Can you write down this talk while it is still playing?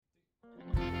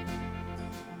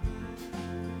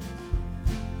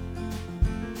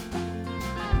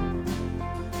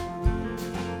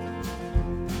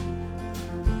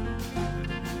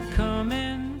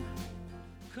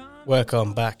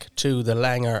Welcome back to the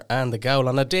Langer and the Gowl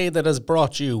on a day that has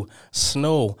brought you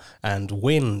snow and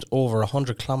wind over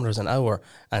 100 kilometres an hour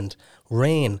and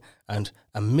rain and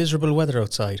a miserable weather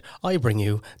outside. I bring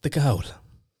you the Gowl.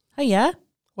 Hiya.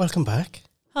 Welcome back.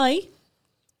 Hi.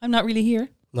 I'm not really here.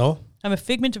 No? I'm a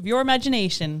figment of your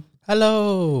imagination.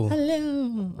 Hello.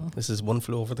 Hello. This is One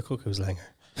Flew Over the Cuckoo's Langer.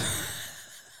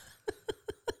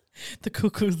 The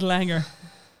cuckoo's langer.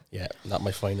 Yeah, not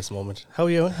my finest moment. How are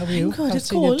you? God, Haven't it's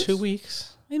seen you in cold. 2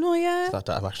 weeks. I know, yeah. It's not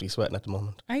that I'm actually sweating at the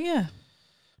moment. Are you?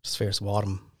 Just fierce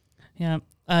autumn. Yeah.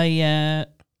 Yeah,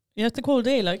 it's a cold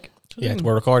day, like. Yeah,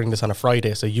 we're recording this on a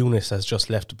Friday, so Eunice has just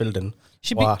left the building.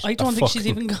 I don't think she's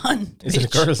even gone. Is it a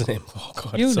girl's name? Oh,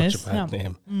 God, Eunice, it's such a bad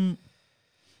name. Mm.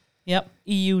 Yep,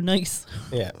 EU nice.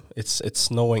 Yeah, it's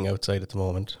snowing outside at the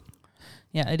moment.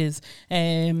 Yeah, it is.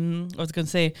 I was going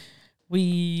to say,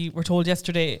 we were told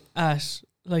yesterday at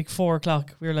like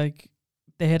 4:00, we were like,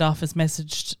 the head office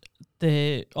messaged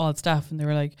all staff and they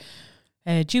were like,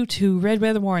 due to red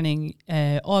weather warning,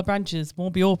 all branches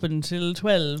won't be open until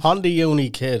 12. On the uni,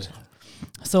 kid.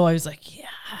 So I was like, yeah.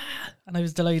 And I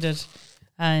was delighted.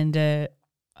 And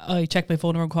I checked my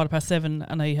phone around 7:15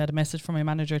 and I had a message from my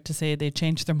manager to say they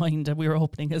changed their mind and we were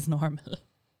opening as normal.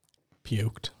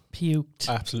 Puked.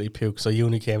 Absolutely puked. So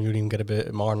uni came, you didn't even get a bit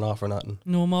of morning off or nothing.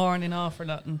 No morning off or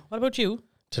nothing. What about you?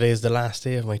 Today's the last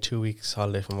day of my 2 weeks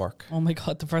holiday from work. Oh my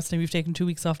God, the first time we've taken 2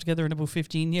 weeks off together in about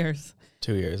 15 years.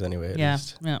 2 years anyway, at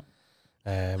least. Yeah.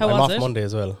 I'm How was off it? Monday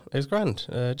as well. It was grand.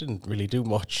 Didn't really do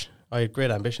much. I had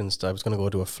great ambitions. I was going to go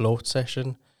to a float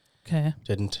session. Okay.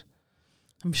 Didn't.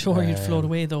 I'm sure you'd float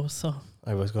away though, so.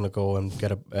 I was going to go and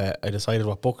get I decided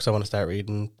what books I want to start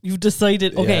reading. You've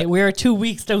decided, okay, Yeah. we're 2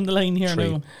 weeks down the line here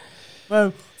 3. now.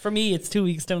 Well, for me, it's 2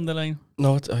 weeks down the line.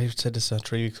 No, I said this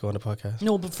 3 weeks ago on the podcast.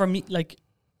 No, but for me, like,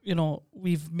 you know,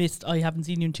 I haven't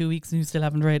seen you in 2 weeks and you still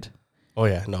haven't read. Oh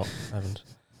yeah, no, I haven't.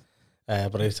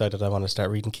 But I decided I want to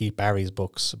start reading Keith Barry's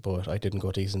books, but I didn't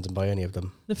go to Eason's and buy any of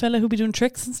them. The fella who be doing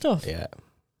tricks and stuff? Yeah.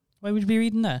 Why would you be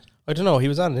reading that? I don't know, he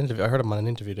was on an interview. I heard him on an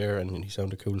interview there and he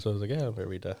sounded cool, so I was like, yeah, I'm going to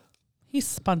read that. He's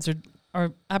sponsored,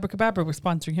 or Abracadabra were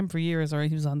sponsoring him for years, or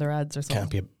he was on their ads or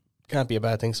something. Can't be a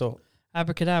bad thing, so.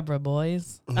 Abracadabra,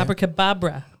 boys. Yeah.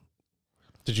 Abracababra.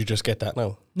 Did you just get that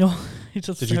now? No, it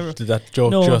just Did that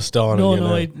joke just dawn on you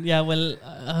now?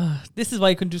 This is why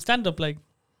I couldn't do stand-up, like.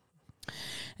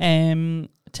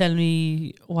 Tell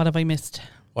me, what have I missed?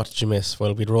 What did you miss?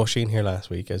 Well, we had Roisin here last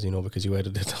week, as you know, because you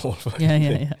edited the whole fucking Yeah,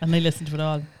 thing. and I listened to it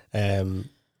all. Um,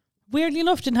 Weirdly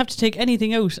enough, didn't have to take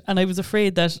anything out, and I was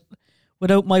afraid that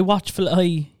without my watchful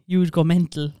eye, you would go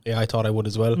mental. yeah, I thought I would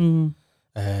as well. Mm.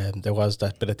 There was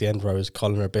that bit at the end where I was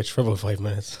calling her a bitch for about 5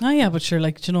 minutes. Oh yeah, but sure,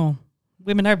 like, you know,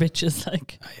 women are bitches,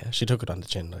 like. Oh, yeah, she took it on the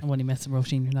chin. Like. I'm only messing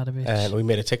Roisin, you're not a bitch. We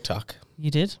made a TikTok. You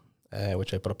did?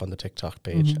 Which I put up on the TikTok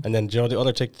page. And then, the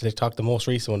other TikTok, the most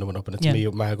recent one that went up, and it's me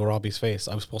with Margot Robbie's face.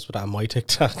 I was supposed to put that on my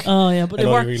TikTok. Oh yeah, but I it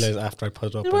only worked. realised after I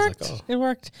put it up, It I was worked. like, oh. It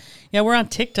worked. Yeah, we're on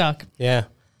TikTok. Yeah.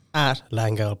 At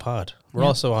Langal Pod. We're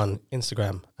also on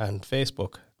Instagram and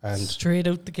Facebook. And Straight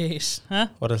out the gate, huh?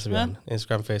 what else are we on?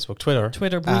 Instagram, Facebook, Twitter.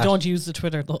 But we don't use the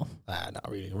Twitter though. Not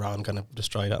really. Ron kind of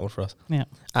destroy that one for us. Yeah.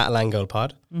 At Langal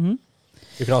Pod. Mm-hmm.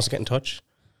 You can also get in touch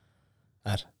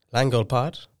at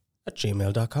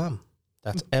langolpod@gmail.com.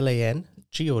 That's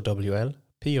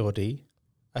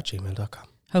LANGOWLPOD@gmail.com.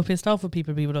 How pissed off would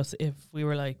people be with us if we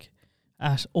were like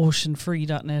at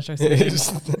oceanfree.net or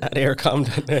something? At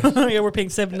aircom.net. Yeah, we're paying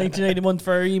 $7.99 a month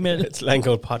for our email. It's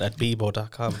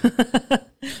langolpod@bebo.com.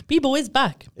 Bebo is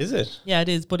back. Is it? Yeah, it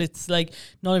is, but it's like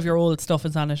none of your old stuff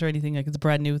is on it or anything. Like, it's a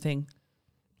brand new thing.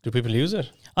 Do people use it?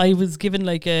 I was given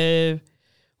like I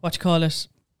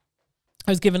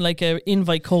was given like a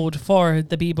invite code for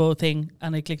the Bebo thing,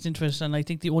 and I clicked into it, and I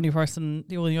think the only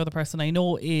other person I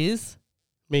know is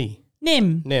Me.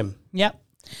 Nim. Yeah.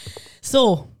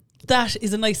 So that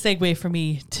is a nice segue for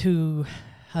me to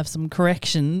have some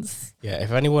corrections. Yeah,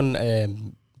 if anyone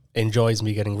enjoys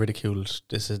me getting ridiculed,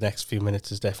 this next few minutes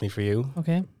is definitely for you.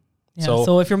 Okay. Yeah. So-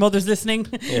 So if your mother's listening,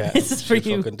 Yeah, this is for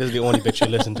you. This is the only bit you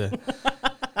listen to.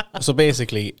 So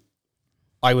basically,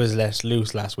 I was let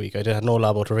loose last week. I had no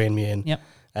labo to rein me in. Yep.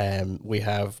 We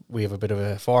have a bit of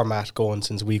a format going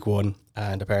since week 1,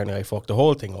 and apparently I fucked the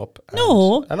whole thing up.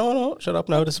 No. No, shut up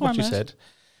now. This is what you Format. said.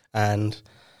 And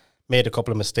made a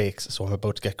couple of mistakes, so I'm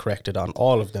about to get corrected on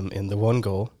all of them in the one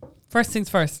go. First things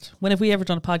first. When have we ever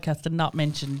done a podcast and not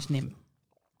mentioned Nim?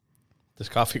 This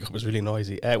coffee cup is really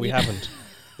noisy. We haven't.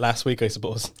 Last week, I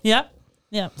suppose. Yeah.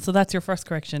 Yeah. So that's your first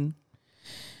correction.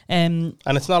 And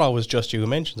it's not always just you who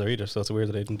mentions her either, so it's weird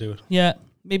that I didn't do it. Yeah.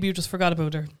 Maybe you just forgot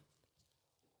about her.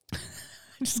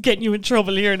 I'm just getting you in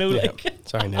trouble here now. Yeah. Like.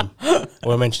 Sorry, Nim.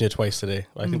 We'll mention it twice today.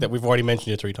 I think that we've already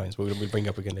mentioned it 3 times, but we'll bring it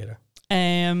up again later.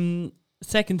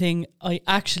 Second thing, I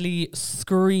actually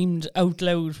screamed out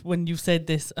loud when you said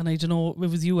this, and I don't know, it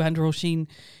was you, Andrew O'Sheen.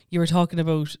 You were talking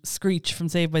about Screech from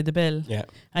Saved by the Bell. Yeah.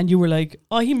 And you were like,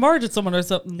 oh, he murdered someone or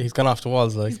something. He's gone off the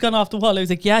walls, like. He's gone off the wall. I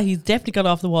was like, yeah, he's definitely gone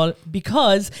off the wall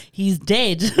because he's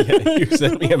dead. Yeah, you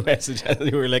sent me a message and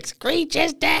you were like, Screech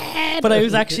is dead. But I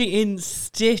was actually in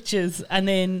stitches. And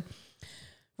then,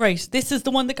 right, this is the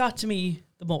one that got to me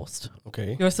the most.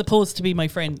 Okay. You're supposed to be my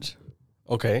friend.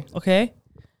 Okay. Okay?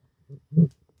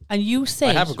 And you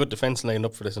said... I have a good defence lined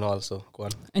up for this and all, so go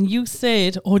on. And you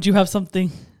said, oh, do you have something?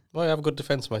 Well, I have a good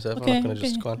defence myself. Okay, I'm not going to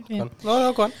just go on. okay. Go on.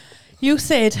 No, go on. You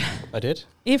said... I did.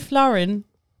 If Lauren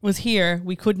was here,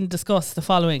 we couldn't discuss the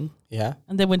following. Yeah.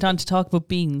 And then went on to talk about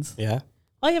beans. Yeah.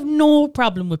 I have no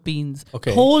problem with beans.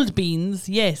 Okay. Cold beans,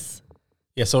 yes.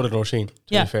 Yeah, so did Roisin,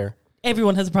 to be fair.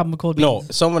 Everyone has a problem with cold beans. No,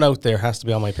 someone out there has to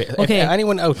be on my page. Okay. If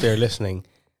anyone out there listening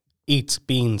eats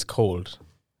beans cold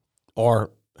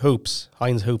or hoops,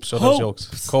 Heinz hoops, other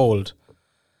jokes, cold,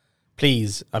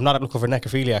 please, I'm not looking for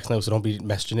necrophiliacs now, so don't be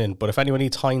messaging in, but if anyone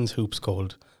eats Heinz hoops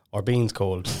cold or beans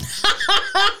cold,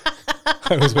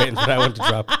 I was waiting for that one to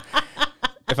drop.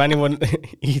 If anyone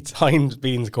eats Heinz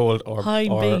beans cold or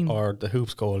the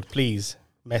hoops cold, please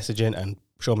message in and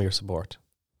show me your support.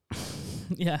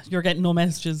 Yeah, you're getting no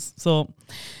messages. So,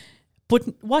 but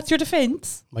what's your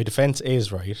defence? My defence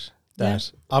is, right,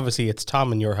 that obviously it's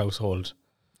Tom in your household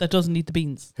that doesn't eat the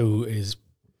beans, who is,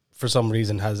 for some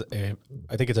reason, has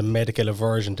I think it's a medical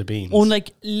aversion to beans. Oh,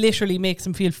 like literally makes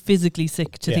him feel physically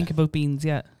sick to think about beans.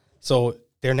 Yeah. So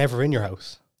they're never in your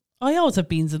house. I always have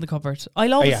beans in the cupboard.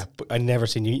 But I never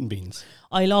seen you eating beans.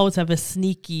 I'll always have a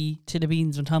sneaky to the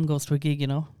beans when Tom goes to a gig. You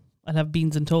know, I'll have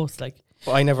beans and toast. Like,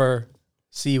 but I never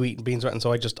see you eating beans, right? And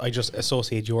so I just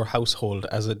associate your household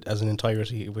as an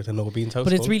entirety with a no beans household.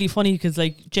 But it's really funny because,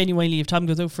 like, genuinely, if Tom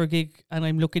goes out for a gig and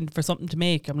I'm looking for something to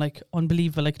make, I'm like,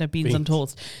 unbelievable, I can have beans on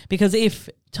toast. Because if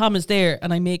Tom is there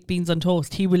and I make beans on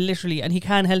toast, he will literally, and he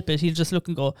can't help it, he'll just look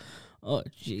and go, oh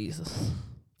Jesus.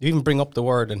 You even bring up the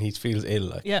word and he feels ill.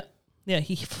 Like. Yeah,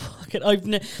 he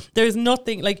fucking. There's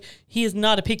nothing, like, he is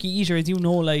not a picky eater, as you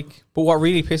know, like. But what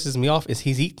really pisses me off is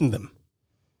he's eating them.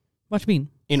 What do you mean?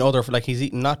 In other, like, he's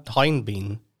eating not hind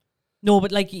bean. No,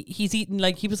 but like he's eating,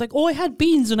 like, he was like, oh, I had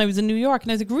beans when I was in New York,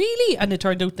 and I was like, really? And it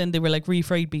turned out then they were like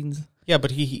refried beans. Yeah,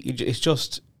 but it's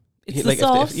just it's the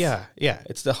sauce.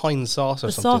 It's the Heinz sauce or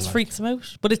the something. The sauce freaks him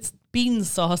out, but it's beans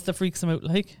sauce that freaks him out.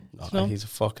 Like, no, he's a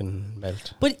fucking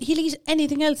melt. But he'll eat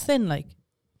anything else then, like.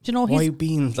 Do you know, why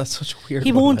beans? That's such a weird.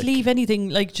 He won't leave anything.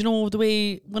 Like, do you know the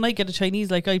way when I get a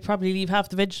Chinese, like, I probably leave half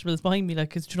the vegetables behind me, like,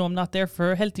 because you know I'm not there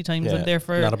for healthy times. I'm there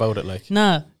for not about it, like.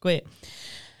 Nah, great.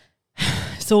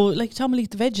 So, like, Tom will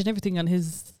eat the veg and everything on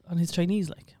his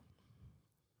Chinese, like.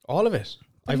 All of it.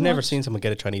 I've never seen someone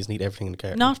get a Chinese and eat everything in the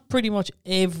carton. Not pretty much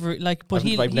every, like, but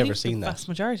I've never seen that. Vast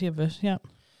majority of it, yeah.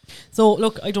 So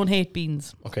look, I don't hate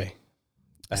beans. Okay.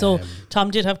 So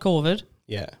Tom did have COVID.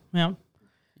 Yeah. Yeah.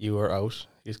 You were out.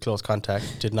 His close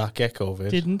contact did not get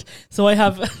COVID. Didn't. So I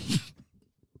have.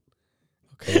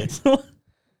 Okay. So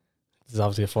this is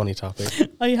obviously a funny topic.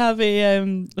 I have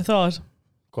a thought.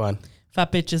 Go on.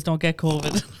 Fat bitches don't get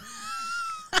COVID.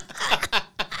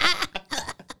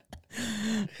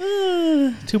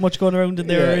 Too much going around in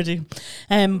there already.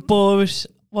 But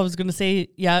what I was going to say,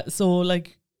 so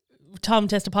like Tom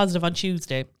tested positive on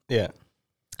Tuesday. Yeah.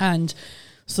 And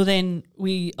so then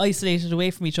we isolated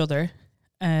away from each other.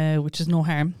 Which is no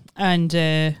harm. And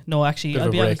no, actually, I'll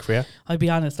be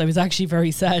honest, I was actually very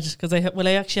sad because I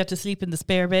actually had to sleep in the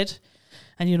spare bed.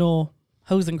 And you know,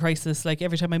 housing crisis, like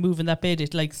every time I move in that bed,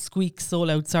 it like squeaks so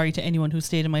loud. Sorry to anyone who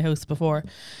stayed in my house before.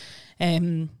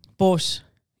 But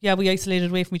yeah, we isolated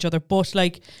away from each other. But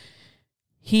like,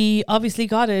 he obviously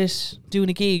got it doing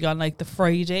a gig on like the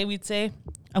Friday, we'd say.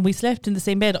 And we slept in the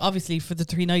same bed, obviously, for the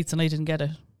 3 nights, and I didn't get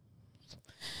it.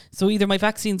 So either my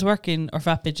vaccine's working or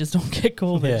fat bitches don't get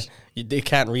COVID. Yeah, they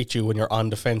can't reach you when you're on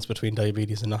the fence between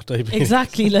diabetes and not diabetes.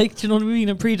 Exactly, like, do you know what I mean?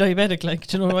 I'm pre-diabetic, like,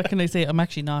 do you know what can I say? I'm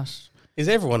actually not. Is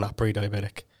everyone not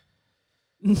pre-diabetic?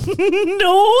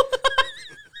 No.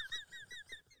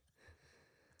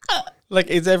 Like,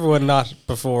 is everyone not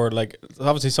before, like,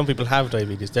 obviously some people have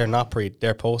diabetes, they're not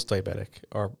they're post-diabetic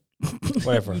or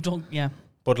whatever. You don't, yeah.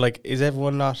 But like, is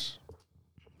everyone not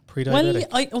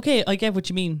pre-diabetic? Well, I get what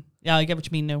you mean. Yeah, I get what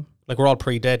you mean now. Like, we're all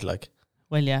pre-dead, like.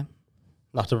 Well, yeah.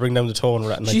 Not to bring down the tone,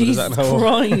 like, Jesus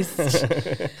Christ.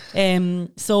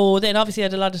 So then obviously I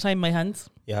had a lot of time in my hands.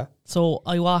 Yeah. So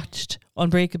I watched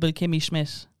Unbreakable Kimmy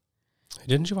Schmidt.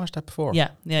 Didn't you watch that before? Yeah.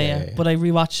 But I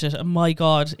rewatched it, and my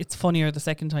God, it's funnier the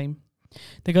second time.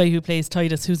 The guy who plays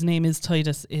Titus, whose name is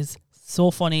Titus, is So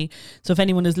funny. So if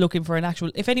anyone is looking for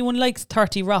if anyone likes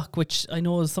 30 Rock, which I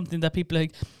know is something that people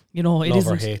like, it Love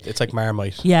isn't. or hate. It's like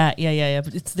Marmite. Yeah.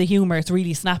 But it's the humour. It's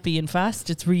really snappy and fast.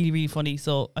 It's really, really funny.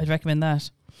 So I'd recommend that.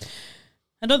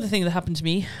 Another thing that happened to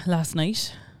me last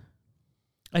night,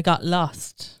 I got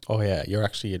lost. Oh yeah, you're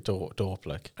actually a dope.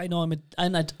 Like I know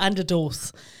I'm a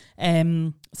dose.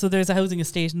 So there's a housing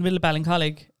estate in the middle of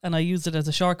Ballincollig, and I used it as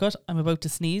a shortcut. I'm about to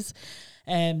sneeze.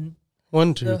 1,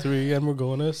 2, 3, and we're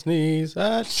gonna sneeze.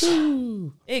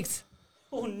 Achoo! Eggs.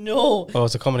 Oh no! Oh,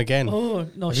 is it coming again? Oh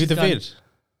no! Have you the vid?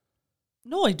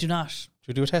 No, I do not. Did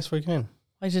you do a test before you came in?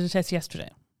 I did a test yesterday.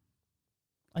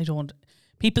 I don't.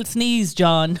 People sneeze,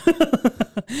 John.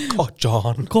 Oh,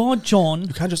 John. Go on, John.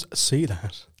 You can't just see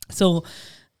that. So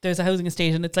there's a housing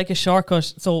estate and it's like a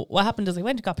shortcut. So what happened is I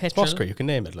went and got petrol. Musgrave, you can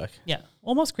name it like. Yeah.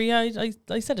 Oh, Musgrave. Yeah,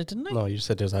 I said it, didn't I? No, you just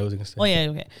said there's a housing estate. Oh, yeah,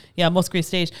 okay. Yeah, Musgrave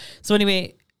Estate. So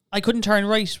anyway, I couldn't turn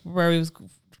right where I was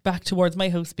back towards my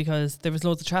house because there was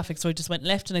loads of traffic. So I just went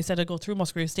left and I said I'd go through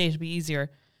Musgrave Estate, it'd be easier.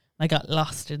 I got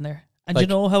lost in there. And Like, you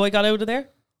know how I got out of there?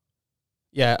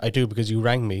 Yeah, I do because you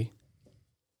rang me.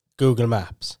 Google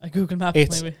Maps. I Google Maps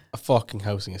It's my way. a fucking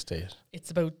housing estate.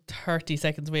 It's about 30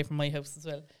 seconds away from my house as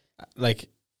well. Like,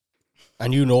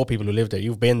 and you know people who live there.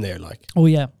 You've been there, like. Oh,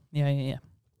 yeah. Yeah.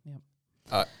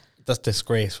 That's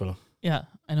disgraceful. Yeah,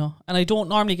 I know. And I don't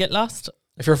normally get lost.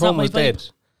 If your It's not phone my was vibe. dead,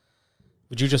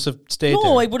 would you just have stayed there?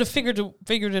 No, I would have figured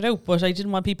it out, but I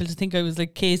didn't want people to think I was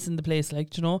like casing the place.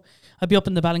 Like, you know, I'd be up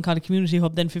in the Ballincollig Community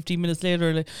Hub, then 15 minutes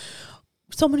later, like,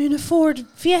 someone in a Ford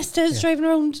Fiesta is driving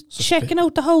around checking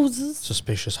out the houses.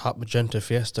 Suspicious hot magenta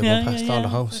Fiesta going past all the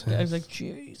house. I was like,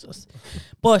 Jesus.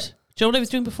 But do you know what I was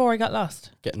doing before I got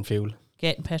lost? Getting fuel.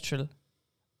 Getting petrol.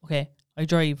 Okay, I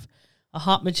drive a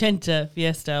hot magenta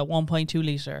Fiesta 1.2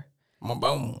 litre.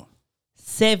 Boom.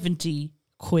 70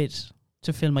 quid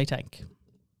to fill my tank.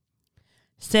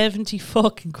 70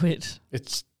 fucking quid.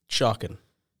 It's shocking.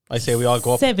 I say we all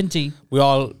go up. 70. We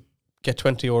all get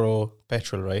 €20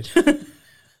 petrol, right?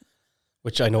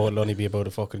 Which I know will only be about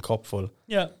a fucking cup full.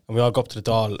 Yeah. And we all go up to the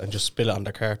doll and just spill it on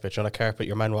the carpet. On a carpet,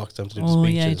 your man walks down to do the Oh,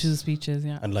 speeches. yeah, do the speeches,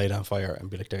 yeah. And light on fire and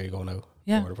be like, there you go now.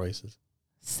 Yeah. Lower the prices.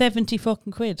 70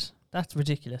 fucking quid. That's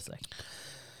ridiculous, like.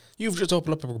 You've just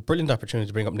opened up a brilliant opportunity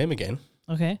to bring up Nim again.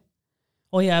 Okay.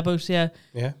 Oh, yeah,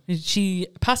 Yeah. She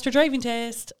passed her driving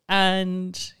test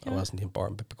and... That wasn't the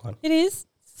important bit, but go on. It is.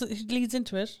 So it leads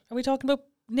into it. Are we talking about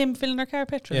Nim filling her car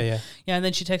petrol? Yeah. Yeah, and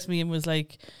then she texted me and was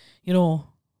like, you know,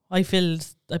 I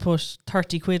put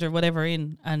 30 quid or whatever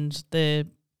in and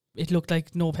it looked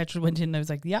like no petrol went in. And I was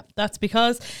like, yeah, that's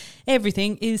because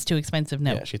everything is too expensive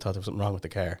now. Yeah, she thought there was something wrong with the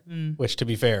car. Which, to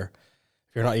be fair,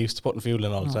 if you're not used to putting fuel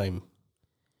in all the time,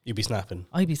 you'd be snapping.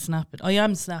 I'd be snapping. I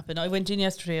am snapping. I went in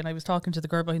yesterday and I was talking to the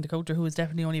girl behind the counter who was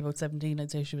definitely only about 17.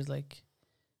 I'd say she was like,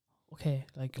 okay,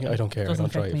 like... Yeah, I don't care. I doesn't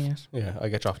don't affect drive. me yet. Yeah, I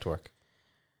get dropped to work.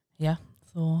 Yeah,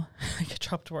 so I get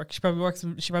dropped to work. She probably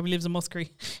lives in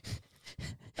Muskerry.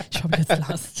 She probably gets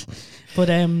lost. But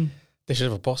They should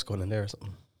have a bus going in there or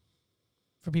something.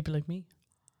 for people like me,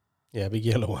 Yeah, a big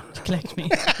yellow one. to collect me.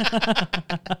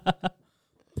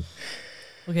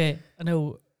 Okay, I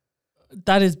know.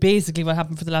 That is basically what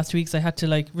happened for the last 2 weeks. I had to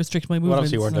like restrict my Well, movements.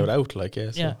 obviously you weren't out, like,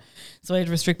 yeah. So. Yeah. So I had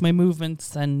to restrict my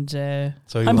movements and So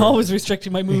I'm always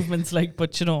restricting my movements, like,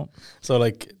 but you know. So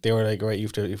like they were like, right, you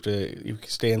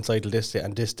stay inside till this day,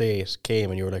 and this date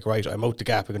came, and you were like, right, I'm out the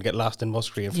gap. I'm gonna get lost in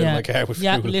Muskerry and fill my car with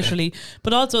yeah, fuel. literally.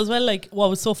 But also as well, like, what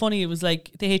was so funny, it was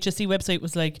like the HSC website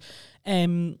was like,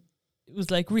 it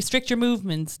was like, restrict your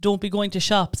movements. Don't be going to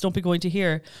shops. Don't be going to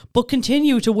here, but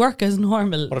continue to work as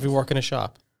normal. What if you work in a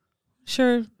shop?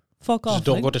 Sure, fuck off. Just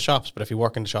don't like. go to shops. But if you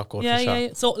work in the shop, go to the shop. Yeah.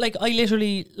 So like, I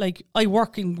literally like I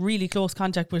work in really close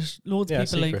contact with loads of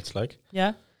people. Secrets, like.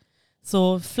 Yeah.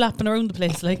 So flapping around the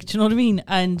place, like, do you know what I mean?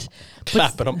 And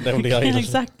Clapping up and down the aisle. yeah,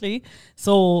 exactly.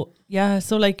 So yeah,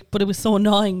 so like, but it was so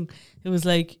annoying. It was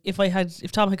like if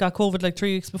Tom had got COVID like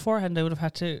 3 weeks beforehand, I would have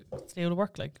had to stay out of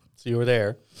work. Like, So you were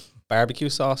there, barbecue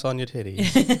sauce on your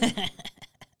titties, exactly.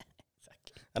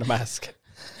 and a mask.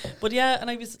 But yeah, and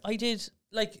I did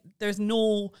like. There's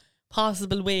no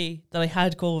possible way that I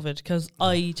had COVID because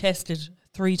I tested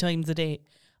 3 times a day.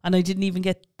 And I didn't even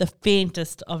get the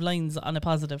faintest of lines on a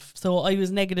positive. So I was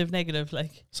negative,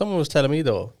 like. Someone was telling me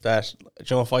though that, you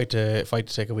know, if I had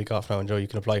to take a week off now, and Joe, you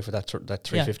can apply for that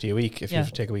 $350 a week if you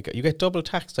take a week. You get double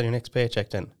taxed on your next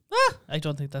paycheck then. I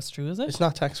don't think that's true, is it? It's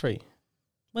not tax free.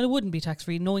 Well, it wouldn't be tax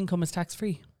free. No income is tax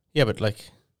free. Yeah, but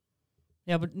like.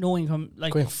 Yeah, but no income,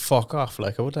 like. Going fuck off,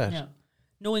 like, how would that? Yeah.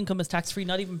 No income is tax free.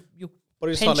 Not even your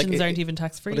But pensions aren't even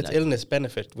tax free. But it's like. illness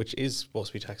benefit, which is supposed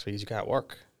to be tax free. You can't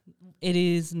work. It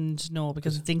isn't, no,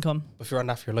 because it's income. If you're on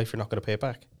that for your life, you're not going to pay it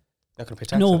back. Not going to pay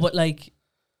tax. No, on it. but like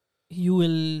you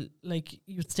will, like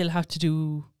you'd still have to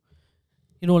do,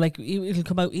 you know, like it'll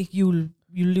come out. You'll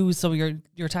lose some of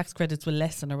your tax credits will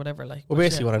lessen or whatever. Like, Well,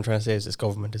 basically, what I'm trying to say is this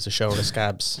government is a shower of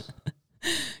scabs.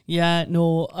 Yeah,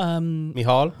 no.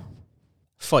 Michal,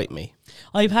 fight me.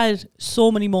 I've had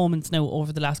so many moments now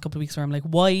over the last couple of weeks where I'm like,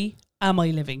 why am I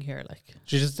living here? Like,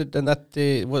 She just did, and that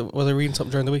they was I reading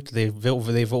something during the week that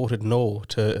they voted no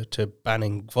to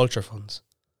banning vulture funds.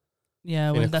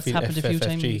 yeah, well, that's happened a few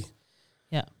times.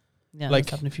 Yeah, Like-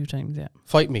 that's happened a few times. Yeah,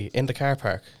 Fight me in the car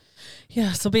park.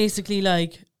 yeah. So basically,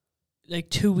 like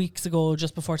 2 weeks ago,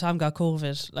 just before Tom got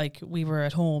COVID, like we were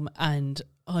at home and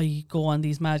I go on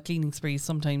these mad cleaning sprees.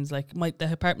 Sometimes, like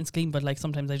the apartment's clean, but like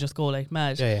sometimes I just go like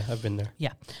mad. Yeah, I've been there.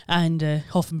 And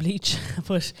huff and bleach.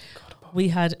 But we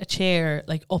had a chair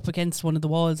like up against one of the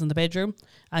walls in the bedroom,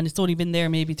 and it's only been there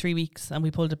maybe 3 weeks, and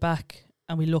we pulled it back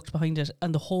and we looked behind it,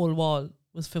 and the whole wall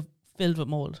was filled with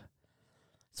mold.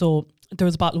 So there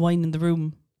was a bottle of wine in the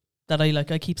room that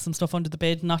I keep some stuff under the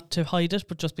bed, not to hide it,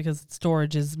 but just because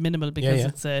storage is minimal because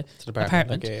it's a It's an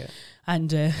apartment. Like,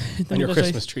 and and your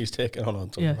Christmas tree's taken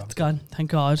on. Yeah, it's gone,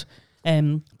 thank God.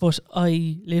 But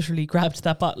I literally grabbed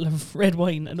that bottle of red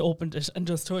wine and opened it and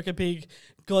just took a big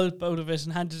gulp out of it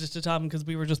and handed it to Tom, because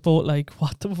we were just both like,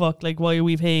 what the fuck? Like, why are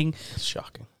we paying It's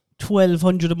shocking.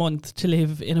 $1,200 a month to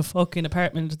live in a fucking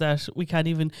apartment that we can't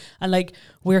even? And like,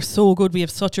 we're so good. We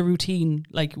have such a routine.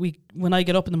 Like, when I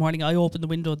get up in the morning, I open the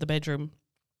window of the bedroom.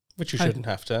 Which you shouldn't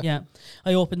have to. Yeah.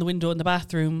 I open the window in the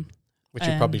bathroom. Which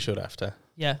you probably should have to.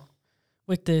 Yeah.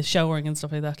 With the showering and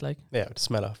stuff like that. Like, Yeah, with the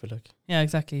smell off it, like. yeah,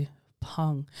 exactly.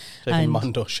 Pong. Taking And-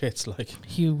 Mondo shits, like.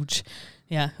 Huge.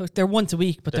 Yeah. They're once a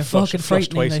week, but they're flushed fucking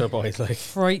frightening. twice, Like, our boys, like.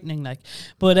 frightening, like.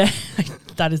 But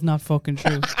that is not fucking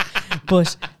true.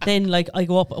 But then, like, I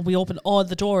go up and we open all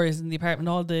the doors in the apartment,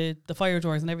 all the fire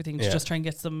doors and everything, to just try and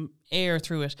get some air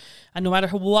through it. And no matter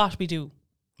what we do,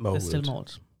 there's still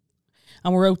mold.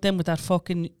 And we're out then with that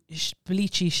fucking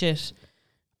bleachy shit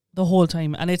the whole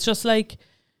time. And it's just like,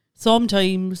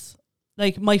 sometimes,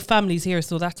 like, my family's here,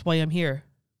 so that's why I'm here.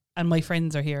 And my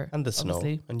friends are here. And the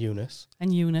obviously. snow.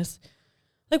 And Eunice.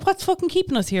 Like, what's fucking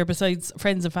keeping us here besides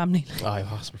friends and family? I have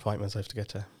hospital appointments I have to get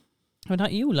to. Well,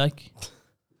 not you, like.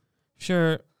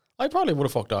 Sure. I probably would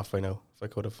have fucked off by now if I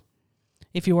could have.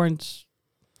 If you weren't,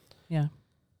 yeah.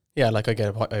 Yeah, like I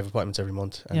have appointments every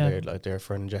month, and Yeah. they're like there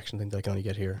for an injection thing that I can only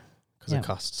get here because it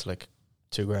costs like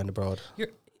 $2,000 abroad.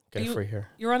 Get it free here.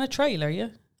 You're on a trial, are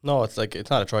you? No, it's like it's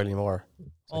not a trial anymore. It's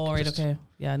Oh, like right, just- okay.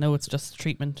 Yeah, no, it's just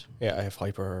treatment. Yeah, I have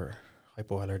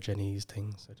hypoallergenies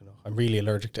things. I don't know. I'm really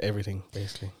allergic to everything,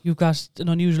 basically. You've got an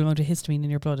unusual amount of histamine in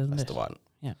your blood, isn't That's it? the one.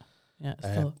 Yeah.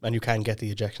 So, And you can get the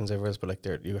injections everywhere, but like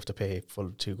you have to pay full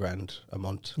 $2,000 a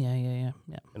month yeah.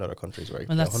 in other countries where you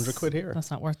Well, pay that's £100 here. That's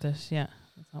not worth it. Yeah,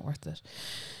 that's not worth it.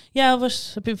 Yeah,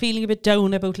 but I've been feeling a bit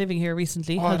down about living here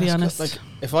recently. I'll be that's honest.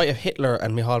 Like if Hitler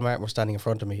and Michal Martin were standing in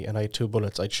front of me and I had 2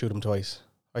 bullets, I'd shoot him twice.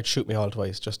 I'd shoot Michal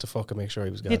twice just to fucking make sure he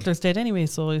was gone. Hitler's dead anyway,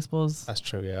 so I suppose. That's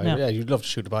true. Yeah, Yeah. yeah. You'd love to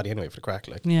shoot the body anyway for the crack,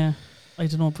 like. Yeah, I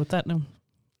don't know about that now.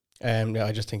 Yeah,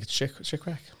 I just think it's shit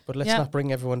crack. But let's Yeah. not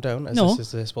bring everyone down, as No.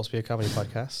 this is supposed to be a comedy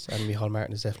podcast, and Michal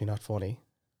Martin is definitely not funny.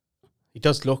 He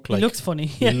does look like He looks funny.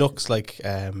 he Yeah. looks like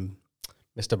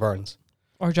Mr. Burns.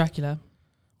 Or Dracula.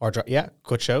 Or yeah,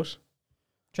 good shout.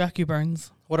 Dracula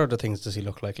Burns. What other things does he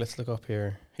look like? Let's look up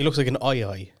here. He looks like an eye.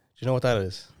 Do you know what that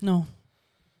is? No.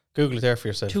 Google it there for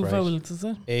yourself. 2 right? vowels, is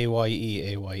it?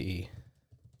 AYE.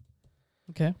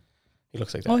 Okay. He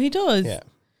looks like that. Oh, he does? Yeah. Oh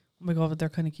my God, but they're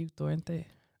kind of cute though, aren't they?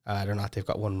 They're not. They've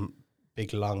got one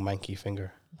big, long, manky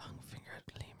finger. Long fingered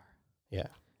lemur. Yeah.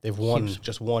 They've one, Cute.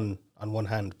 just one on one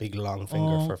hand, big, long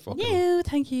finger for fucking. Yeah,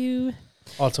 thank you.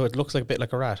 Also, it looks like a bit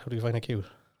like a rat. How do you find it cute?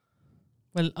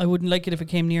 Well, I wouldn't like it if it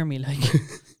came near me, like.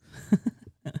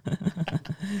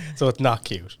 So it's not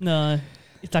cute. No,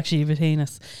 it's actually a bit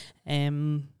heinous.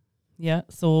 Yeah,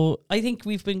 so I think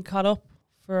we've been caught up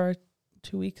for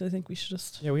 2 weeks. I think we should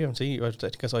just... Yeah, we haven't seen you. I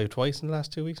think I saw you twice in the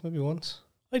last 2 weeks, maybe once.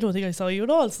 I don't think I saw you at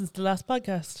all since the last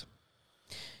podcast.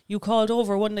 You called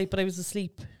over one night, but I was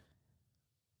asleep.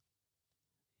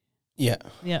 Yeah.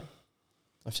 Yeah,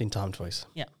 I've seen Tom twice.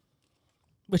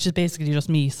 which is basically just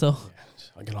me, so...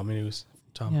 I get on my news.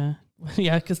 Tom. Yeah,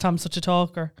 yeah, because Tom's such a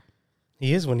talker.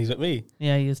 He is when he's with me.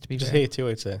 Yeah, he used to be. Just fair. hate you,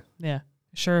 I'd say. Yeah,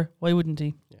 sure. Why wouldn't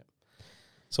he?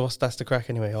 So that's the crack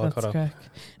anyway, all That's caught up. crack.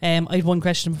 I have one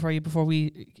question for you before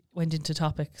we went into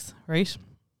topics, right?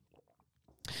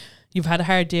 You've had a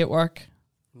hard day at work.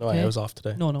 No, Okay. I was off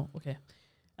today. No, okay.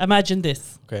 Imagine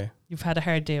this. Okay. You've had a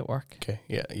hard day at work. Okay.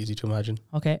 Yeah, easy to imagine.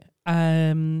 Okay.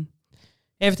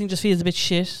 Everything just feels a bit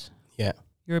shit. Yeah.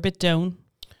 You're a bit down.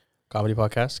 Comedy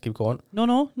podcast. Keep going.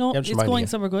 No. Yeah, It's just remind going me.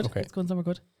 somewhere good. Okay. It's going somewhere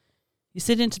good. You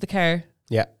sit into the car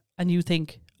Yeah. and you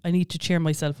think, I need to cheer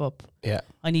myself up. Yeah.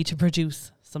 I need to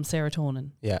produce some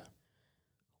serotonin. Yeah.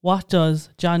 What does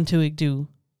John Tewig do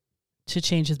to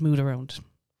change his mood around?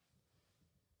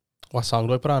 What song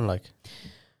do I put on? Like,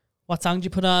 What song do you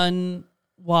put on?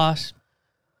 Where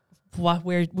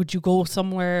would you go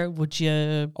somewhere? Would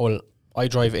you? well, I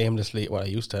drive aimlessly. Well, I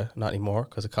used to, not anymore,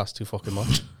 because it costs too fucking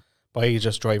much. But I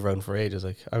just drive around for ages.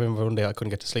 Like, I remember one day I couldn't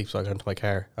get to sleep, so I got into my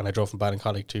car and I drove from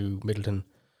Ballincollig to Middleton.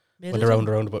 Went around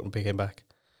the roundabout and came back.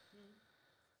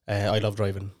 I love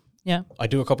driving. Yeah. I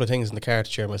do a couple of things in the car to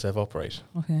cheer myself up, right?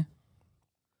 Okay.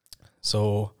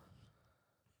 So,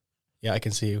 yeah, I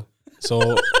can see you.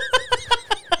 So,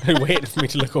 I waited for me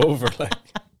to look over. Like,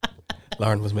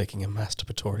 Lauren was making a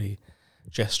masturbatory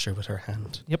gesture with her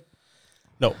hand. Yep.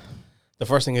 No, the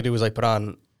first thing I do is I put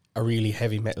on a really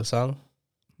heavy metal song,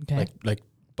 Okay. like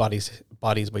Bodies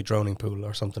by Drowning Pool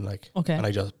or something like. Okay. And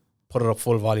I just put it up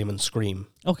full volume and scream.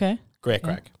 Okay. Great Yeah.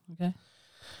 crack. Okay.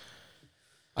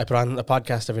 I put on a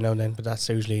podcast every now and then, but that's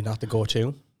usually not the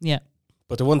go-to. Yeah.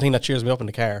 But the one thing that cheers me up in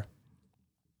the car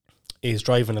is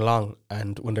driving along,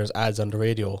 and when there's ads on the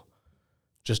radio,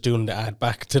 just doing the ad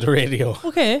back to the radio.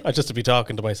 Okay. I just to be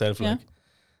talking to myself. Yeah. Like,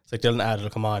 it's like, an ad will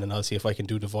come on and I'll see if I can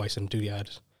do the voice and do the ad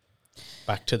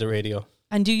back to the radio.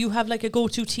 And do you have like a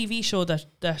go-to TV show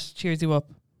that cheers you up?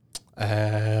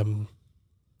 I've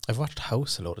watched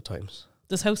House a lot of times.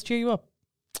 Does House cheer you up?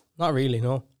 Not really,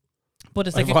 no. But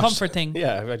it's like I've a watched comfort thing.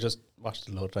 Yeah, I just watched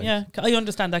it a lot of times. Yeah, I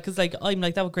understand that because like I'm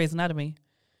like that with Grey's Anatomy.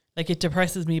 Like it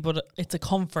depresses me, but it's a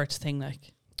comfort thing.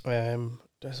 Like What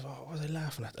was I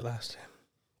laughing at the last time?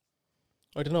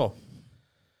 I don't know.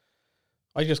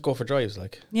 I just go for drives,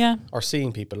 like, yeah, or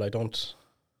seeing people. I don't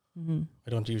mm-hmm.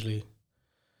 usually.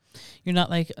 You're not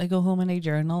like I go home and I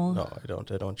journal. No, I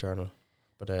don't journal.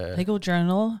 But I go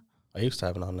journal. I used to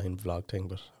have an online vlog thing,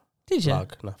 but Did you?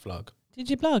 vlog, not vlog. Did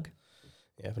you blog?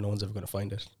 Yeah, but no one's ever going to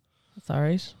find it. That's all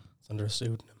right. It's under a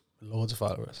pseudonym. Loads of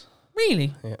followers.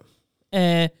 Really?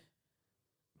 Yeah.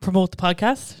 Promote the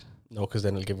podcast. No, because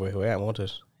then it'll give away who I am, won't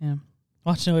it? Yeah.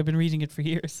 Watch now. I've been reading it for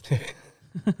years.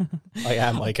 I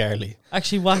am Mike Early.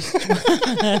 Actually, watch. Do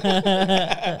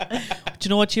you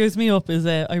know what cheers me up is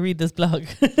I read this blog.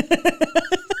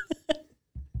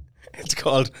 It's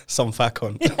called Some Fat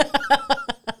Cunt.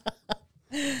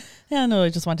 Yeah, no, I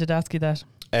just wanted to ask you that.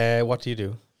 What do you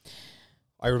do?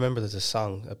 I remember there's a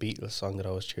song, a Beatles song that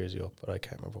always cheers you up, but I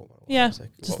can't remember what it was. Yeah,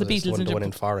 Like, just what the was this? Beatles. The one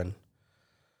in Foreign.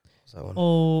 Was that one?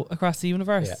 Oh, Across the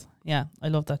Universe. Yeah. Yeah, I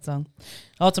love that song.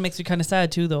 It also makes me kind of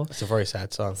sad too, though. It's a very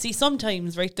sad song. See,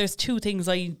 sometimes, right, there's two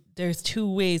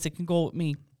ways it can go with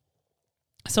me.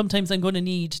 Sometimes I'm going to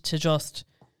need to just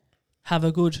have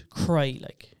a good cry,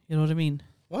 like, you know what I mean?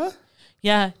 What?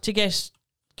 Yeah, to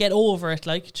get over it,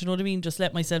 like, do you know what I mean? Just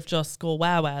let myself just go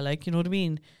wow, like, you know what I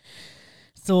mean?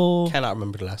 So Cannot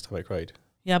remember the last time I cried.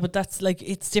 yeah, but that's like,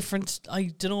 it's different.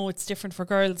 I don't know, it's different for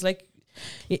girls. Like,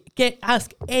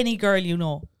 ask any girl you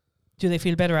know, do they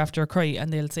feel better after a cry?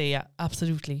 And they'll say, yeah,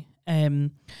 absolutely.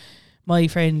 My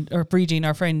friend, or Bridgine,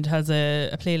 our friend, has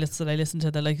a playlist that I listen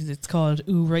to that, like, it's called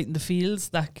Ooh, Right in the Fields.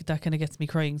 That kind of gets me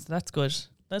crying, so that's good.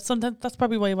 That's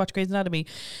probably why I watch Grey's Anatomy.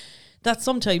 That's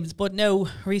sometimes, but now,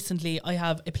 recently, I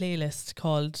have a playlist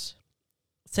called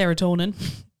Serotonin,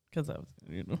 because I was,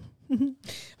 you know, I'm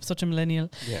such a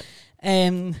millennial. Yeah.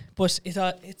 But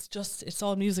it's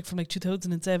all music from like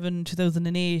 2007,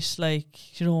 2008,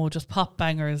 like, you know, just pop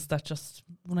bangers that just,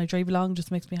 when I drive along,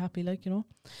 just makes me happy, like, you know.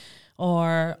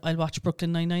 Or I'll watch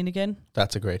Brooklyn Nine-Nine again.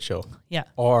 That's a great show. Yeah.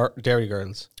 Or Dairy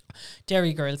Girls.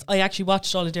 Dairy Girls. I actually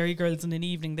watched all of Dairy Girls in an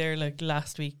evening there, like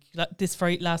last week,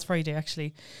 last Friday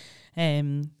actually.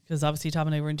 Because obviously Tom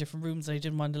and I were in different rooms. And I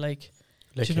didn't want to like,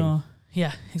 Lick you him. know,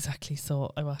 yeah, exactly.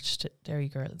 So I watched Dairy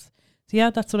Girls. So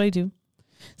yeah, that's what I do.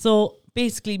 So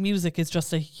basically, music is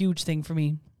just a huge thing for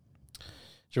me. Do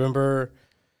you remember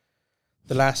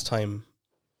the last time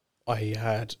I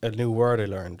had a new word I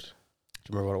learned?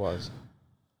 Do you remember what it was?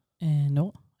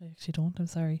 No, I actually don't. I'm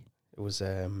sorry. It was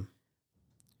I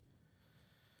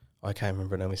can't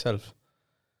remember now myself.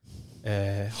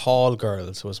 Hall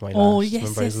Girls was my last. Oh yes,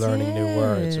 remember I was learning new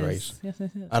words, right? Yes.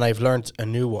 And I've learnt a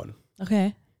new one.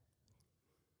 Okay.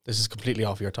 This is completely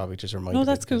off your topic, just remind me. No,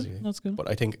 that's good. That's good. But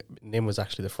I think Nim was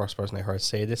actually the first person I heard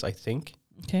say this, I think.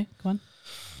 Okay, go on.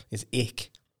 Is ick.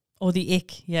 Oh, the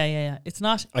ick. Yeah. It's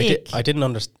not I ick. I didn't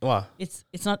understand. What?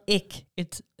 It's not ick.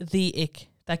 It's the ick.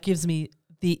 That gives me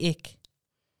the ick.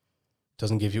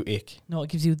 Doesn't give you ick. No, it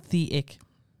gives you the ick.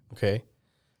 Okay.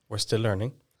 We're still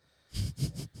learning.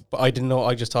 But I didn't know.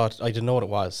 I just thought I didn't know what it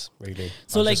was, really.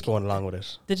 So I was like, just going along with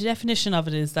it. The definition of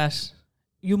it is that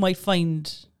you might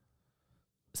find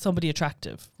somebody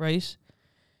attractive, right?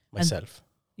 Myself.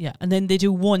 And then they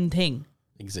do one thing.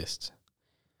 Exists.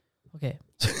 Okay.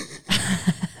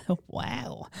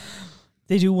 Wow.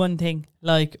 They do one thing,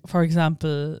 like, for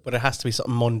example... But it has to be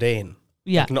something mundane.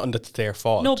 Yeah. Like nothing that's their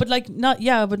fault. No, but like, not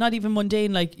even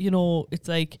mundane. Like, you know, it's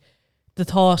like the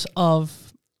thought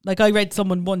of... Like, I read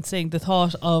someone once saying the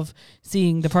thought of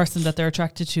seeing the person that they're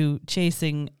attracted to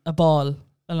chasing a ball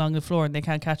along the floor and they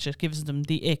can't catch it gives them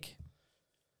the ick.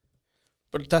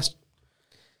 But that's...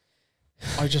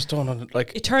 I just don't know.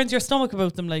 Like, it turns your stomach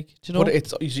about them, like, do you know?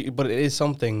 But it is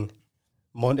something...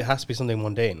 It has to be something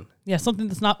mundane. Yeah, something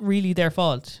that's not really their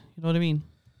fault. You know what I mean?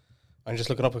 I'm just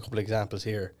looking up a couple of examples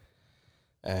here.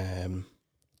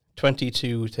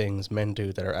 22 things men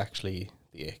do that are actually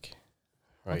the ick.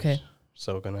 Right. Okay.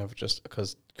 So we're gonna have just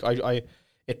because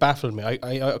it baffled me. I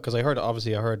because I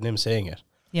heard Nim saying it.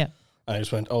 Yeah. And I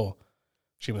just went, oh,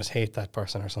 she must hate that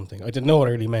person or something. I didn't know what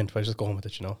it really meant, but I was just going with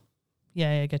it, you know.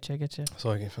 Yeah, I get you.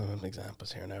 So I give them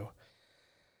examples here now.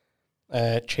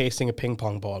 Chasing a ping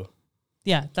pong ball.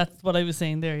 Yeah, that's what I was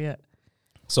saying there. Yeah.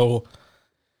 So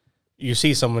you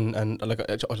see someone and like,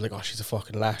 oh, she's a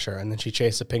fucking lasher, and then she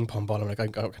chases a ping pong ball. I'm like, I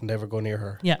can never go near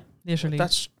her. Yeah, literally.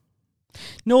 That's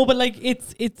no, but like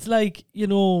it's like, you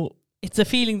know, it's a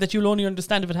feeling that you'll only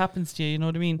understand if it happens to you. You know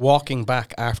what I mean? Walking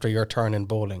back after your turn in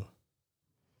bowling.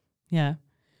 Yeah,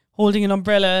 holding an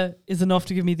umbrella is enough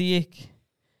to give me the ick.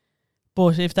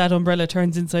 But if that umbrella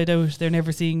turns inside out, they're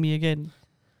never seeing me again.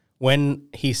 When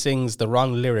he sings the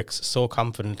wrong lyrics so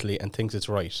confidently and thinks it's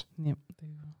right. Yep.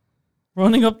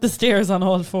 Running up the stairs on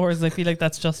all fours, I feel like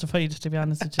that's justified, to be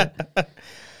honest with you.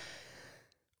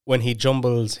 When he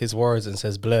jumbles his words and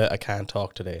says, "Bleh, I can't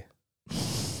talk today."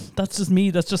 That's just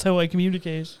me. That's just how I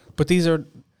communicate. But these are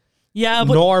but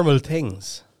normal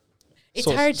things. It's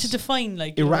so hard to define.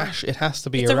 Like, it has to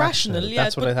be irrational. Yeah,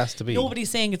 that's what it has to be. Nobody's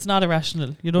saying it's not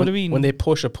irrational. You know what I mean? When they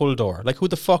push a pull door, like who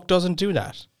the fuck doesn't do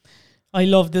that? I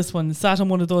love this one. Sat on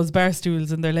one of those bar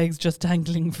stools and their legs just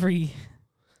dangling free.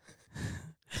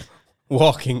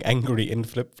 Walking angry in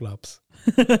flip-flops.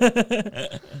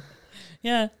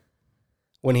 Yeah.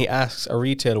 When he asks a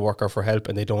retail worker for help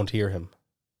and they don't hear him.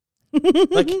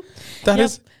 Like, that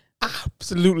is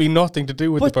absolutely nothing to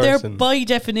do with the person. But they're by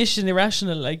definition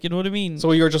irrational, like, you know what I mean?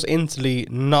 So you're just instantly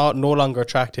no longer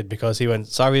attracted because he went,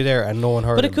 sorry there, and no one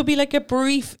heard him. But it could be like a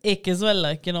brief ick as well,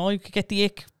 like, you know, you could get the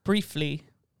ick briefly.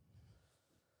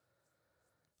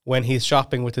 When he's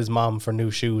shopping with his mom for new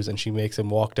shoes and she makes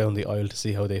him walk down the aisle to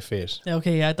see how they fit.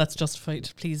 Okay, yeah, that's justified.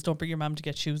 Please don't bring your mom to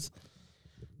get shoes.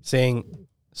 Saying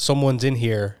someone's in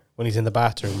here when he's in the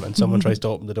bathroom and someone tries to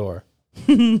open the door.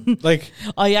 Like,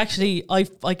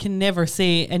 I can never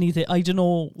say anything. I don't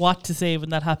know what to say when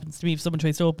that happens to me. If someone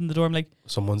tries to open the door, I'm like,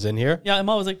 someone's in here? Yeah, I'm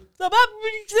always like,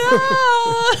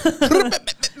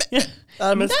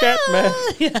 I'm a scat man.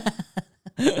 Yeah.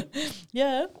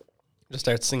 Yeah. Just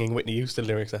start singing Whitney Houston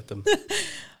lyrics at them.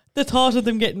 The thought of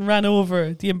them getting ran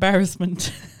over, the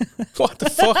embarrassment. What the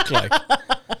fuck, like?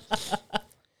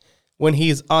 When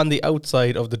he's on the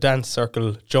outside of the dance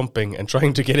circle jumping and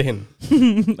trying to get in.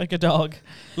 Like a dog.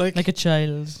 Like a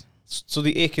child. So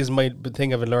the ick is my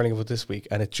thing I've been learning about this week,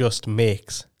 and it just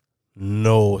makes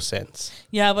no sense.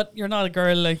 Yeah, but you're not a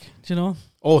girl, like, do you know?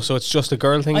 Oh, so it's just a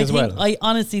girl thing as well? I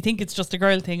honestly think it's just a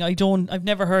girl thing. I've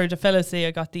never heard a fella say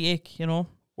I got the ick, you know?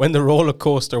 When the roller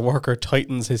coaster worker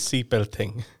tightens his seatbelt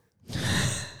thing.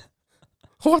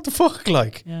 What the fuck,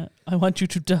 like? Yeah, I want you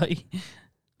to die.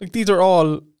 Like, these are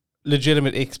all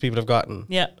legitimate icks people have gotten.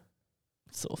 Yeah.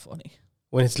 So funny.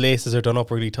 When his laces are done up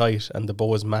really tight and the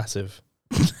bow is massive.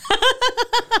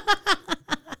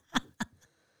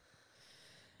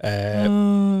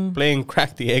 Playing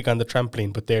crack the egg on the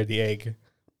trampoline, but they're the egg.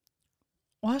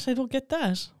 What? I don't get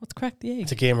that. What's crack the egg?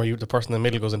 It's a game where the person in the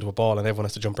middle goes into a ball and everyone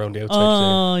has to jump around the outside.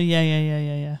 Oh,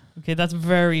 yeah. Okay, that's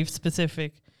very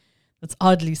specific. That's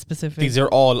oddly specific. These are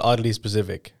all oddly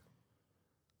specific.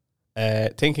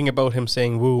 Thinking about him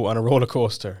saying woo on a roller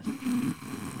coaster.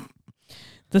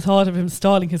 The thought of him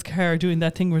stalling his car, doing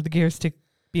that thing where the gear stick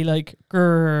be like,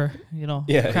 grrr, you know,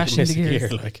 crashing the gears.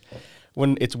 Gear, like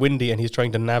when it's windy and he's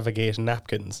trying to navigate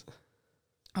napkins.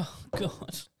 Oh,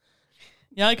 God.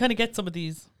 Yeah, I kind of get some of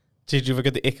these. Did you ever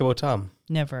get the ick about Tom?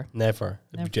 Never.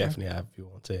 You definitely have. You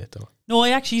won't say it, though. No, I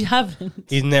actually haven't.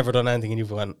 He's never done anything and you've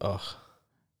gone, ugh.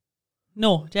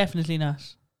 No, definitely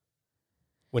not.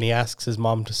 When he asks his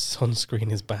mom to sunscreen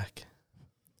his back.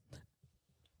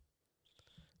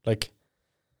 Like,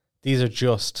 these are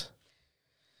just...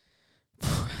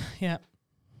 Yeah.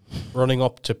 Running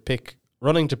to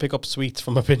pick up sweets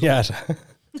from a piñata.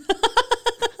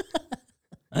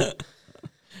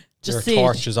 Just your say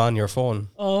torch it. is on your phone.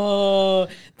 Oh,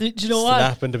 do you know what?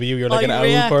 Snapping to be you. You're like an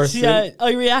react, owl person. Yeah,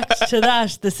 I react to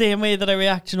that the same way that I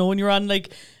react, when you're on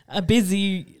like a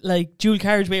busy like dual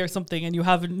carriageway or something, and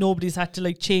nobody's had to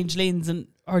like change lanes, and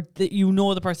or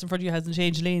the person in front of you hasn't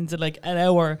changed lanes in like an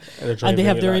hour, and they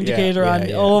have their indicator on.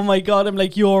 Yeah. Oh my god, I'm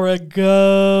like, you're a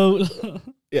goal.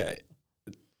 Yeah.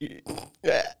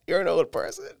 Yeah, you're an old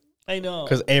person. I know.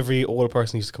 Because every old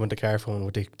person used to come into car phone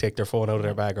would take their phone out of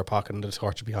their bag or pocket and the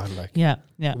torch would be on. Like, yeah.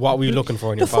 What were you looking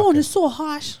for in your The pocket? phone is so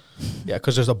hot. Yeah,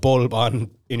 because there's a bulb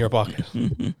on in your pocket.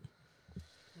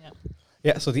 Yeah.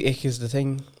 Yeah, so the ick is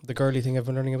the girly thing I've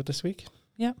been learning about this week.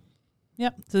 Yeah.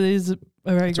 So it is a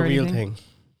very It's a girly real thing.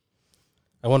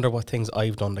 I wonder what things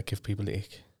I've done that give people the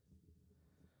ick.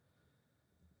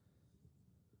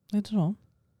 I don't know.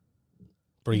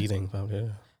 Breathing,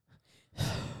 probably. Yeah.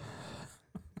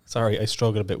 Sorry, I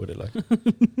struggle a bit with it. Like,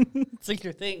 It's like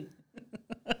your thing.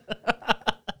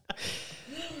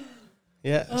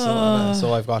 yeah.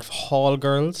 So I've got hall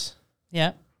girls.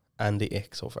 Yeah. And the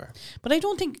ick so far. But I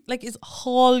don't think, like, is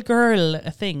hall girl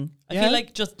a thing? I feel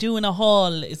like just doing a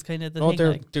haul is kind of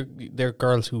the thing. They're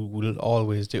girls who will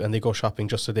always do, and they go shopping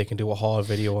just so they can do a haul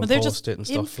video and post it and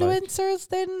stuff. Influencers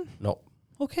then? No.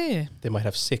 Okay. They might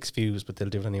have 6 views, but they'll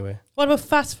do it anyway. What about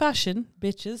fast fashion,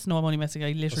 bitches? No, I'm only messing.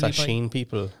 I literally Is that Shein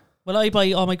people? Well, I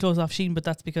buy all my clothes off Shein, but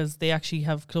that's because they actually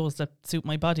have clothes that suit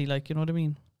my body, like, you know what I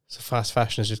mean? So fast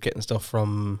fashion is just getting stuff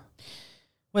from...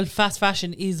 Well, fast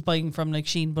fashion is buying from like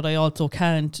Shein, but I also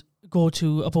can't go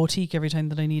to a boutique every time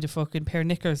that I need a fucking pair of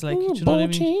knickers. Like, do you know what I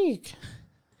mean?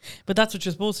 But that's what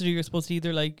you're supposed to do. You're supposed to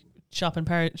either like shop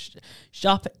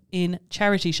in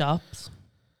charity shops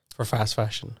for fast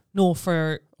fashion. No,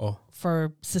 for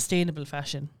sustainable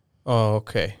fashion. Oh,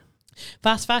 okay.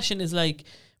 Fast fashion is like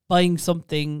buying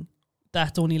something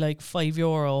that's only like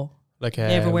 €5, like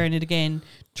never wearing it again,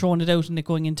 throwing it out, and it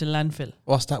going into landfill.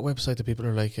 What's that website that people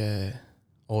are like?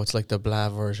 It's like the blah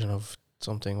version of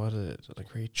something. What is it?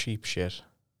 Like very cheap shit.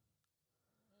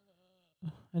 I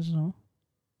don't know.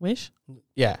 Wish?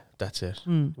 Yeah, that's it.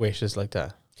 Wish is like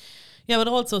that. Yeah, but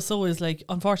also so is like,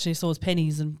 unfortunately, so is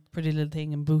Pennies and Pretty Little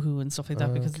Thing and Boohoo and stuff like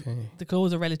that, because the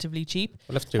clothes are relatively cheap.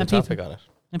 We'll have to do a topic on it.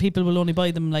 And people will only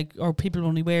buy them or people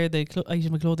only wear the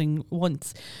item of clothing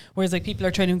once. Whereas like people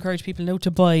are trying to encourage people now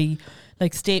to buy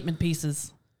like statement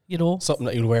pieces, something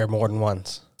that you'll wear more than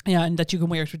once. Yeah, and that you can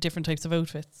wear it with different types of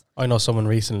outfits. I know someone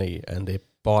recently and they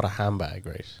bought a handbag,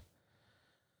 right?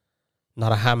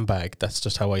 Not a handbag, that's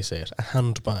just how I say it. A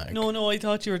handbag. No, I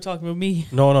thought you were talking about me.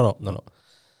 No.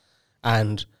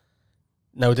 And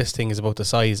now this thing is about the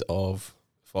size of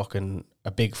fucking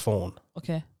a big phone.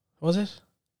 Okay. Was it?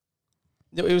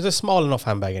 It was a small enough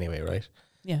handbag anyway, right?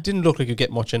 Yeah. Didn't look like you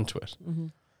get much into it. Mm-hmm.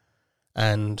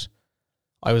 And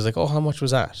I was like, how much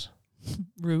was that?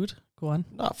 Rude. Go on.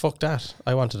 Nah, fuck that.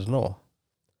 I wanted to know.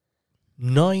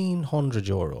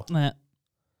 €900. Yeah.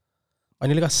 I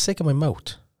nearly got sick in my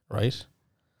mouth, right?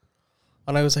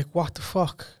 And I was like, what the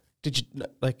fuck? Did you,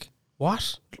 like,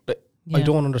 what? I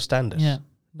don't understand it. Yeah.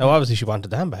 Now, obviously, she wanted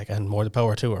the handbag and more the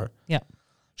power to her. Yeah.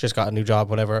 She just got a new job,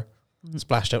 whatever.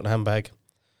 Splashed out in a handbag.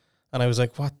 And I was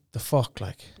like, what the fuck?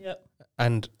 Like, yeah.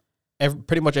 And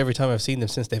pretty much every time I've seen them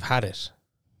since they've had it.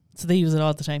 So they use it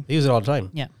all the time? They use it all the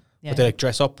time. Yeah. But they like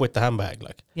dress up with the handbag,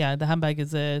 like. Yeah, the handbag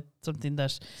is something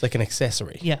that... It's like an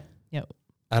accessory. Yeah.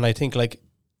 And I think like...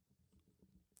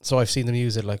 So I've seen them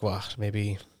use it like what?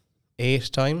 Maybe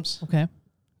 8 times? Okay.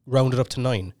 Rounded up to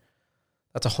 9.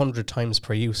 That's 100 times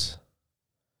per use.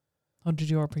 €100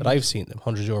 per use. That I've seen them,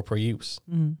 €100 per use.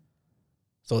 Mm.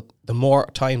 So the more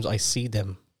times I see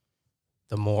them,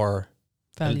 the more...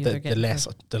 Value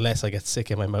the less I get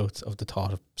sick in my mouth of the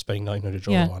thought of spending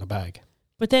 €900 on a bag.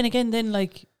 But then again,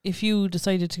 like, if you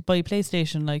decided to buy a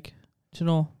PlayStation, like,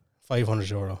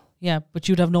 €500. Yeah, but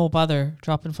you'd have no bother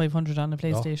dropping 500 on a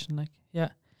PlayStation, like, yeah.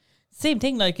 Same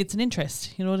thing, like, it's an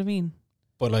interest, you know what I mean?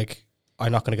 But, like,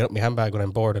 I'm not going to get up my handbag when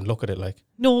I'm bored and look at it, like.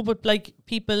 No, but, like,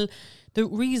 people, the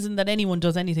reason that anyone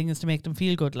does anything is to make them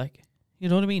feel good, like, you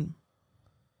know what I mean?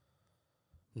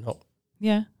 No.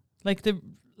 Yeah, like,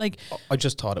 I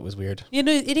just thought it was weird. You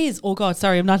know, it is. Oh God,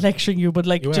 sorry, I'm not lecturing you, but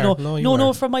like,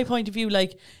 no, from my point of view,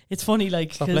 like, it's funny,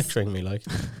 like, stop lecturing me, like.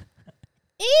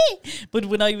 But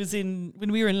when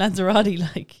we were in Lanzarote,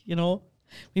 like,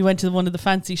 we went to one of the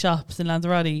fancy shops in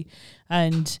Lanzarote,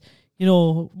 and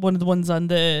one of the ones on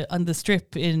the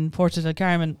strip in Porto del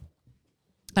Carmen,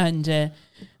 and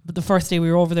but the first day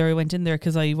we were over there, I went in there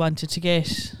because I wanted to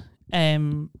get a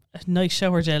nice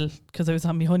shower gel because I was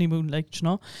on my honeymoon, like,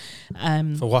 for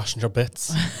washing your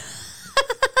bits.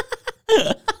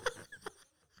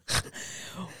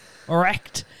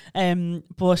 Wrecked.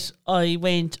 But I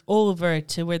went over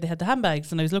to where they had the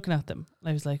handbags and I was looking at them. And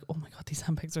I was like, oh my God, these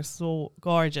handbags are so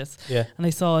gorgeous. Yeah. And I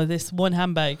saw this one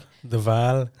handbag. The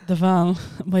Val,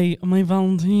 my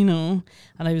Valentino.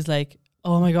 And I was like,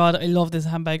 oh my God, I love this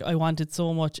handbag. I want it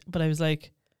so much. But I was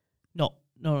like, no.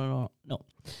 So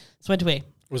I went away.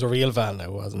 It was a real Val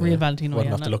now, wasn't it? Real Valentino,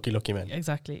 wasn't yeah. off the lucky man.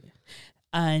 Exactly.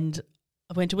 And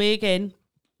I went away again,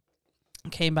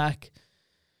 came back.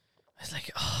 I was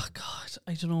like, oh God,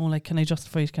 I don't know, like, can I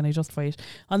justify it?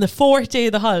 On the 4th day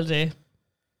of the holiday,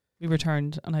 we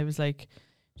returned and I was like,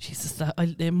 Jesus,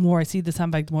 the more I see this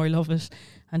handbag, the more I love it.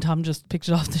 And Tom just picked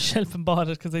it off the shelf and bought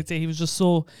it because I'd say he was just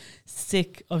so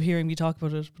sick of hearing me talk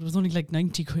about it. But it was only like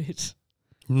 90 quid.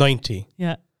 90?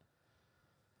 Yeah.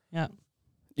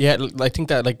 Yeah, I think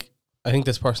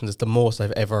this person is the most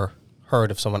I've ever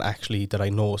heard of someone actually that I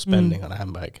know spending on a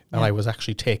handbag. And I was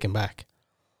actually taken back.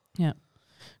 Yeah.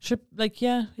 Sure, like,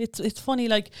 yeah, it's funny,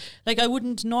 like I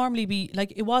wouldn't normally be,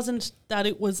 like, it wasn't that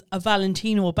it was a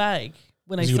Valentino bag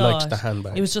when I saw it. You liked the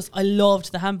handbag. It was just, I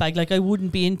loved the handbag. Like, I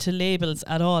wouldn't be into labels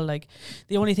at all. Like,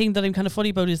 the only thing that I'm kind of funny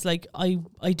about is, like, I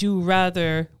do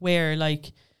rather wear,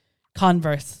 like,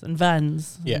 Converse and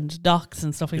Vans and Docs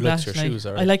and stuff like that. Your like, shoes,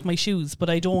 I like my shoes, but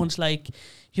I don't, like,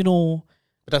 you know.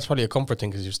 But that's probably a comfort thing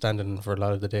because you're standing for a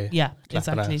lot of the day. Yeah,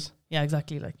 exactly. Ass. Yeah,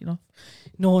 exactly. Like, you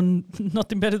know,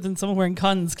 nothing better than someone wearing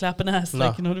cons clapping ass. No.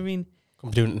 Like, you know what I mean?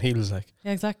 Come doing it in heels, like.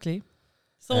 Yeah, exactly.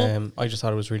 So I just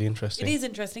thought it was really interesting. It is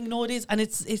interesting. No, it is, and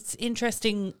it's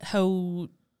interesting how,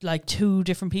 like, two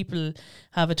different people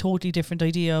have a totally different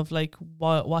idea of, like,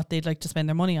 what they'd like to spend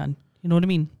their money on. You know what I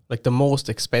mean? Like, the most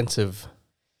expensive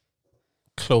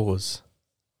clothes,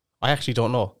 I actually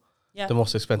don't know. Yeah. The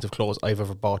most expensive clothes I've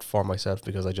ever bought for myself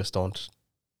because I just don't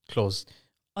clothes.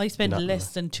 I spent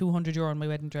less than €200 on my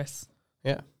wedding dress.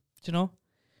 Yeah. Do you know?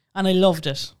 And I loved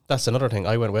it. That's another thing.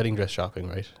 I went wedding dress shopping,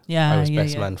 right? Yeah. I was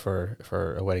best man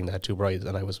for a wedding that had 2 brides,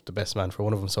 and I was the best man for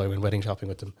one of them, so I went wedding shopping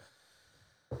with them.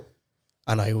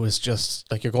 And I was just,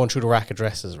 like, you're going through the rack of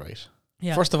dresses, right?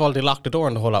 Yeah. First of all, they lock the door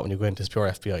and the whole lot when you go into this pure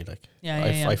FBI. Like,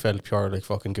 I felt pure like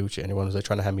fucking Gucci. Anyone was like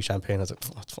trying to hand me champagne. I was like,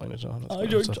 oh, that's fine. I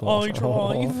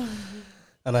drive.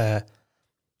 And I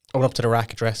went up to the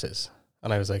rack of dresses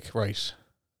and I was like, right.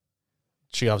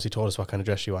 She obviously told us what kind of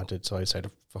dress she wanted, so I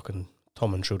started fucking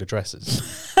thumbing through the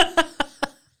dresses.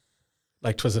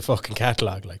 Like, 'twas a fucking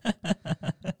catalogue, like.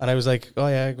 And I was like, oh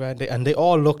yeah, grand. And they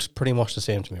all looked pretty much the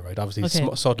same to me, right? Obviously,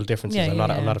 subtle differences. I'm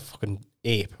not a fucking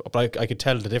ape, but I could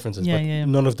tell the differences. But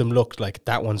none of them looked like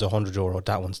that one's €100,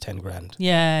 that one's 10 grand.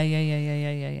 Yeah.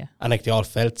 And like they all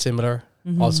felt similar.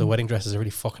 Mm-hmm. Also, wedding dresses are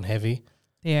really fucking heavy.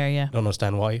 They are, yeah. I don't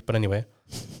understand why, but anyway.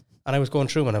 And I was going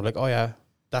through and I'm like, oh yeah,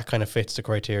 that kind of fits the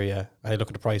criteria. And I look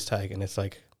at the price tag and it's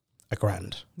like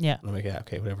 $1,000. Yeah. And I'm like, yeah,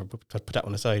 okay, whatever. Put that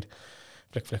one aside.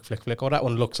 Flick. Oh, that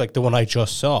one looks like the one I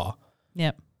just saw.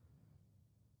 Yeah.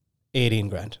 18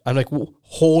 grand. I'm like,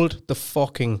 hold the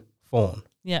fucking phone.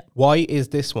 Yeah. Why is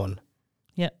this one?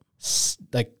 Yeah.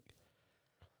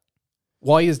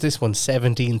 Why is this one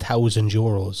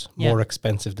 €17,000 more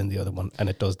expensive than the other one? And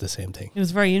it does the same thing. It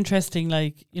was very interesting.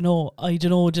 Like, you know, I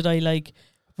don't know, did I like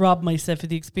rob myself of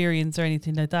the experience or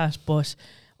anything like that?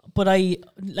 But I,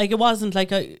 like, it wasn't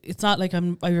like it's not like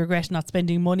I regret not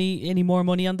spending any more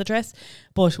money on the dress.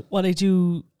 But what I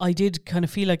did kind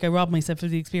of feel like I robbed myself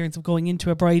of the experience of going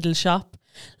into a bridal shop.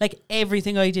 Like,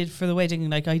 everything I did for the wedding,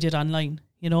 like, I did online.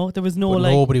 You know, there was no,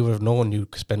 like, nobody would have known you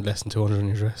spent less than 200 on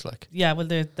your dress. Like, yeah, well,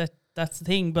 that's the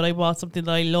thing. But I bought something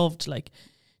that I loved, like,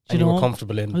 and you were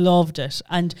comfortable in. Loved it,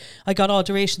 and I got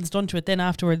alterations done to it then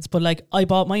afterwards. But like, I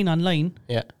bought mine online.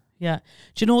 Yeah. Do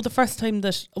you know the first time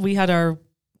that we had our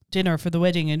dinner for the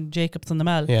wedding in Jacobs on the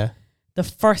Mall? Yeah. The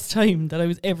first time that I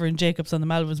was ever in Jacobs on the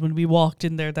Mall was when we walked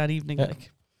in there that evening. Yeah.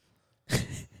 Like,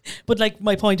 but like,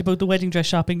 my point about the wedding dress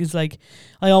shopping is, like,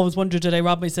 I always wondered, did I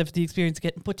rob myself of the experience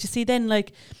again? But you see, then,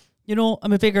 like, you know,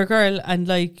 I'm a bigger girl, and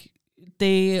like,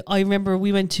 I remember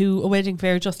we went to a wedding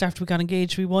fair just after we got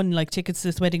engaged. We won like tickets to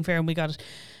this wedding fair, and we got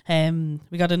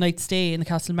a night's stay in the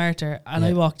Castle Martyr. And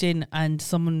I walked in, and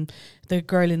the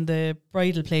girl in the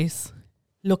bridal place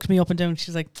looked me up and down.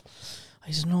 She's like, I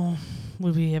don't know,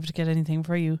 will we be able to get anything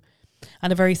for you?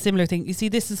 And a very similar thing. You see,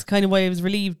 this is kind of why I was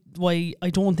relieved, why I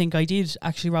don't think I did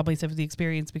actually rob myself of the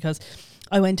experience, because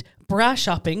I went bra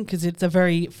shopping, because it's a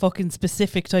very fucking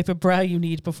specific type of bra you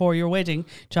need before your wedding.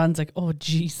 John's like, oh,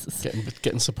 Jesus.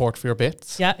 Getting support for your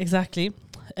bits. Yeah, exactly.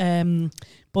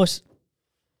 But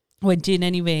went in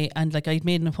anyway, and like, I'd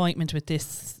made an appointment with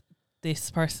this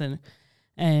person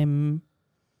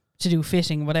to do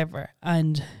fitting, whatever,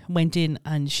 and went in,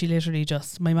 and she literally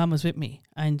just, my mum was with me,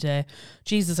 and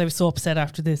Jesus, I was so upset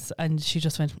after this, and she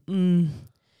just went, and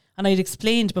And I'd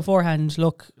explained beforehand,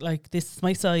 look, like, this is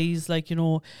my size, like, you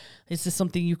know, is this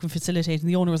something you can facilitate? And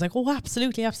the owner was like, oh,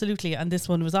 absolutely, absolutely. And this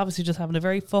one was obviously just having a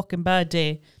very fucking bad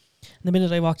day. And the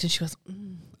minute I walked in, she goes,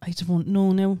 I don't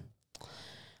know now.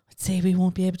 I'd say we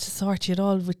won't be able to sort you at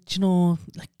all with, you know,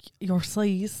 like your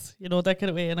size, you know, that kind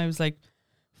of way. And I was like,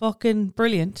 fucking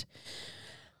brilliant.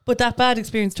 But that bad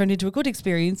experience turned into a good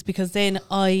experience, because then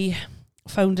I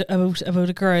found out about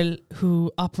a girl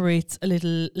who operates a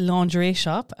little lingerie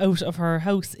shop out of her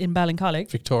house in Ballincollig.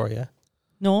 Victoria.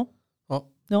 No. Oh.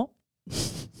 No.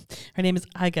 Her name is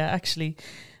Aga, actually.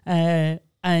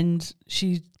 And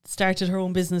she started her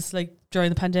own business like during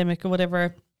the pandemic or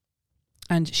whatever.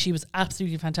 And she was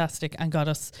absolutely fantastic and got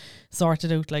us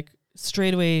sorted out like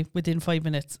straight away within 5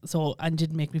 minutes. So, and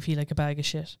didn't make me feel like a bag of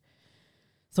shit.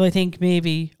 So I think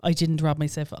maybe I didn't rob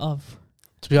myself of.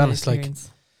 To be honest, like,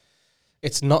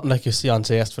 it's not like you see on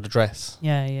Say Yes for the Dress.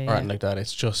 Yeah. Or anything like that.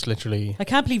 It's just literally. I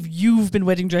can't believe you've been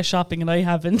wedding dress shopping and I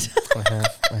haven't.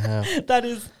 I have. That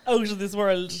is out of this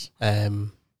world. They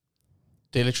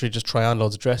literally just try on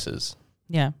loads of dresses.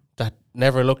 Yeah. That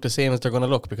never look the same as they're going to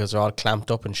look, because they're all clamped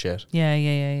up and shit.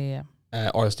 Yeah.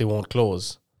 Or else they won't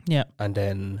close. Yeah. And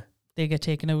then they get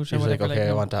taken out or you're whatever. like, okay, like,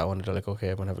 I want that one. And they're like, okay,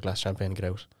 I'm going to have a glass of champagne and get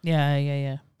out. Yeah.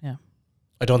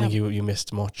 I don't think you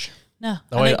missed much. No.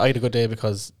 I had a good day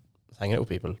because I was hanging out with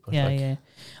people. But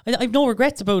I've no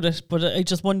regrets about it, but I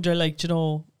just wonder, like, you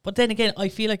know, but then again, I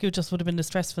feel like it just would have been a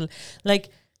stressful, like,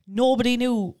 nobody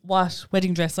knew what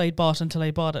wedding dress I'd bought until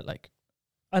I bought it, like.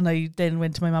 And I then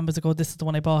went to my mum and was like, oh, this is the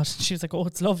one I bought. And she was like, oh,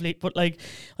 it's lovely. But like,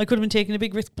 I could have been taking a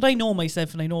big risk. But I know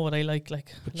myself and I know what I like.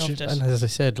 Like, loved it. And as I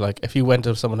said, like, if you went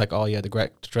to someone like, oh yeah, the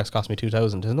dress cost me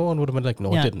 2,000, no one would have been like,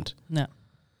 no, it didn't. No.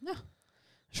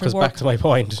 Because back to my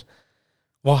point,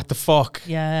 what the fuck?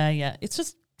 Yeah. It's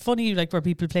just funny, like, where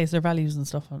people place their values and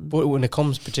stuff on. But when it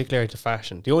comes particularly to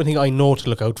fashion, the only thing I know to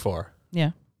look out for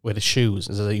with the shoes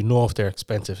is that you know if they're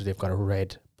expensive, if they've got a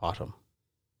red bottom.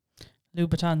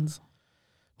 Louboutins.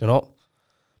 You know?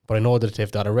 But I know that if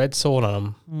they've got a red sole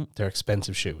on them, they're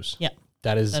expensive shoes. Yeah.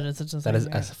 That is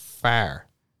as far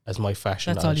as my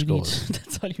fashion knowledge goes.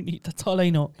 That's all you need. That's all I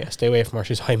know. Yeah, stay away from her.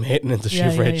 She's high maintenance if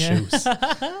she's red shoes.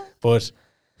 But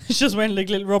she's just wearing like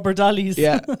little rubber dollies.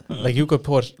 Yeah. Like, you could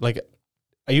put, like,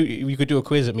 you could do a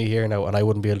quiz at me here now and I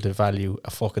wouldn't be able to value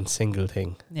a fucking single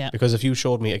thing. Yeah. Because if you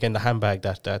showed me, again, the handbag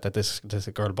that this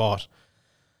girl bought,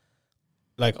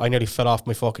 like, I nearly fell off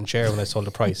my fucking chair when I saw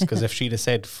the price. Because if she'd have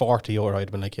said €40, I'd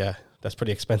have been like, yeah, that's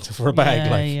pretty expensive for a bag.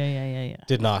 Yeah.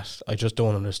 Did not. I just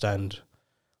don't understand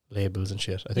labels and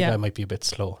shit. I think I might be a bit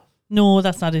slow. No,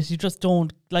 that's not it. You just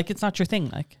don't, like, it's not your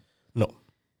thing, like. No.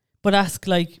 But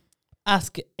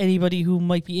ask anybody who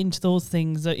might be into those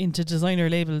things, into designer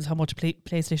labels, how much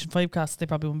PlayStation 5 costs. They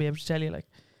probably won't be able to tell you, like.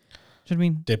 Do you know what I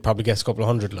mean? They'd probably guess a couple of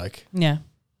hundred, like. Yeah.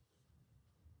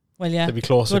 Well, yeah. They'd be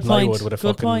closer than I would with a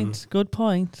fucking... Good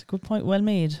point. Well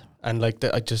made. And, like,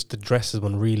 the dresses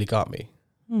one really got me.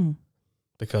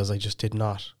 Because I just did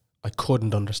not... I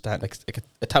couldn't understand. Like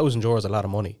 €1,000 is a lot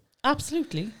of money.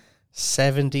 Absolutely.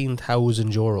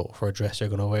 €17,000 for a dress you're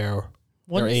going to wear.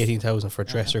 Or 18,000 for a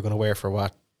dress you're going to wear for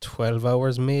what? 12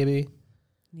 hours maybe?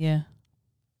 Yeah.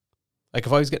 Like,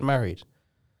 if I was getting married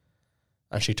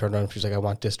and she turned around and she was like, I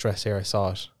want this dress here, I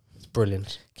saw it. It's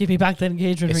brilliant. Give me back the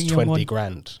engagement ring. It's 20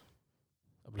 grand.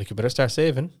 I'm like, you better start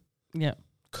saving. Yeah.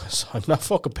 Because I'm not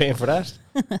fucking paying for that.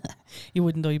 You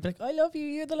wouldn't though. You'd be like, I love you.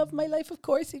 You're the love of my life. Of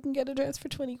course you can get a dress for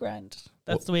 20 grand.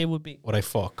 That's the way it would be. Would I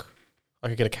fuck? I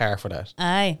could get a car for that.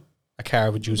 Aye. A car I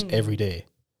would use every day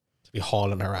to be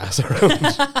hauling her ass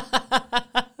around.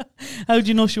 How do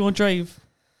you know she won't drive?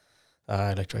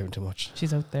 I like driving too much.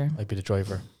 She's out there. I'd be the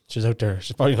driver. She's out there.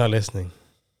 She's probably not listening.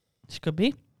 She could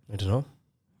be. I don't know.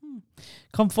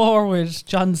 Come forward,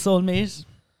 John's soulmate.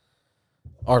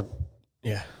 Or,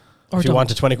 yeah. Or if you don't.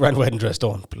 want a 20 grand wedding dress,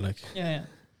 don't. But like, yeah.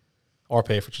 Or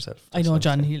pay for it yourself. I know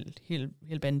John.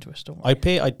 He'll bend to it. Don't worry. I'd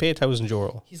pay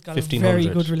 €1,000. He's got a very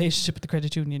good relationship with the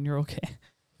credit union. You're okay.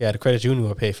 Yeah, the credit union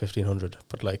will pay 1,500,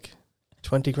 but like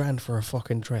 20 grand for a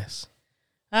fucking dress.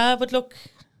 But look,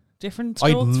 different.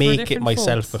 I'd make it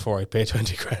myself before I pay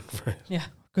 20 grand for it. Yeah,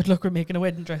 good luck with making a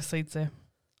wedding dress. I'd say.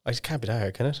 I just can't be that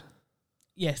hard, can it?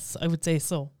 Yes, I would say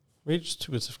so. Really, just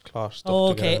two bits of cloth stuff.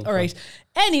 Okay, all right.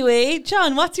 Anyway,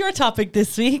 John, what's your topic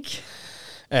this week?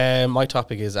 My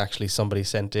topic is actually somebody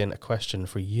sent in a question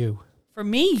for you. For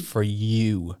me? For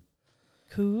you.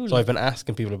 Cool. So I've been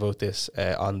asking people about this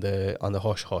on the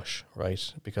hush hush,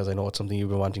 right? Because I know it's something you've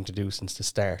been wanting to do since the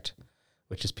start,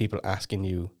 which is people asking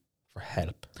you for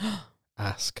help.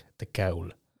 Ask the Gowl.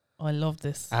 Oh, I love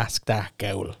this. Ask that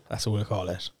Gowl. That's what we'll call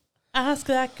it. Ask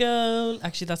that girl.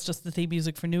 Actually, that's just the theme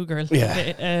music for New Girl.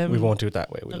 Yeah, okay, we won't do it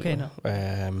that way. Okay, no.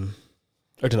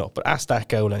 I don't know, but ask that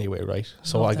Gowl anyway, right?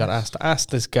 So Love I got that. asked to ask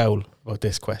this Gowl about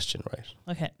this question, right?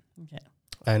 Okay.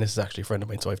 And this is actually a friend of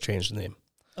mine, so I've changed the name.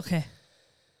 Okay.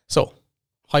 So,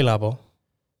 hi Labo.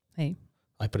 Hey.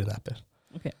 I put in that bit.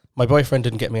 Okay. My boyfriend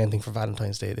didn't get me anything for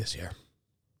Valentine's Day this year.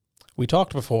 We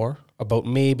talked before about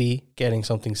maybe getting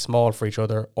something small for each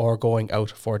other or going out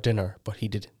for dinner, but he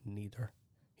did neither.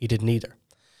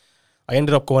 I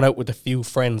ended up going out with a few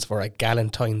friends for a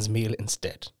Galentine's meal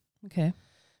instead. Okay.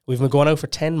 We've been going out for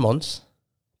 10 months.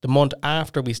 The month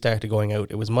after we started going out,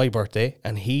 it was my birthday,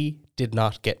 and he did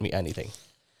not get me anything.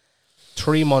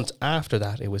 3 months after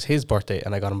that, it was his birthday,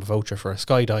 and I got him a voucher for a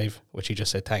skydive, which he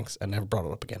just said thanks and never brought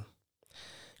it up again.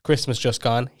 Christmas just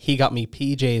gone. He got me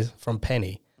PJs from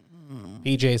Penny's,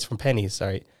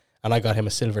 and I got him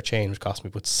a silver chain, which cost me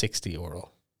about €60.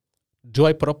 Do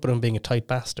I put up with him being a tight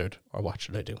bastard, or what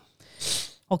should I do?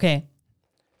 Okay.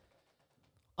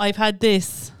 I've had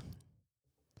this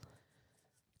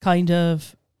kind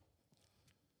of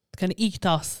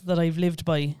ethos that I've lived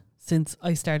by since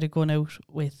I started going out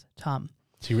with Tom.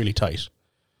 Is he really tight?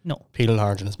 No. Peeling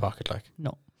orange in his pocket, like?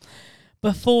 No.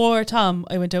 Before Tom,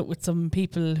 I went out with some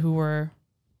people who were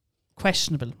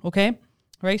questionable, okay?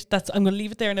 Right? I'm going to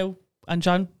leave it there now. And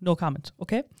John, no comment,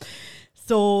 okay?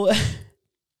 So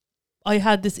I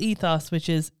had this ethos, which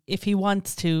is if he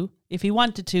wanted to,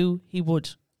 he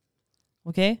would.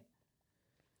 Okay?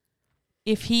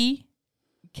 If he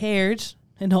cared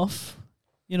enough,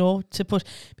 to put,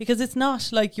 because it's not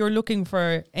like you're looking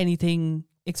for anything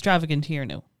extravagant here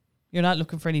now. You're not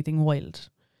looking for anything wild.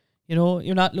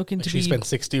 You're not looking to be. She spent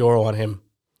 €60 on him.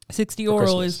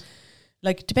 €60 is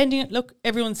like, look,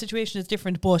 everyone's situation is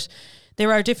different, but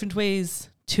there are different ways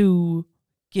to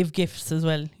give gifts as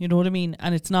well. You know what I mean?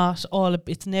 And it's not always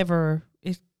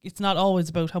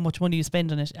about how much money you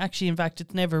spend on it. Actually, in fact,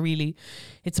 it's never really.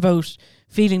 It's about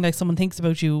feeling like someone thinks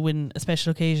about you when a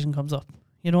special occasion comes up.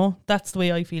 That's the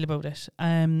way I feel about it.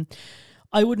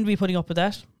 I wouldn't be putting up with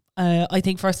that. I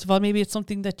think, first of all, maybe it's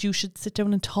something that you should sit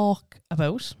down and talk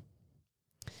about.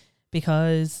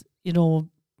 Because,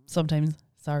 sometimes,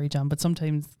 sorry, John, but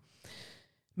sometimes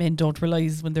men don't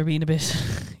realise when they're being a bit,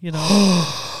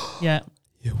 Yeah.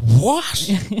 What?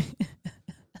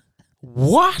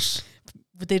 What?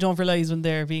 But they don't realise when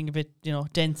they're being a bit,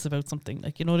 dense about something.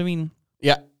 Like, you know what I mean?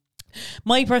 Yeah.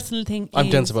 My personal thing I'm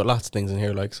dense about lots of things in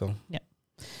here, like, so. Yeah.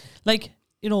 Like,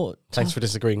 Thanks for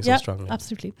disagreeing so strongly.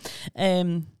 Absolutely.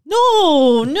 No.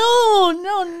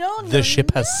 The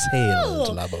ship has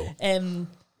sailed, Labo.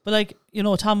 But like,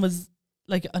 Tom was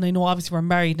like, and I know obviously we're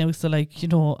married now, so like,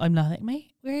 I'm not like,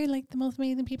 mate, we're like the most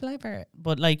amazing people ever.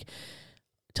 But like,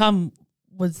 Tom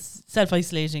was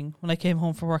self-isolating when I came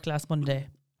home from work last Monday,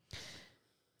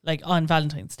 like on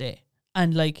Valentine's Day.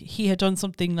 And like, he had done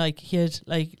something like, he had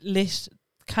like lit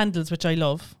candles, which I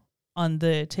love, on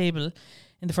the table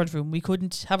in the front room. We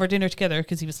couldn't have our dinner together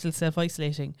because he was still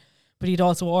self-isolating. But he'd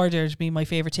also ordered me my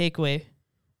favourite takeaway.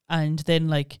 And then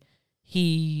like,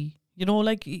 he,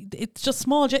 like, it's just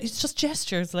small, it's just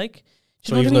gestures, like.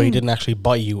 So even though he didn't actually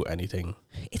buy you anything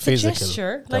it's physical a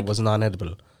gesture, that was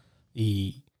non-edible,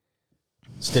 he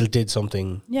still did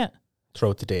something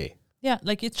throughout the day. Yeah,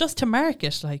 like, it's just to mark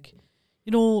it, like,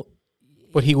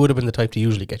 But he would have been the type to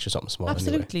usually get you something small.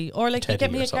 Absolutely. Anyway. Or like, Teddy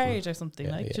get me or a something. card or something,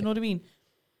 Yeah, like, yeah. do you know what I mean?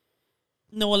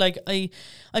 No, like, I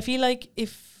feel like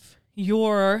if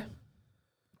you're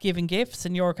giving gifts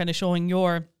and you're kind of showing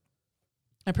your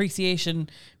appreciation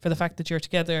for the fact that you're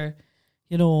together,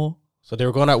 So they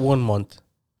were going out 1 month.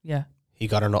 Yeah. He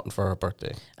got her nothing for her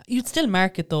birthday. You'd still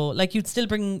mark it though. Like, you'd still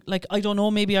bring, like, I don't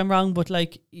know, maybe I'm wrong, but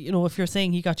like, if you're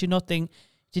saying he got you nothing,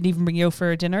 didn't even bring you out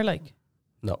for a dinner, like?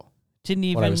 No. Didn't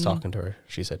even. When I was talking to her,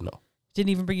 she said no. Didn't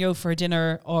even bring you out for a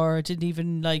dinner, or didn't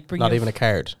even like bring Not you even a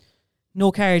card.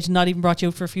 No card, not even brought you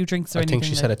out for a few drinks or anything. I think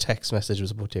she said a text message was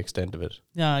about the extent of it.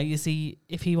 Yeah, you see,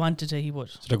 if he wanted to, he would.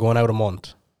 So they're going out a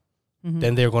month. Mm-hmm.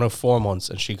 Then they were going out 4 months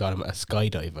and she got him a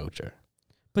skydive voucher.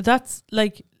 But that's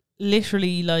like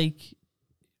literally like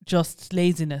just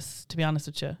laziness, to be honest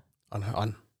with you. On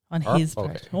On his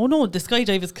part. Okay. Oh no, the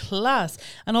skydive is class.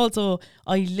 And also,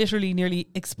 I literally nearly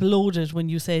exploded when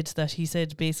you said that he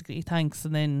said basically thanks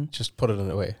and then... Just put it in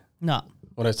a way. No.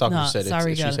 When I was talking, she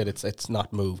girl. said it's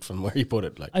not moved from where you put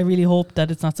it. Like, I really hope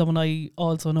that it's not someone I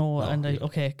also know. No, and yeah.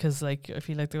 okay, because like, I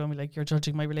feel like they're going to be like, you're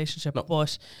judging my relationship. No.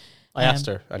 But I asked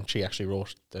her and she actually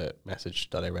wrote the message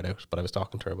that I read out, but I was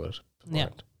talking to her about it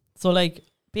beforehand. Yeah. So like,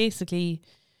 basically,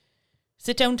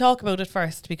 sit down and talk about it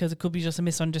first, because it could be just a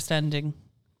misunderstanding.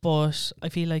 But I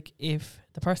feel like if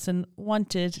the person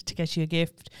wanted to get you a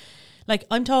gift, like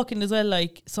I'm talking as well,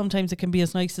 like sometimes it can be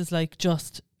as nice as like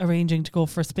just arranging to go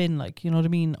for a spin, like, you know what I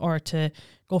mean, or to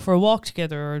go for a walk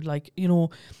together, or like, you know,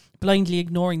 blindly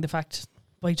ignoring the fact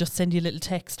by just send you a little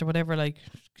text or whatever, like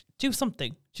do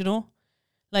something, you know,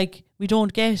 like we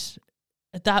don't get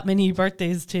that many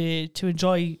birthdays to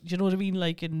enjoy, you know what I mean,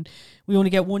 like, and we only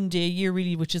get one day a year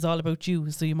really, which is all about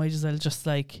you, so you might as well just,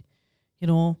 like, you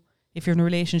know, if you're in a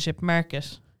relationship, mark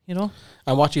it, you know.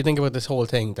 And what do you think about this whole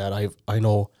thing that I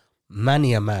know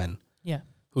many a man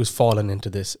who's fallen into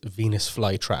this Venus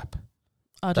flytrap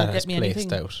that has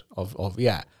placed out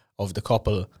of the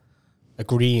couple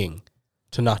agreeing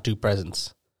to not do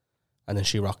presents, and then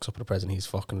she rocks up with a present, he's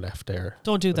fucking left there.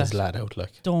 Don't do that. His lad out,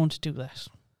 like. Don't do that.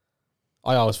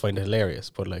 I always find it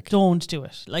hilarious, but like, don't do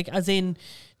it. Like, as in,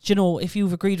 you know, if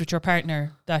you've agreed with your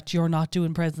partner that you're not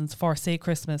doing presents for, say,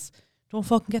 Christmas, don't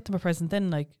fucking get them a present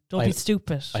then. Like, don't be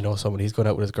stupid. I know somebody, he's going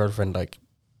out with his girlfriend, like,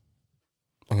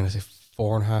 I'm going to say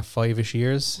 4.5, 5-ish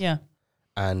years. Yeah.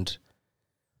 And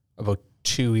about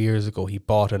 2 years ago, he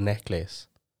bought a necklace.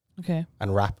 Okay.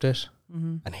 And wrapped it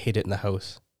and hid it in the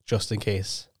house just in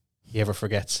case he ever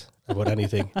forgets about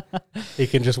anything. He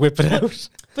can just whip it out.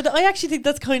 But I actually think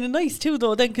that's kind of nice too,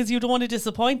 though, then, because you don't want to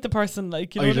disappoint the person,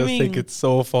 like, you know what I mean? I just think it's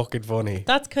so fucking funny.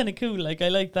 That's kind of cool. Like, I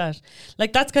like that.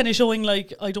 Like, that's kind of showing,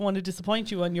 like, I don't want to disappoint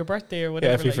you on your birthday or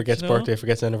whatever. Yeah, if he forgets birthday,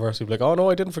 forgets anniversary, like, oh no,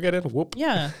 I didn't forget it. Whoop.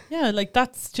 Yeah, yeah. Like,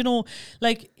 that's, you know,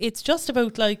 like, it's just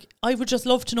about, like, I would just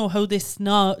love to know how this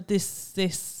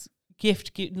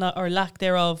gift or lack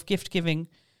thereof gift giving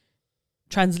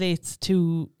translates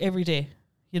to every day,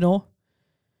 you know?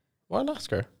 Well,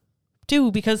 ask her.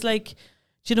 Because, like,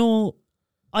 you know,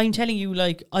 I'm telling you,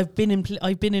 like, I've been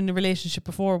in a relationship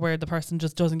before where the person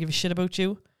just doesn't give a shit about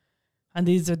you, and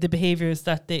these are the behaviors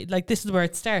that they like. This is where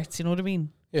it starts. You know what I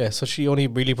mean? Yeah. So she only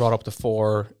really brought up the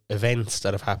 4 events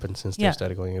that have happened since they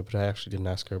started going in, but I actually didn't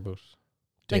ask her about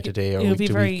day to day or week to week. It would be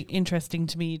very interesting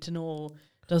to me to know,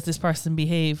 does this person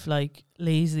behave like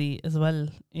lazy as well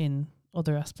in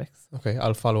other aspects? Okay,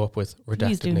 I'll follow up with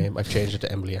redacted name. I've changed it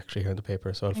to Emily actually here in the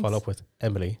paper, so I'll follow up with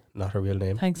Emily, not her real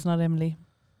name. Thanks, not Emily.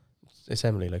 It's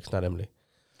Emily, like, it's not Emily.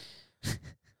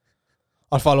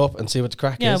 I'll follow up and see what the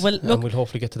crack is. Well, look, and we'll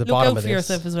hopefully get to the bottom of this. Look out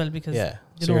for yourself as well, because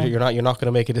you're not going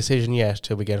to make a decision yet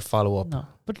till we get a follow up. No,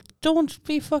 but don't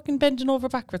be fucking bending over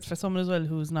backwards for someone as well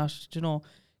who's not, you know,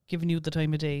 giving you the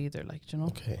time of day either, like, you know.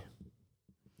 Okay.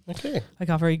 I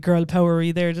got very girl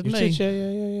powery there, didn't I?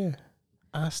 Yeah.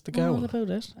 Ask the Gowl. All about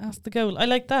it. Ask the Gowl. I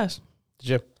like that. Did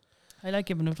you? I like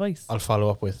giving advice. I'll follow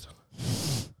up with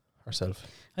herself.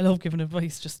 I love giving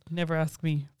advice. Just never ask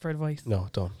me for advice. No,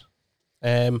 don't.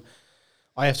 I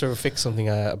have to fix something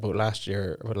about last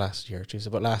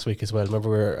week as well. Remember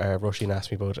where Roisin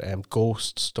asked me about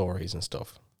ghost stories and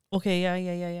stuff? Okay,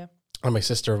 yeah. And my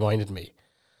sister reminded me.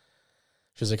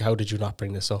 She was like, how did you not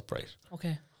bring this up, right?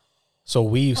 Okay. So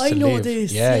we used to live... I know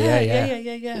this.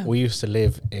 Yeah. We used to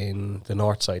live in the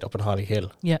north side, up in Holly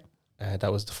Hill. Yeah.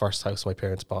 That was the first house my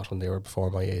parents bought when they were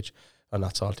before my age. I'm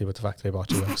not salty about the fact they bought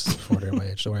 2 houses before they were my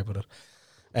age. Don't worry about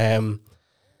it.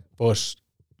 But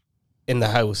in the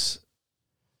house,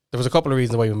 there was a couple of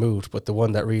reasons why we moved, but the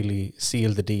one that really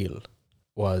sealed the deal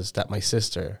was that my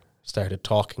sister started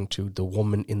talking to the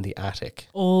woman in the attic.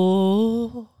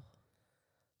 Oh.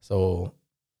 So...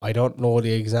 I don't know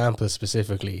the example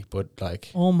specifically, but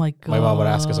like, oh my God, my mom would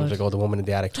ask us something, like, oh, the woman in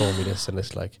the attic told me this, and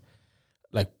it's like,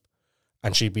 and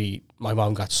my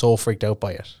mom got so freaked out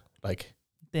by it, like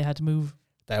they had to move.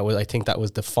 I think that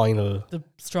was the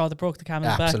straw that broke the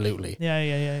camel's back. Absolutely. Yeah.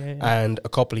 And a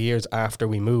couple of years after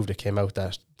we moved, it came out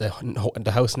that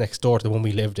the house next door to the one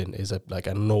we lived in is a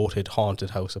noted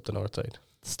haunted house up the north side.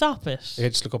 Stop it. Yeah,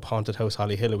 just look up haunted house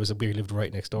Holly Hill. We lived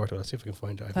right next door to it. Let's see if we can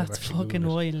find it. That's fucking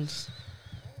wild.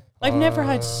 I've never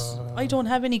had... I don't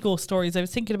have any ghost stories. I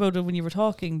was thinking about it when you were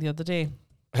talking the other day.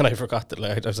 And I forgot that.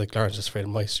 I was like, Lauren's just afraid of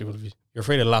mice. You're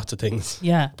afraid of lots of things.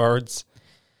 Yeah. Birds,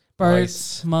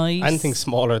 mice. Anything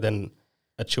smaller than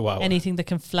a chihuahua. Anything that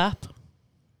can flap.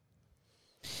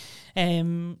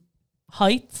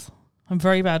 Heights. I'm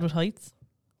very bad with heights.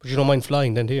 But you don't mind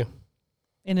flying then, do you?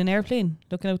 In an airplane,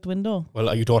 looking out the window.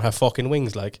 Well, you don't have fucking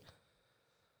wings, like.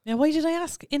 Yeah, why did I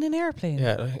ask in an airplane?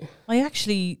 Yeah. I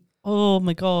actually... Oh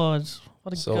my God.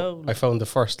 What a goal. I found the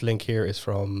first link here is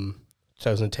from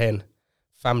 2010.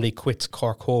 Family quits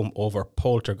Cork home over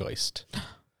poltergeist.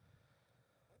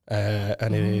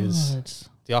 And it is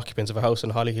the occupants of a house in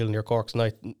Hollyhill near Cork's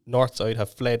north side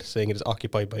have fled, saying it is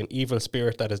occupied by an evil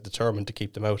spirit that is determined to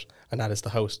keep them out. And that is the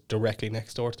house directly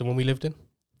next door to the one we lived in.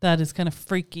 That is kind of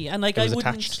freaky. And like, it was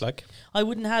attached, like. I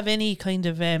wouldn't have any kind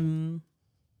of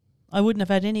I wouldn't have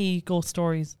had any ghost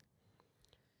stories.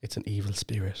 It's an evil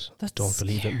spirit. That's Don't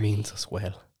believe it scary. means us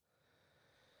well.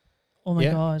 Oh my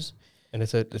Yeah. God. And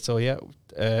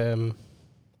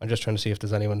I'm just trying to see if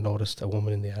there's anyone noticed a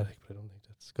woman in the attic, but I don't think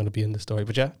that's going to be in the story.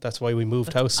 But yeah, that's why we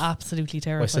moved That's house. absolutely My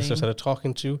terrifying. sister started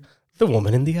talking to the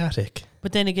woman in the attic.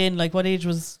 But then again, like, what age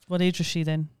was she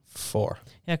then? 4.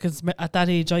 Yeah, because at that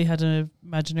age, I had an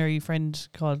imaginary friend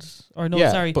called, or no,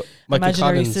 yeah, sorry, but Michael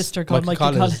imaginary Collins, sister called Michael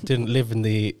Collins Collins. didn't live in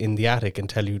the attic and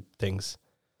tell you things.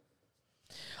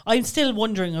 I'm still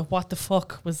wondering of what the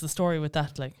fuck was the story with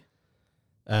that. Like,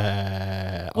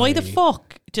 why the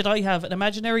fuck did I have an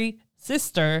imaginary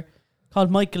sister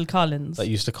called Michael Collins that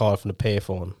used to call from the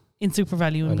payphone? in Super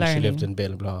Value in And Blarney? she lived in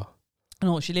Bale Blah.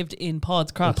 No, she lived in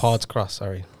Pods Cross. In Pods Cross,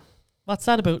 sorry. What's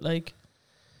that about? Like,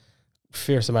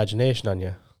 Fierce imagination on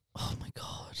you. oh my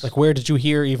God. Like, where did you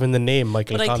hear even the name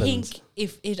Michael But Collins? I think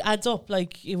if it adds up,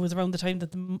 like, it was around the time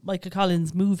that the Michael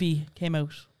Collins movie came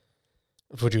out.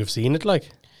 Would you have seen it, like?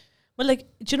 Well, like,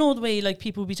 do you know the way, like,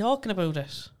 people be talking about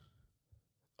it?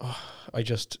 I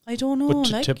don't know,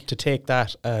 but like. to take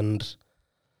that and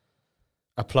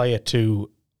apply it to,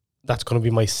 that's going to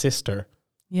be my sister,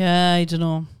 Yeah, I don't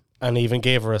know. and even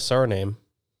gave her a surname.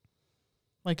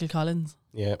 Michael Collins.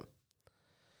 Yeah.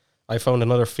 I found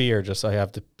another fear, I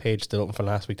have the page still open from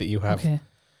last week that you have, Okay.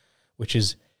 which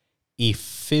is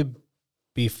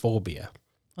ephibophobia.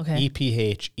 Okay.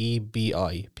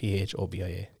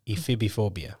 Ephebiphobia.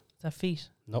 Ephibophobia. Is that feet?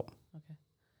 Nope. Okay.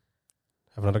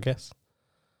 Have another guess?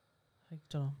 I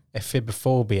don't know.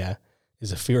 Ephibophobia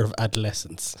is a fear of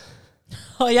adolescence.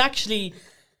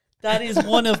 That is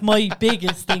one of my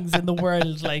biggest things in the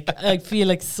world. Like, I feel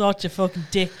like such a fucking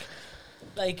dick.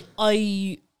 Like,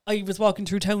 I was walking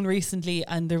through town recently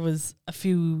and there was a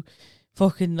few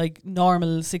fucking, like,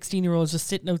 normal 16-year-olds just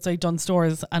sitting outside Dunn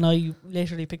stores, and I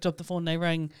literally picked up the phone and I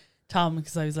rang Tom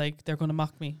because I was like, they're going to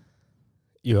mock me.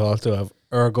 You also have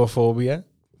ergophobia,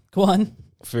 Go on.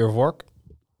 fear of work.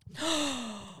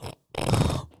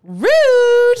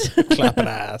 Rude! Clapping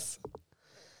ass.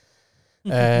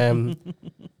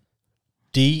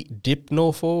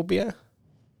 Dipnophobia,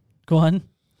 Go on.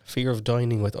 fear of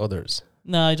dining with others.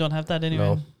 No, I don't have that anyway.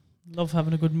 No. Love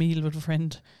having a good meal with a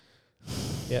friend.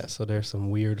 Yeah, so there's some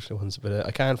weird ones, but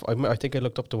I think I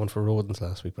looked up the one for rodents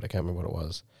last week, but I can't remember what it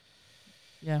was.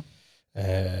 Yeah.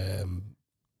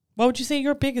 What would you say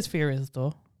your biggest fear is,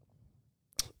 though?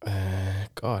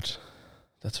 God,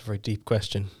 that's a very deep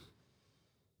question.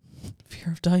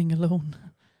 Fear of dying alone.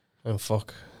 Oh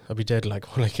fuck, I'll be dead.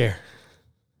 Like, will I care?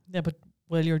 Yeah, but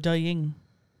while you're dying,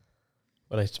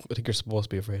 But I think you're supposed to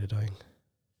be afraid of dying.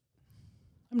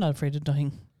 I'm not afraid of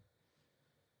dying.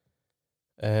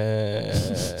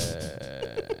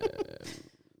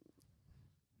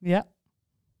 Yeah.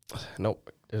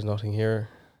 Nope, there's nothing here.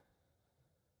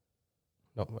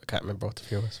 No, I can't remember what the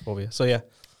fear was. Phobia. So yeah.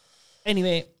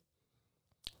 Anyway,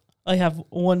 I have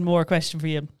one more question for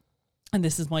you, and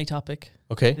this is my topic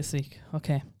Okay. this week.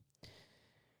 Okay.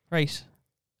 Right.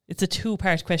 It's a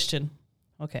 2-part question.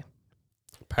 Okay.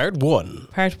 Part 1.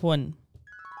 Part 1.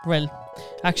 Well,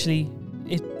 actually,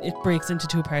 it breaks into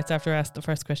 2 parts after I ask the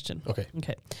first question. Okay.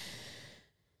 Okay.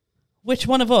 Which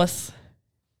one of us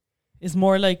is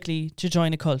more likely to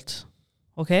join a cult?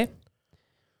 Okay.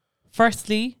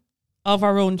 Firstly, of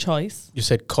our own choice. You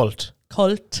said cult.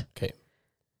 Cult. Okay.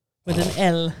 With an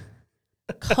L.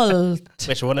 Cult.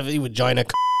 Which one of you would join a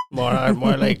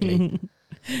more likely?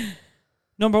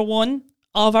 Number 1,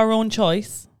 of our own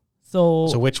choice.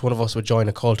 So which one of us would join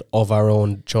a cult of our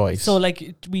own choice? So,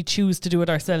 like, we choose to do it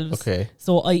ourselves. Okay.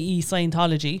 So, i.e.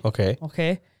 Scientology. Okay.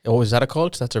 Okay. Oh, is that a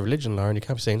cult? That's a religion, Lauren. You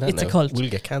can't be saying that It's now. a cult. We'll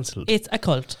get cancelled. It's a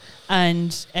cult.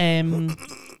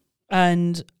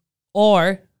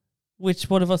 Or which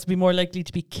one of us would be more likely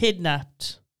to be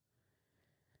kidnapped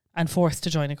and forced to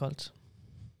join a cult?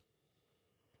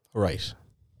 Right.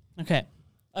 Okay.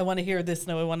 I want to hear this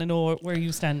now. I want to know where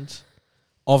you stand.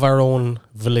 Of our own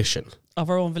volition Of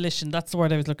our own volition. That's the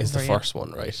word I was looking is for. the first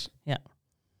one, right? Yeah.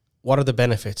 What are the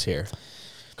benefits here?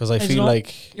 Because I don't feel know.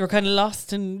 like You're kind of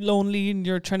lost and lonely and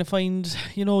you're trying to find,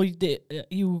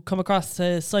 you come across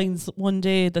signs one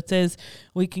day that says,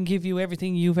 we can give you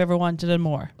everything you've ever wanted and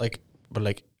more. are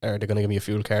they going to give me a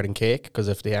fuel card and cake? Because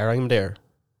if they are, I'm there.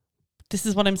 This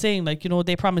is what I'm saying. Like,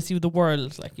 they promise you the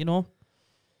world. Like, you'll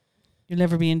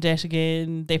never be in debt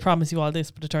again. They promise you all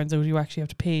this, but it turns out you actually have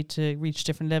to pay to reach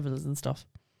different levels and stuff.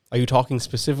 Are you talking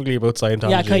specifically about Scientology?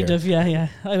 Yeah, kind here? of. Yeah.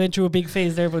 I went through a big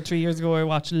phase there about 3 years ago where I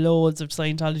watched loads of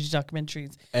Scientology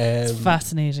documentaries. It's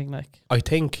fascinating. Like, I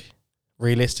think,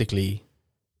 realistically,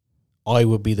 I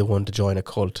would be the one to join a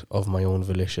cult of my own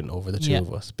volition over the two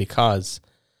of us, because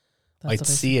that's I'd what I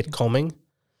was see it thinking. coming.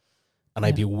 And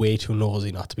I'd be way too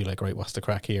nosy not to be like, right, what's the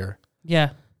crack here? Yeah.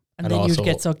 And then you'd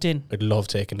get sucked in. I'd love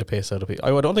taking the piss out of people.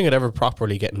 I don't think I'd ever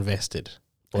properly get invested.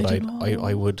 But I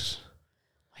would.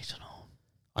 I don't know.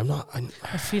 I'm not.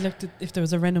 I feel like if there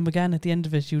was a Renault Megane at the end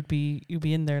of it, you'd be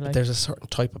in there. Like, there's a certain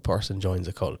type of person joins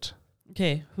a cult.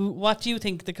 Okay. What do you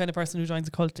think the kind of person who joins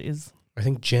a cult is? I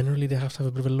think generally they have to have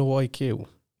a bit of a low IQ.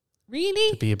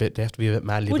 Really? They have to be a bit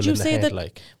malleable in the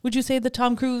head. Would you say that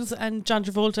Tom Cruise and John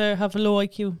Travolta have a low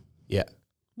IQ? Yeah.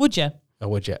 Would you? I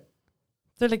would, yeah.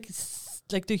 They're like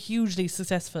they're hugely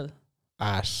successful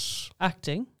at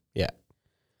acting. Yeah.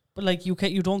 But like you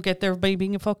don't get there by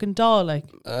being a fucking doll. Like,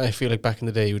 I feel like back in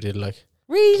the day you did like.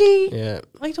 Really? Yeah.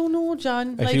 I don't know,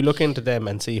 John. If you look into them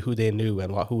and see who they knew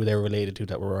and who they were related to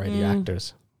that were already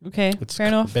actors. Okay, it's fair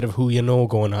enough. A bit of who you know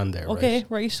going on there. Okay,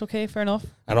 right. Okay, fair enough.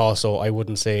 And also, I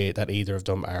wouldn't say that either of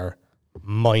them are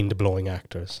mind-blowing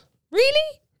actors.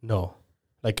 Really? No.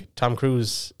 Like, Tom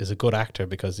Cruise is a good actor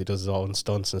because he does his own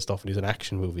stunts and stuff and he's in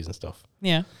action movies and stuff.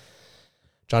 Yeah.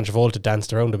 John Travolta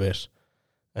danced around a bit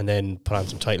and then put on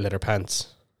some tight leather pants.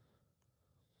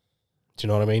 Do you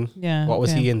know what I mean? Yeah. What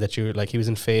was he in that you like? He was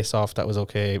in Face Off. That was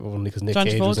okay, but only because Nick John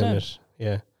Cage Travolta? was in it.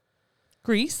 Yeah.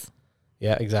 Grease.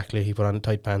 Yeah, exactly. He put on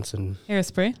tight pants and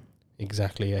Hairspray.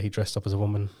 Exactly. Yeah, he dressed up as a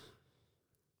woman.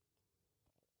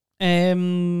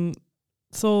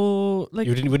 So like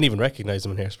you wouldn't even recognize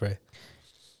him in Hairspray.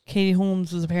 Katie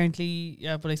Holmes was apparently,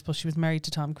 but I suppose she was married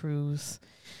to Tom Cruise.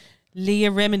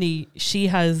 Leah Remini, she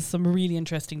has some really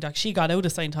interesting she got out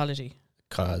of Scientology.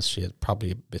 Because she is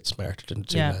probably a bit smarter than the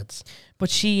two lads. But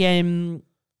she,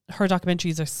 her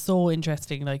documentaries are so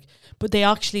interesting. Like, but they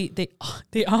actually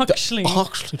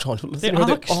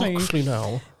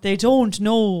now they don't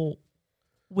know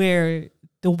where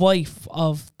the wife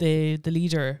of the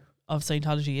leader of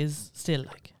Scientology is still.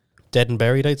 Like, dead and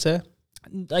buried, I'd say.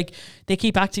 Like, they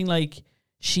keep acting like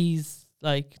she's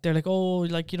like, they're like, oh,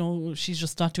 like, you know, she's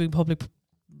just not doing public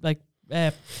like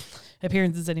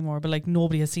appearances anymore, but like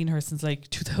nobody has seen her since like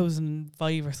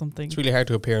 2005 or something. It's really hard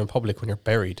to appear in public when you're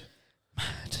buried.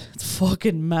 Mad. It's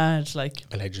fucking mad, like.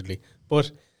 Allegedly.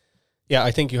 But yeah,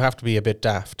 I think you have to be a bit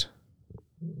daft.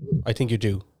 I think you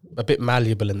do. A bit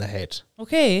malleable in the head.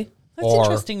 Okay. That's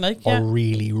interesting, like, yeah. Or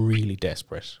really, really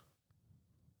desperate.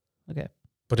 Okay.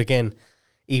 But again,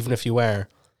 even if you are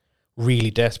really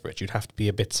desperate, you'd have to be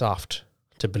a bit soft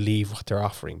to believe what they're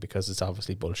offering because it's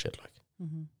obviously bullshit, like.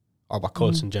 Mm-hmm. Or what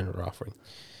cults in general are offering.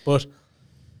 But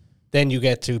then you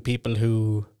get to people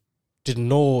who didn't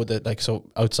know that, like,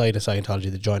 so outside of Scientology,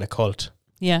 they join a cult.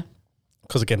 Yeah.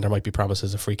 Because again, there might be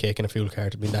promises of free cake and a fuel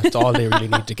card. I mean, that's all they really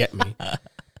need to get me.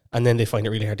 And then they find it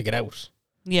really hard to get out.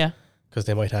 Yeah. Because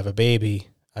they might have a baby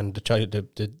and the child,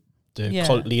 the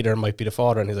cult leader might be the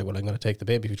father, and he's like, well, I'm going to take the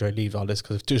baby if you try to leave all this.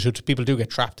 Because people do get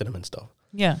trapped in them and stuff.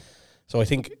 Yeah. So I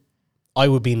think I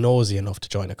would be nosy enough to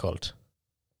join a cult.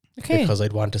 Okay. Because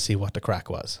I'd want to see what the crack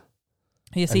was.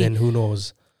 You see, and then who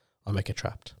knows, I might get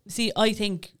trapped. See, I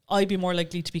think I'd be more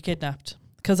likely to be kidnapped.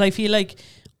 Because I feel like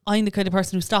I'm the kind of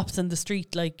person who stops in the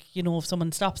street, like, you know, if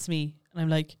someone stops me and I'm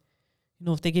like, you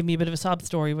know, if they give me a bit of a sob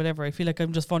story, whatever, I feel like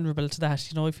I'm just vulnerable to that.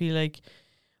 You know, I feel like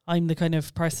I'm the kind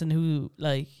of person who,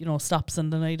 like, you know, stops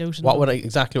on the night out. What would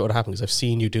happen, because I've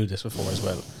seen you do this before as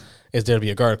well, is there'll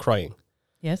be a girl crying.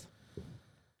 Yes.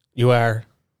 You are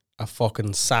a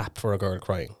fucking sap for a girl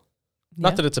crying.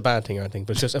 Not that it's a bad thing or anything,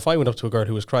 but it's just if I went up to a girl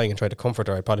who was crying and tried to comfort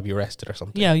her, I'd probably be arrested or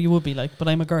something. Yeah, you would be like, but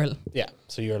I'm a girl. Yeah.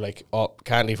 So you're like, oh,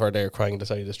 can't leave her there crying on the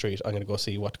side of the street. I'm going to go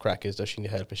see what the crack is. Does she need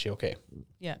help? Is she okay?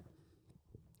 Yeah.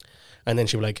 And then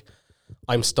she'll be like,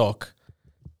 I'm stuck.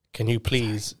 Can you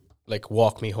please like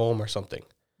walk me home or something?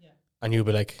 Yeah. And you'll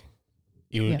be like,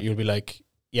 you'll be like,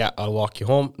 yeah, I'll walk you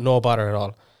home. No bother at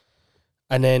all.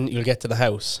 And then you'll get to the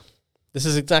house. This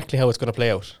is exactly how it's going to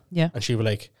play out. Yeah. And she'll be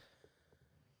like,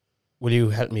 will you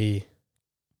help me?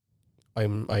 I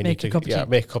need to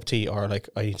make a cup of tea, or like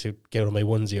I need to get out of my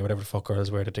onesie or whatever the fuck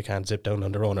girls wear that they can't zip down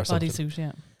on their own or something. Bodysuit,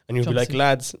 yeah. And you'll be like,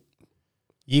 lads,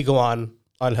 you go on,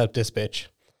 I'll help this bitch.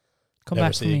 Come Never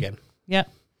back see to you me. again. Yeah.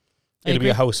 It'll be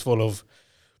a house full of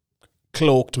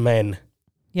cloaked men.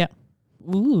 Yeah.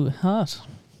 Ooh, hot.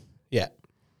 Yeah.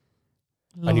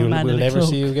 Love and we'll never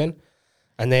see you again.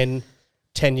 And then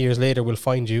 10 years later we'll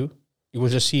find you. We'll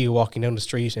just see you walking down the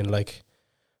street in like,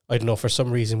 I don't know, for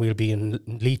some reason we'll be in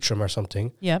Leitrim or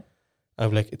something. Yep. And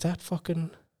I'm like, is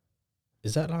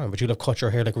that Lauren? But you'll have cut your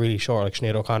hair like really short, like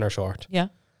Sinead O'Connor short. Yeah.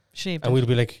 Shaved. And we'll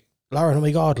be like, Lauren, oh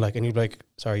my God, like, and you'd be like,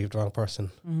 sorry, you're the wrong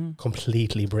person. Mm-hmm.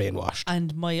 Completely brainwashed.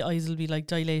 And my eyes will be like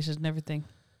dilated and everything.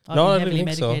 I don't think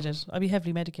medicated. so. I'll be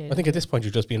heavily medicated. I think at this point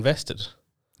you'd just be invested.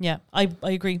 Yeah, I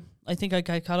agree. I think I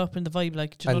got caught up in the vibe,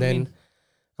 like, do you know what I mean?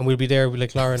 And we'll be there, we're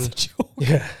like, Lauren. That's a joke.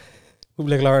 Yeah. We'll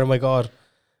be like, Lauren, oh my God.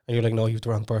 And you're like, no, you've the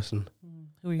wrong person.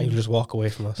 Who are And you? you'll just walk away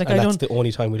from us. Like, and I that's don't- the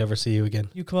only time we'll ever see you again.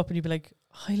 You come up and you'd be like,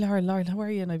 hi, Lauren, how are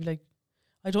you? And I'd be like,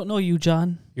 I don't know you,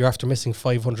 John. You're after missing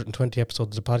 520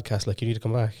 episodes of the podcast. Like, you need to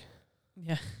come back.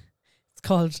 Yeah. It's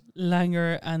called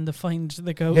Langer and the Find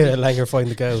the Gowl. Yeah, Langer find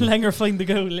the Gowl. Langer Find the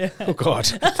Gowl, yeah. Oh, God.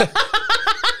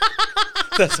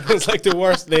 That sounds like the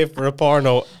worst name for a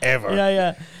porno ever.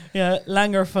 Yeah.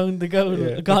 Langer Found the Gowl.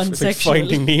 Yeah, Gone it's like sexual.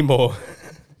 Finding Nemo.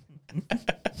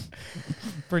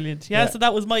 Brilliant. Yeah, so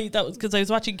that was because I was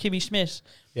watching Kimmy Schmidt.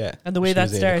 Yeah. And the way She that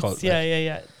was in a starts. cult,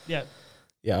 Yeah.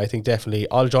 Yeah, I think definitely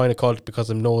I'll join a cult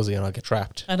because I'm nosy and I'll get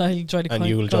trapped. And I'll join a cult. And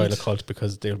you'll join a cult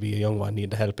because there'll be a young one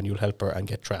needing help and you'll help her and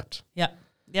get trapped. Yeah,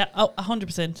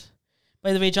 100%.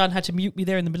 By the way, John had to mute me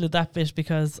there in the middle of that bit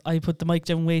because I put the mic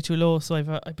down way too low, so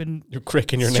I've been You're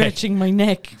cricking your stretching my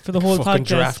neck for the whole Fucking podcast.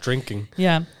 giraffe drinking.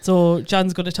 Yeah, so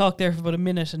John's going to talk there for about a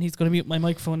minute and he's going to mute my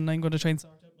microphone and I'm going to try and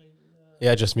sort out my...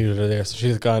 Yeah, I just muted her there, so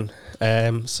she's gone.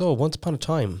 So once upon a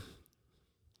time,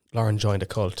 Lauren joined a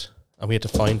cult and we had to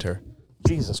find her.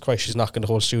 Jesus Christ, she's knocking the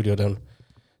whole studio down. Do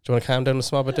you want to calm down a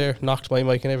small bit there? Knocked my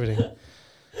mic and everything.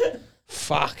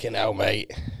 Fucking hell,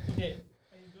 mate. Okay.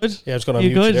 Are you good? Yeah, I was going to You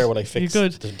mute you good? there while I You fix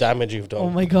good? the damage you've done. Oh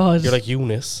my God. You're like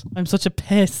Eunice. I'm such a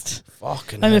pest.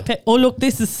 Fucking I'm hell. a pest. Oh, look,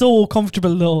 this is so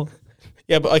comfortable though.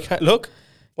 Yeah, but I can't look.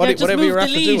 Just Whatever move you're the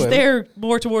after leaves doing. there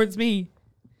more towards me.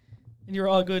 And you're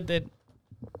all good then.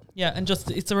 Yeah, and just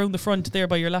it's around the front there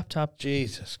by your laptop.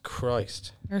 Jesus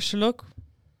Christ. There's your look.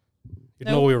 You'd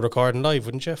No. know we were recording live,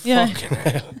 wouldn't you? Yeah. Fucking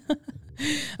hell.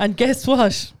 And guess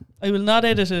what? I will not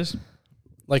edit it.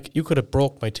 Like, you could have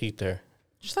broke my teeth there.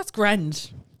 Just that's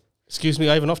grand. Excuse me,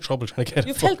 I have enough trouble trying to get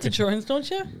You it. have health insurance, don't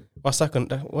you? What's that going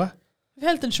to... What? You have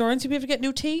health insurance. You'll be able to get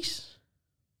new teeth.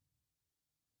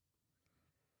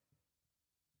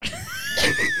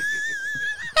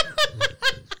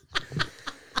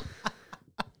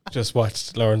 Just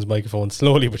watched Lauren's microphone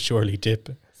slowly but surely dip.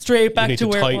 Straight back you need to to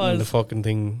where it tighten the was. fucking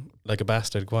thing like a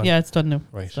bastard. Go on. Yeah, it's done now.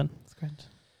 Right. It's done. It's grand.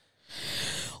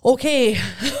 Okay.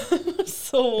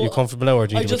 So Are you comfortable now or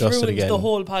do you I need to just adjust it ruined again? the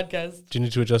whole podcast. Do you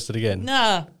need to adjust it again?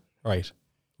 Nah. Right.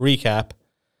 Recap.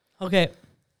 Okay.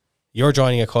 You're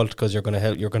joining a cult because you're going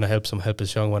to help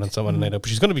this young one and someone night out. But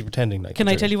she's going to be pretending like. Can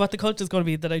I tell you what the cult is going to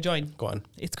be that I join? Go on.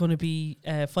 It's going to be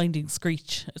Finding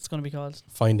Screech. It's going to be called.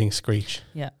 Finding Screech.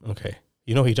 Yeah. Okay.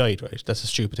 You know he died, right? That's a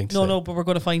stupid thing to say. No, but we're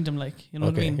going to find him, like, you know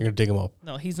what I Okay, mean? you're going to dig him up.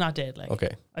 No, he's not dead, like.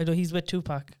 Okay. I know he's with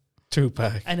Tupac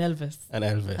Tupac and Elvis and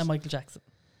Elvis. and Michael Jackson.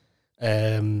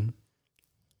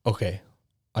 Okay.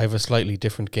 I have a slightly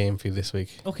different game for you this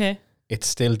week. Okay. It's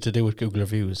still to do with Google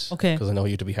reviews. Okay. Because I know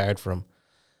you to be hard for them.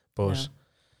 But Yeah.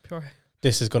 Pure.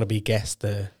 this is going to be guess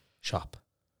the shop.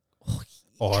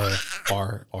 Or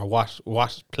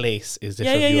what place is this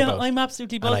review about? I'm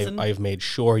absolutely And buzzing. I've made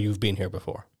sure you've been here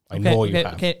before. I Okay, know you okay,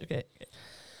 have. Okay.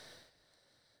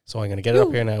 So I'm going to get it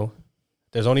up here now.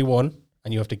 There's only one,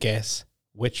 and you have to guess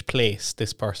which place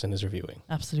this person is reviewing.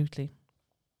 Absolutely.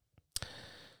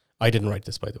 I didn't write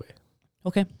this, by the way.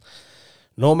 Okay.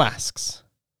 No masks.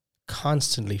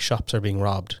 Constantly shops are being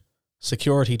robbed.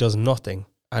 Security does nothing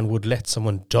and would let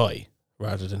someone die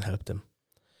rather than help them.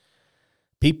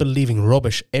 People leaving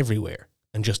rubbish everywhere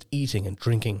and just eating and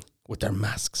drinking with their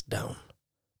masks down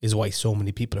is why so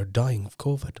many people are dying of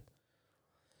COVID.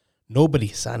 Nobody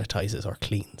sanitizes or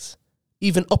cleans.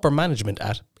 Even upper management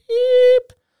at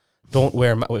beep don't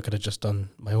wear I could have just done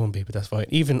my own beep, but that's fine.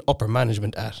 Even upper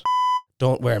management at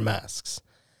don't wear masks.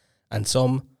 And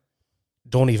some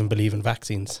don't even believe in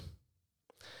vaccines.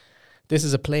 This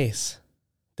is a place.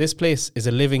 This place is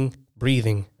a living,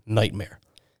 breathing nightmare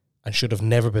and should have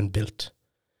never been built.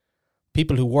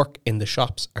 People who work in the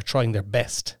shops are trying their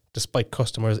best, despite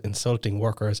customers insulting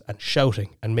workers and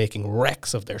shouting and making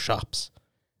wrecks of their shops.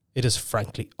 It is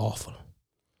frankly awful.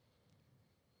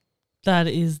 That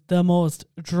is the most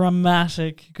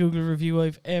dramatic Google review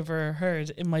I've ever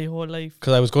heard in my whole life.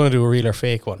 Because I was going to do a real or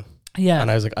fake one. Yeah. And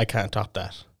I was like, I can't top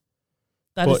that.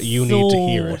 That but is you so need to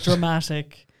hear it.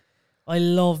 Dramatic. I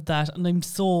love that. And I'm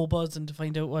so buzzing to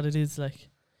find out what it is like.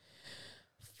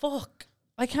 Fuck.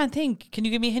 I can't think. Can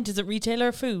you give me a hint? Is it retail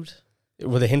or food?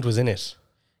 Well, the hint was in it.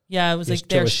 Yeah, it was like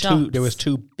their shops. There was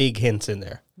two big hints in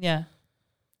there. Yeah.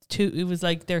 It was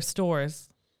like their stores.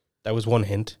 That was one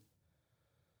hint.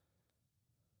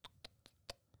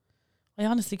 I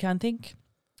honestly can't think.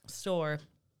 Store.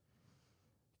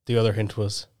 The other hint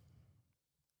was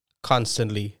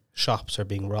constantly shops are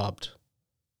being robbed.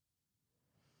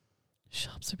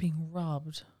 Shops are being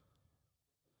robbed.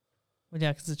 Well,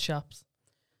 yeah, because it's shops.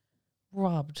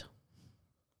 Robbed.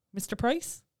 Mr.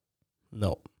 Price?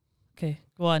 No. Okay,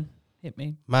 go on. Hit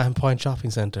me. Mahon Point Shopping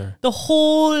Centre. The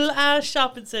whole ass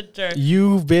shopping centre.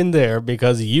 You've been there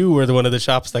because you were the one of the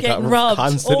shops that Getting got robbed.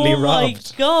 constantly robbed.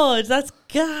 Oh my God, that's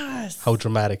gas. How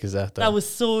dramatic is that, though? That was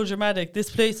so dramatic.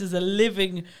 This place is a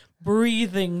living,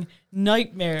 breathing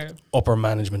nightmare. Upper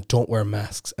management don't wear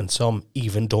masks, and some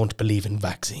even don't believe in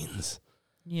vaccines.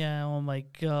 Yeah, oh my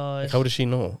God. Like, how does she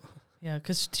know? Yeah,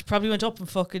 because she probably went up and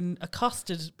fucking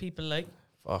accosted people like.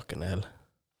 Fucking hell.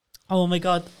 Oh my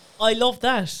God. I love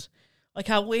that. I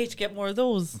can't wait to get more of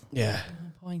those. Yeah.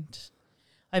 Mahon Point.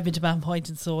 I've been to Mahon Point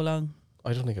in so long.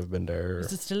 I don't think I've been there.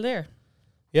 Is it still there?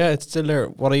 Yeah, it's still there.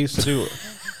 What I used to do.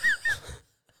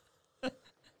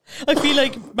 I feel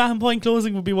like Mahon Point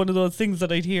closing would be one of those things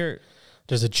that I'd hear.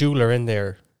 There's a jeweler in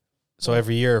there. So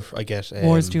every year I get...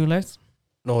 Moore's Jewelers.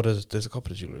 No, there's a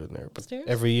couple of jewelers in there. But Upstairs?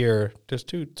 every year, there's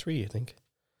 2, 3, I think.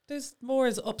 There's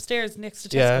Moore's upstairs next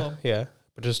to Yeah, Tesco. yeah.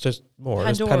 But there's more.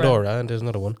 Pandora. There's Pandora and there's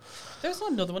another one. There's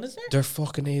not another one, is there? They're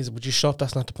fucking easy. Would you shut?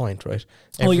 That's not the point, right?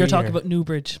 Oh, you're Every talking year- about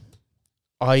Newbridge.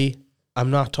 I am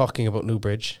not talking about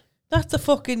Newbridge. That's a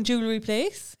fucking jewellery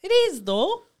place. It is,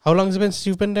 though. How long has it been since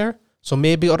you've been there? So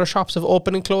maybe other shops have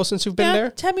opened and closed since you've been Yeah,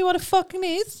 there? tell me what it fucking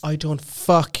is. I don't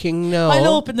fucking know.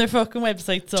 I'll open their fucking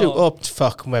website, so. Do up the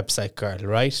fucking website, girl,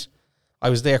 right? I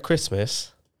was there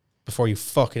Christmas before you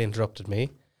fucking interrupted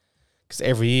me. Because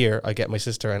every year I get my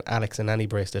sister an Alex and Annie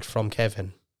bracelet from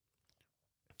Kevin,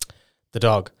 the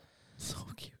dog. So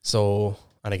cute. So,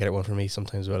 and I get it one for me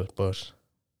sometimes as well. But,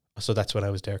 so that's when I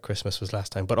was there. Christmas was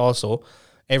last time. But also,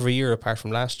 every year apart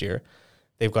from last year,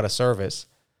 they've got a service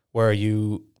where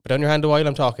you, put down your hand while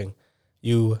I'm talking,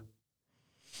 you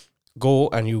go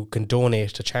and you can donate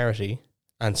to charity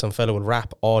and some fellow will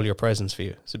wrap all your presents for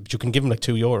you. So you can give him like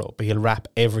 €2, but he'll wrap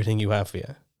everything you have for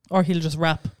you. Or he'll just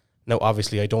wrap. Now,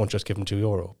 obviously, I don't just give him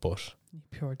 €2, but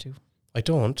Pure too. I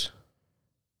don't.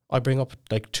 I bring up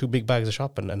like 2 big bags of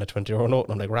shopping and a €20 note,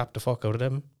 and I'm like, wrap the fuck out of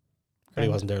them. But he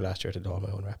wasn't there last year to do all my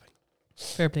own wrapping.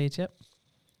 Fair play to you.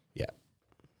 Yeah.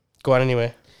 Go on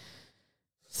anyway.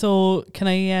 So, can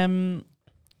I,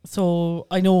 so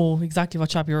I know exactly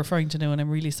what shop you're referring to now, and I'm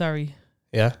really sorry.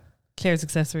 Yeah. Claire's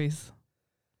Accessories.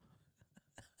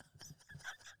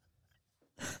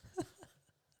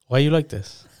 Why you like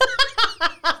this?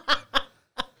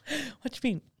 What do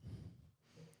you mean?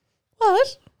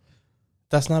 What?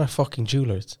 That's not a fucking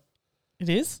jeweller's. It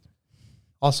is.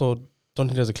 Also, don't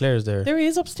think there's a Claire's there. There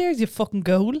is upstairs, you fucking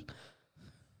gowl.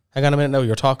 Hang on a minute now.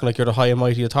 You're talking like you're the high and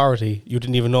mighty authority. You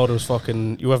didn't even know there was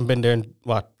fucking... You haven't been there in,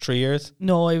 what, 3 years?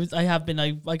 No, I have been.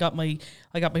 I got my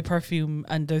perfume,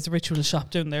 and there's a ritual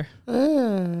shop down there.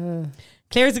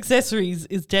 Claire's Accessories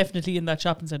is definitely in that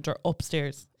shopping centre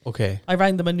upstairs. Okay. I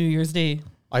rang them on New Year's Day.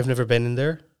 I've never been in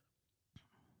there.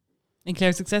 In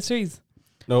Claire's Accessories?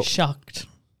 No. Shocked.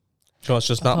 No, it's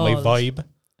just not my Appalled. vibe.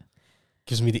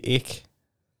 Gives me the ick.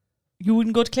 You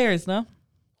wouldn't go to Claire's, no?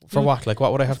 For what? Like,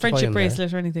 what would I have to buy Friendship in there?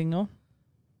 bracelet or anything, no?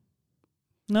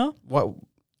 No? What?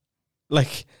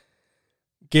 Like,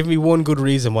 give me one good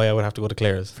reason why I would have to go to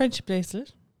Claire's. Friendship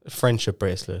bracelet. Friendship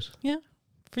bracelet. Yeah.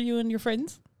 For you and your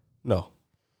friends. No.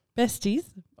 Besties.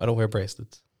 I don't wear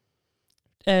bracelets.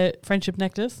 Friendship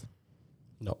necklace.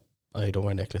 No. I don't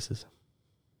wear necklaces.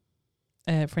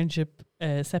 Friendship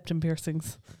septum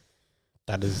piercings.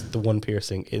 That is the one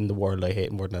piercing in the world I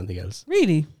hate more than anything else.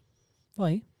 Really?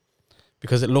 Why?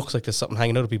 Because it looks like there's something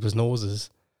hanging out of people's noses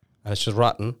and it's just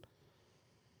rotten.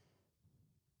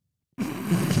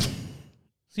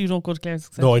 So you don't go to Claire's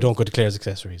Accessories? No, I don't go to Claire's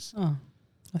Accessories. Oh,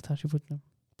 I thought you would know.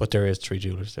 But there is 3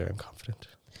 jewellers there, I'm confident.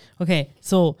 Okay,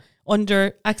 so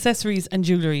under accessories and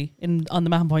jewellery on the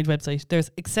Mahon Point website, there's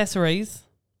Accessorize,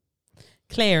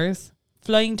 Claire's,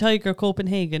 Flying Tiger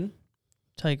Copenhagen,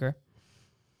 Tiger,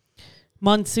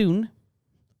 Monsoon,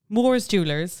 Moore's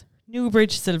Jewellers,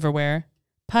 Newbridge Silverware,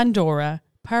 Pandora,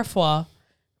 Parfois,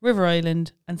 River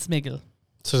Island, and Smiggle.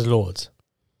 So there's loads.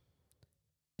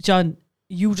 John,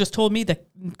 you just told me that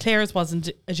Claire's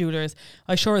wasn't a jeweller's.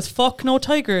 I sure as fuck know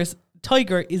Tiger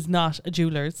is not a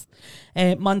jeweller's.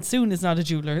 Monsoon is not a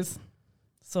jeweller's.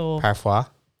 So Parfois?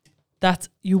 that's,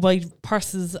 you buy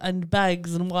purses and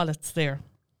bags and wallets there.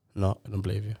 No, I don't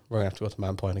believe you. We're going to have to go to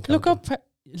Man Point and Look count them. up,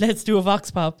 let's do a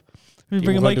Vox Pop. We'll Yeah,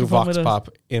 bring a we're going to do microphone Vox with us. Pop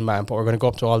in Man Point. We're going to go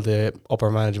up to all the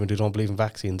upper management who don't believe in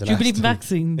vaccines. And Do you ask believe in them-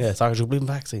 vaccines? Yeah, sorry, do you believe in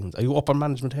vaccines? Are you upper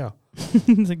management here?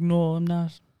 It's like, no, I'm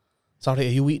not. Sorry, are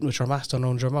you eating with your mask down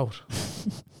around your mouth?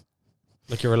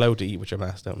 Like you're allowed to eat with your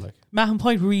mask down, like. Mahon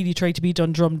Point really tried to be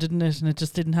Dundrum, didn't it? And it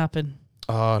just didn't happen.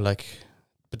 Oh, like,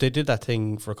 but they did that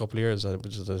thing for a couple of years.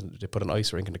 They put an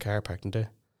ice rink in the car park, didn't they?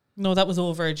 No, that was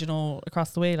over,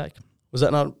 across the way, like. Was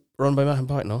that not run by Mahon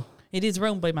Point? No, It is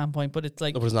run by Mahon Point, but it's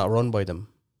like, it was not run by them.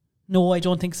 No, I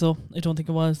don't think so. I don't think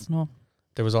it was. No.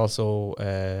 There was also,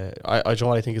 I don't know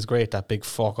what I think is great, that big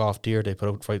fuck off deer they put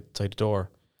out right outside the door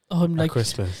Oh, I'm at like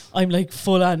Christmas. I'm like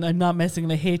full on. I'm not messing.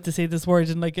 And I hate to say this word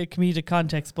in like a comedic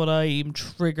context, but I am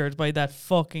triggered by that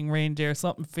fucking reindeer.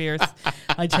 Something fierce.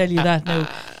 I tell you that now.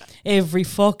 Every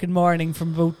fucking morning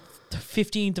from about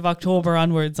 15th of October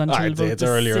onwards until I'd say about it's the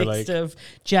earlier, 6th like. of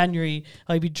January,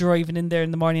 I'd be driving in there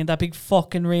in the morning and that big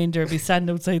fucking reindeer would be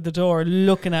standing outside the door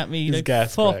looking at me He's like,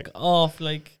 gas fuck crack. off.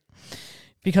 Like,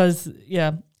 because,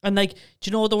 yeah. And like, do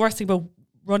you know the worst thing about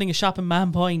running a shop in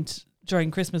Man Point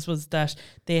during Christmas was that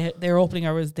their opening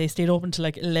hours, they stayed open till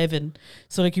like 11.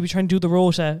 So like you'd be trying to do the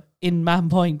rota in Man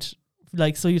Point.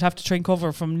 Like, so you'd have to try and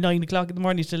cover from 9 o'clock in the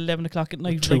morning till 11 o'clock at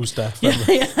night. Two like, staff. yeah.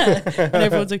 And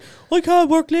everyone's like, I can't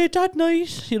work late that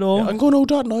night, you know. Yeah, I'm going out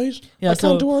that night. Yeah, I so-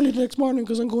 can't do early the next morning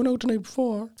because I'm going out the night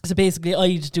before. So basically,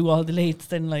 I'd do all the lates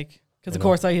then, like, because I of know.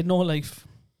 course I had no life.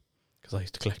 Because I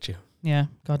used to collect you. Yeah,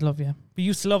 God love you. We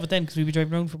used to love it then because we'd be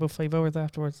driving around for about 5 hours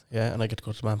afterwards. Yeah, and I get to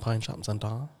go to the Man Pine shop and send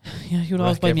on. Yeah, you'd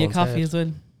always Wreck buy me a everyone's coffee head. as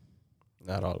well.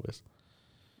 Not always.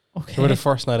 Okay. Remember the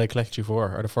first night I collected you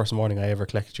for, or the first morning I ever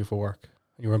collected you for work?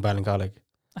 You were in Ballincollig.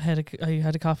 I had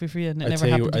a coffee for you and it I'd never say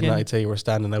happened again. I'd say you were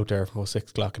standing out there from about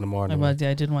 6 o'clock in the morning. I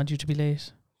didn't want you to be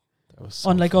late. That was so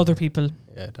Unlike funny. other people.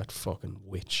 Yeah, that fucking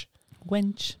witch.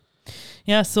 Wench.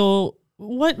 Yeah, so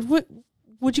what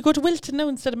would you go to Wilton now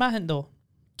instead of Mahon though?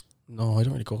 No, I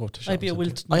don't really go up to shopping I'd be at centre.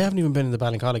 Wilton. I haven't even been in the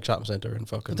Ballincollig shopping centre in But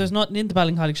fucking there's nothing in the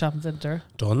Ballincollig shopping centre.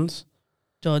 Dunn's,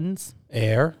 Dunn's.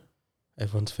 Air,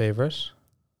 everyone's favourite.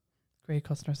 Great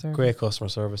customer service. Great customer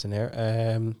service in Air.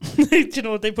 Do you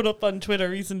know what they put up on Twitter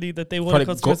recently that they won Probably a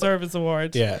customer go- service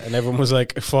award? Yeah, and everyone was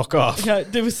like, fuck off. Yeah,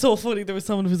 it was so funny. There was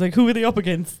someone who was like, who are they up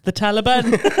against? The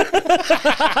Taliban?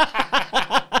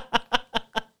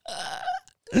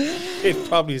 They'd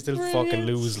probably still fucking Brilliant.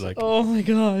 lose. Like, Oh my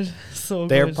God. So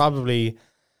they're good. probably,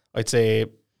 I'd say,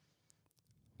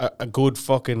 a good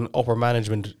fucking upper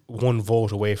management one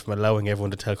vote away from allowing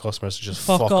everyone to tell customers to just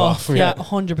fuck off. Yeah,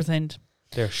 100%.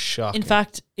 They're shocking. In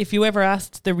fact, if you ever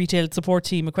asked the retail support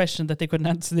team a question that they couldn't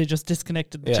answer, they just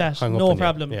disconnected the Yeah, chat. hung up No on you.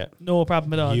 problem. Yeah. No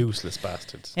problem at all. Useless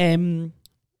bastards. I'm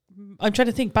trying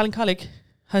to think. Ballincollig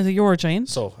has a Eurogiant.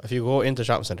 So, if you go into the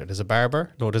shopping centre, there's a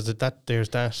barber. No, there's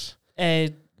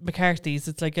that. McCarthy's.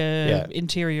 It's like a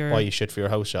interior. Buy you shit for your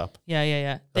house shop.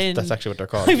 Yeah. That's actually what they're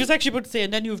called. I was actually about to say,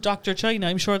 and then you have Dr. China.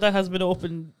 I'm sure that has been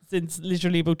open since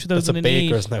literally about That's a 2008.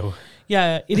 baker's now.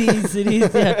 Yeah, it is.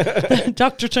 Yeah.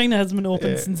 Dr. China has been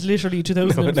open since literally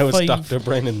 2005. Now it's Dr.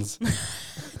 Brennan's.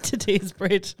 Today's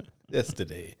bread.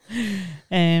 Yesterday.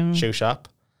 Um, Shoe shop.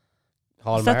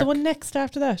 Hallmark. is that the one next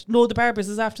after that? No, the Barbers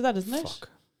is after that, isn't it? Fuck.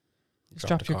 Just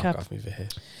drop your the cap. cork off me if it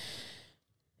hit.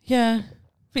 Yeah.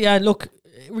 But yeah, look,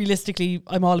 realistically,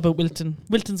 I'm all about Wilton.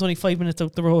 Wilton's only 5 minutes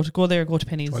out the road. Go there, go to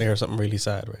Penny's. Do you want to hear something really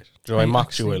sad, right? Do you know, I Right,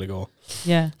 mocked you a actually. while ago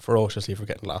Yeah. ferociously for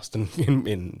getting lost in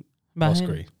Mahon.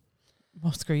 Muskerry.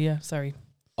 Muskerry, yeah, sorry.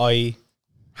 I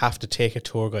have to take a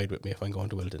tour guide with me if I'm going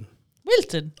to Wilton.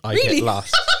 Wilton? I really? get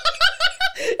lost.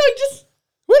 I just...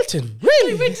 Wilton, I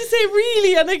really? meant to say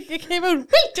really, and it came out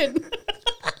Wilton.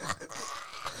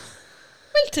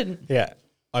 Wilton. Yeah,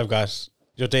 I've got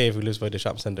your Dave who lives by the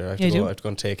shopping centre. I have Yeah, to you go. do. I have to go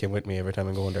and take him with me every time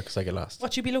I'm going there because I get lost.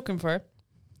 What you be looking for?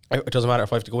 It doesn't matter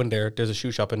if I have to go in there. There's a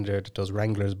shoe shop in there that does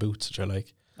Wrangler's boots, which I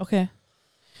like. Okay.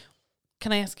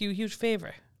 Can I ask you a huge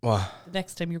favour? Wow. The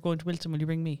next time you're going to Wilton, will you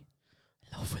bring me?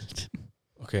 I love Wilton.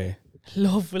 Okay,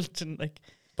 Love Wilton. Like,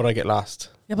 but I get lost.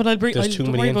 yeah, but I'll bring. There's I'll, too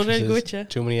don't many worry about it. I'll go entrances, with you.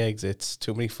 too many exits,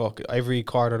 too many every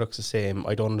corner looks the same.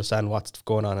 I don't understand what's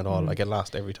going on at all. I get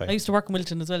lost every time. I used to work in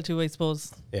Wilton as well too, I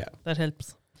suppose. Yeah. That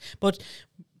helps. But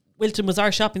Wilton was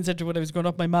our shopping centre when I was growing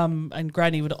up. My mum and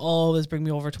granny would always bring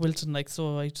me over to Wilton, like,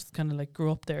 so I just kind of like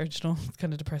grew up there, you know. It's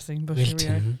kind of depressing, but here we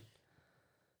are.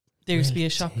 There used to be a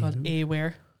shop called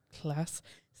A-Wear, class.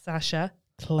 Sasha,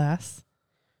 class.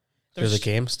 There's a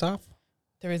GameStop.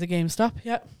 There is a GameStop,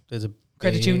 yeah. There's a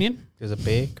Credit Union. There's a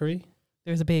bakery.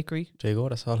 There's a bakery. There you go.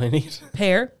 That's all I need.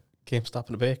 Pear. GameStop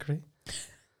and a bakery.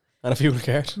 And a fuel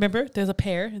card. Remember, there's a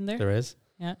pear in there. There is.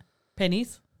 Yeah.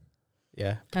 Pennies.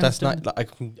 Yeah. But And that's not.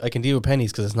 I can deal with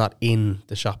Pennies because it's not in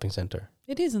the shopping centre.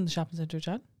 It is in the shopping centre,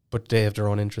 John. But they have their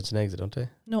own entrance and exit, don't they?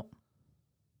 No.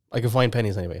 I can find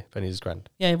Pennies anyway. Pennies is grand.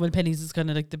 Yeah, well, Pennies is kind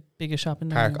of like the biggest shop in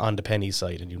there. Park on the Pennies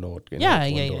side and you know it. Yeah,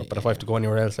 one yeah, door. yeah, But if I have to go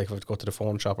anywhere else, like if I have to go to the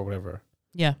phone shop or whatever,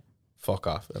 Yeah. fuck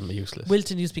off. I'm useless.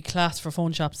 Wilton used to be class for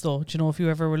phone shops, though. Do you know, if you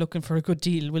ever were looking for a good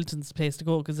deal, Wilton's the place to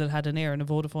go because it had an Air and a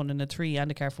Vodafone and a 3 and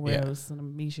a Carrefour Yeah. Warehouse and a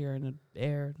Meteor and an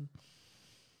Air. And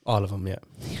All of them, yeah.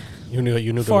 You knew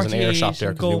there was an air 48 shop there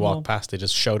and because you Gowl. walked past, they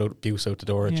just shout out abuse out the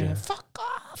door at you. fuck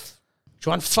off. Do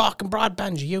you want fucking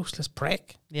broadband, you useless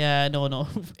prick? Yeah, no.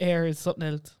 Air is something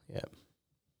else. Yeah.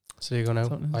 So you go now.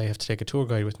 I have to take a tour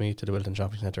guide with me to the Wilton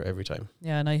Shopping Centre every time.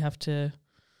 Yeah, and I have to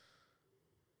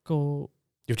go.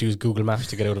 You have to use Google Maps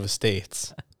to get out of the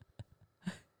States.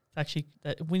 Actually,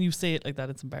 when you say it like that,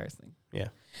 it's embarrassing. Yeah.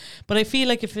 But I feel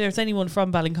like if there's anyone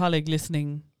from Ballincollig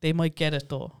listening, they might get it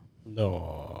though.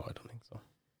 No, I don't think so.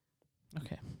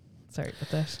 Okay. Sorry about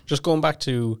that. Just going back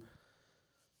to,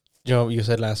 you know, you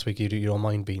said last week you don't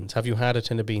mind beans. Have you had a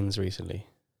tin of beans recently?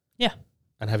 Yeah.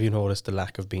 And have you noticed the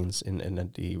lack of beans in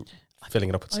the filling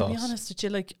it up with sauce? I'll be honest with you,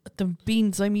 like the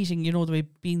beans I'm eating, you know, the way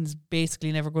beans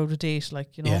basically never go out of date,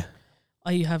 like, you know. Yeah.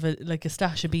 I have a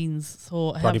stash of beans,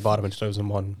 so probably bought them in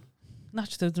 2001. Not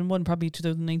 2001, probably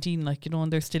 2019, like, you know,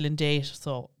 and they're still in date,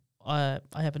 so I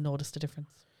haven't noticed a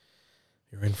difference.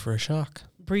 You're in for a shock.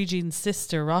 Brigine's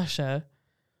sister, Rasha,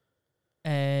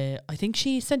 I think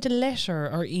she sent a letter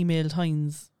or emailed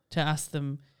Heinz to ask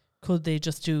them could they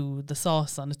just do the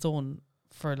sauce on its own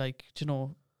for, like, you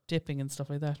know, dipping and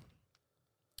stuff like that.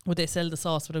 Would they sell the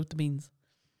sauce without the beans?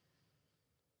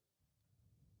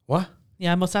 What?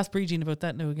 Yeah, I must ask Brigine about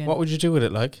that now again. What would you do with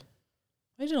it, like?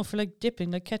 I don't know, for like dipping,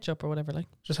 like ketchup or whatever, like.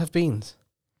 Just have beans.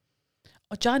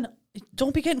 Oh, John,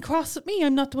 don't be getting cross at me.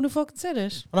 I'm not the one who fucking said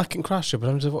it. I'm not getting cross, but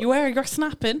I'm just... You're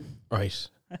snapping. Right.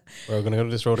 We're going to go to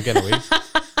this road again, are we?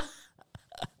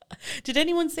 Did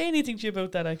anyone say anything to you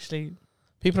about that, actually?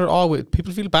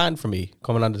 People feel bad for me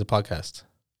coming onto the podcast.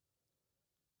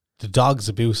 The dog's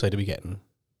abuse I'd be getting.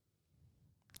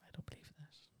 I don't believe that.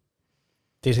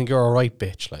 They think you're a right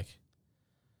bitch, like.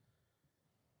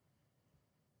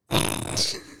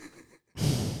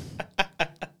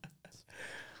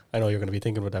 I know you're going to be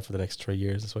thinking about that for the next 3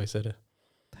 years. That's why I said it.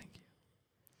 Thank you.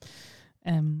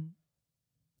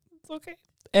 It's okay.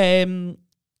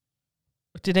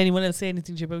 Did anyone else say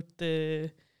anything to you about the?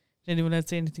 Did anyone else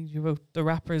say anything to you about the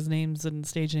rappers' names and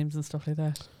stage names and stuff like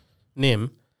that?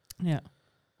 Nim. Yeah.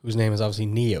 Whose name is obviously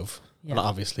Neov. Yeah. Not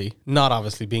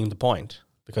obviously being the point,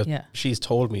 because she's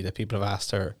told me that people have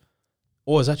asked her,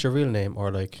 "Oh, is that your real name?"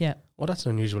 Or like, "Yeah, well, that's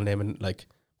an unusual name," and like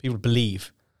people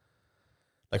believe.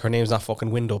 Like her name's not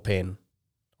fucking window pane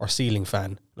or ceiling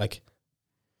fan. Like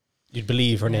you'd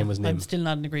believe her name was Nim. I'm still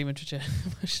not in agreement with you.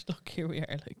 Look, here we are.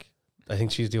 Like I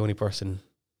think she's the only person.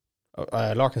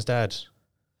 Larkin's dad. He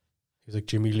was like,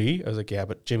 Jimmy Lee. I was like, yeah,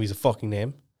 but Jimmy's a fucking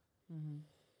name. Mm-hmm.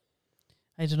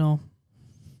 I don't know.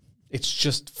 It's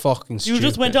just fucking stupid. You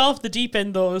just went off the deep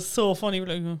end though. It was so funny.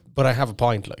 Like, but I have a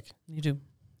point. Like you do.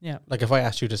 Yeah. Like if I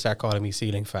asked you to start calling me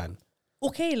ceiling fan.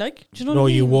 Okay, like, do you know what I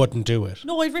mean? you wouldn't do it.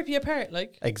 No, I'd rip you apart,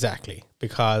 like. Exactly,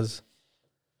 because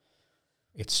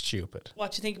it's stupid.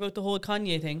 What do you think about the whole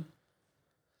Kanye thing?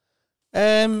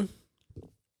 I'm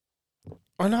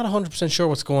not 100% sure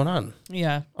what's going on.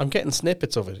 Yeah. I'm getting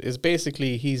snippets of it. It's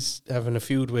basically he's having a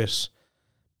feud with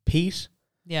Pete.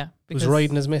 Yeah. Who's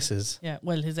riding his missus. Yeah,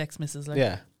 well, his ex-missus, like.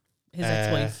 Yeah. His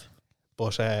ex-wife.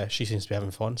 But she seems to be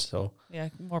having fun, so. Yeah,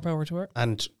 more power to her.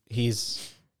 And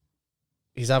he's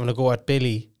having a go at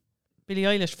Billie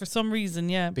Eilish for some reason,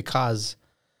 yeah. Because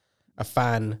a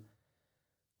fan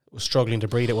was struggling to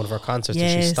breathe at one of her concerts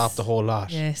and she stopped the whole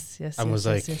lot. Yes. And was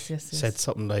like, said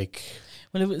something like...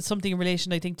 Well, it was something in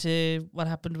relation, I think, to what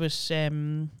happened with...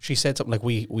 She said something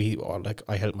like, like,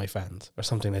 I help my fans, or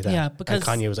something like that. Yeah, because...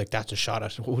 And Kanye was like, that's a shot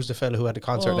at... Who's the fella who had the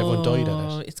concert and everyone died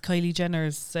at it? It's Kylie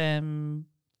Jenner's...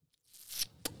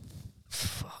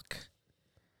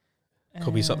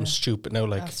 Could be something stupid now,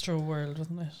 like... Astro World,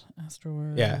 wasn't it? Astro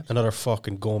World. Yeah, another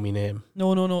fucking gomy name.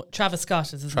 No. Travis Scott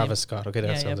is his name. Travis Scott, okay,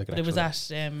 that sounds like an but it was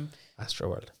at... Astro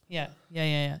World. Yeah.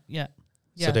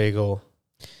 So there you go.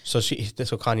 So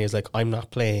Kanye is like, I'm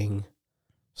not playing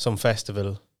some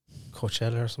festival,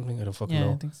 Coachella or something, I don't fucking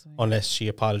know. I think so, yeah. Unless she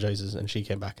apologises, and she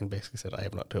came back and basically said, I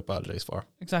have not to apologise for.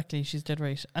 Exactly, she's dead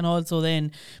right. And also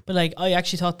then, but like, I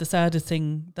actually thought the saddest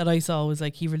thing that I saw was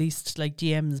like, he released like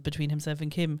DMs between himself and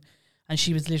Kim, and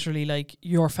she was literally like,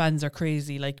 your fans are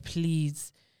crazy, like,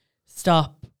 please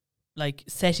stop like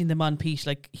setting them on Pete,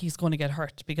 like he's going to get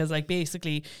hurt, because like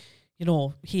basically, you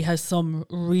know, he has some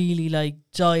really like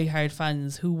die-hard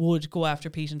fans who would go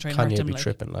after Pete and try and hurt him. Kanye be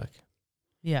tripping, like.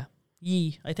 Yeah.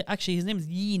 Yee. I think actually his name is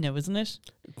Yee now, isn't it?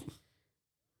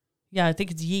 Yeah, I think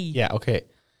it's Yee. Yeah, okay.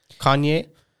 Kanye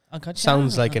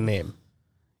sounds like a name.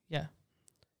 Yeah.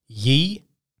 Yee?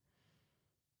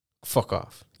 Fuck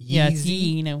off. Yeezy? Yeah, it's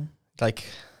Yee now. Like...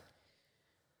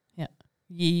 Yeah.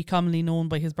 Yee, commonly known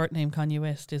by his birth name Kanye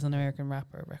West, is an American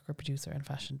rapper, record producer and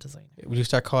fashion designer. Will you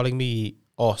start calling me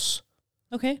us?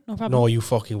 Okay, no problem. No, you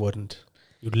fucking wouldn't.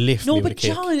 You'd lift me with a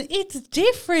kick. No, but John, it's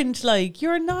different. Like,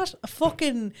 you're not a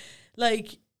fucking,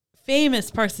 like,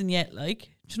 famous person yet. Like,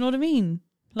 do you know what I mean?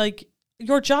 Like,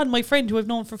 you're John, my friend, who I've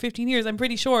known for 15 years. I'm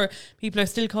pretty sure people are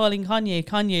still calling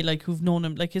Kanye, like, who've known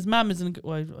him. Like, his mum isn't,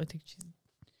 well, I think she's...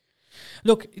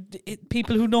 Look,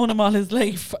 people who've known him all his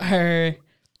life are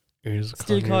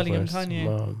still calling him Kanye.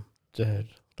 Mom, dead.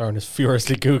 Darren is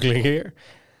furiously Googling here.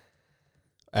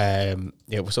 Yeah,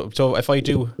 so if I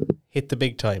do hit the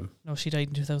big time... No, she died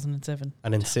in 2007.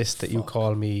 And insist that you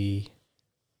call me...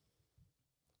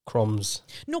 Crumbs.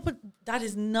 No, but that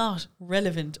is not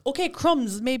relevant. Okay,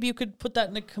 Crumbs, maybe you could put that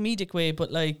in a comedic way,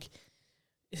 but like...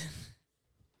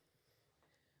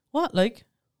 what, like?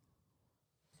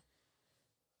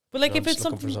 But like, if it's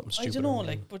something I don't know,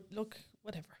 like, but look,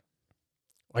 whatever.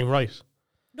 I'm right.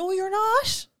 No, you're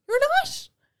not. You're not.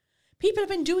 People have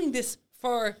been doing this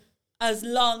for as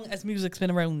long as music's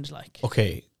been around, like.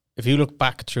 Okay, if you look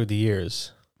back through the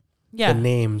years, yeah, the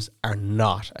names are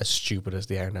not as stupid as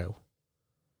they are now.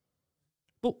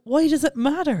 But why does it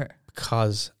matter?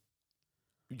 Because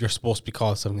you're supposed to be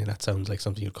called something that sounds like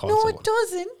something you'd call someone. No, it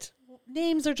doesn't.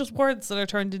 Names are just words that are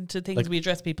turned into things like, we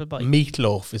address people by.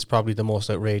 Meatloaf is probably the most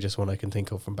outrageous one I can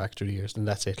think of from back through the years, and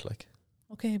that's it, like.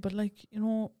 Okay, but like, you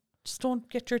know, just don't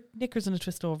get your knickers in a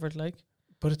twist over it, like.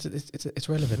 But it's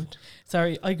relevant.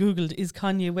 Sorry, I googled, is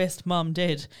Kanye West mom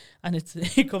dead? And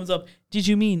it comes up, did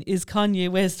you mean, is Kanye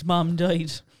West mom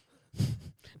died?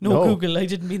 No, Google, I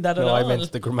didn't mean that at all. No, I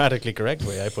meant the grammatically correct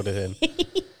way I put it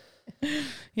in.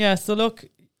 Yeah, so look.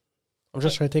 I'm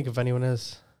just trying to think of anyone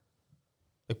else.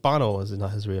 Like Bono is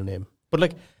not his real name. But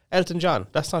like Elton John,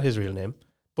 that's not his real name.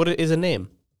 But it is a name.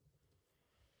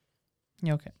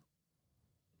 Yeah, okay.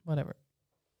 Whatever.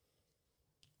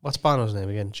 What's Bono's name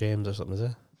again? James or something, is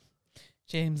it?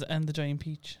 James and the Giant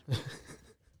Peach.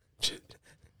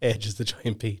 Edge is the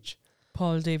Giant Peach.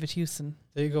 Paul David Hewson.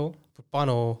 There you go. But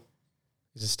Bono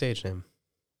is a stage name.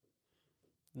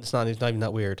 It's not even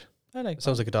that weird. I like it.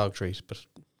 Sounds like a dog treat, but...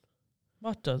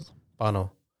 What does?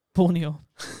 Bono. Bonio.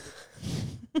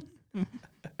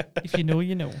 If you know,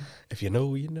 you know. If you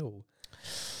know, you know.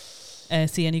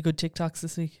 See any good TikToks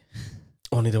this week?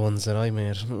 Only the ones that I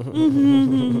made.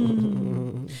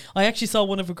 I actually saw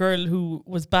one of a girl who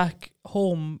was back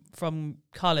home from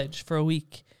college for a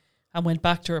week and went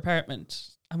back to her apartment.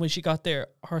 And when she got there,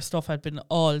 her stuff had been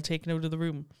all taken out of the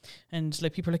room. And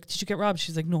like, people are like, did you get robbed?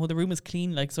 She's like, no, the room is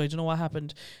clean. Like, so I don't know what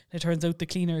happened. And it turns out the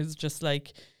cleaners just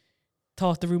like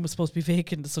thought the room was supposed to be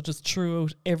vacant, so just threw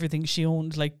out everything she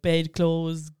owned, like bed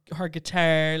clothes, her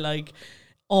guitar, like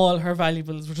all her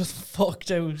valuables were just fucked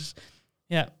out.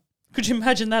 Yeah. Could you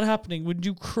imagine that happening? Would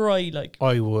you cry? Like,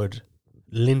 I would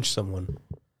lynch someone.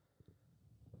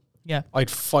 Yeah. I'd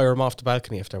fire him off the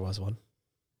balcony if there was one.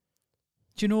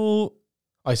 Do you know...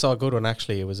 I saw a good one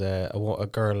actually. It was a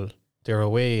girl, they were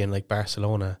away in like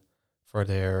Barcelona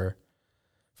for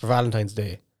Valentine's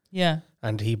Day. Yeah.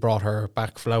 And he brought her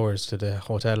back flowers to the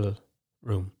hotel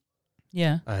room.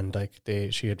 Yeah. And like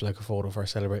she had like a photo of her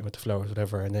celebrating with the flowers,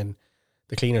 whatever. And then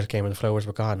the cleaners came and the flowers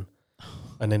were gone.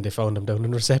 And then they found them down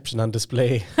in reception on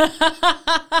display.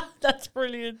 That's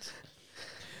brilliant.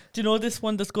 Do you know this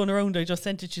one that's going around? I just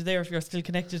sent it to you there if you're still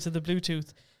connected to the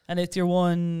Bluetooth. And it's your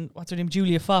one, what's her name,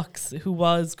 Julia Fox, who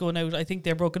was going out, I think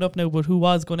they're broken up now, but who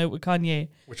was going out with Kanye.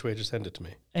 Which way did you send it to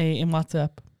me? In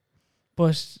WhatsApp.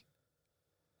 But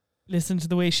listen to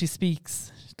the way she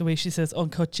speaks, the way she says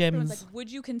uncut gems. Like,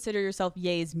 would you consider yourself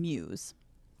Ye's muse?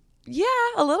 Yeah,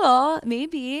 a little,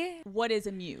 maybe. What is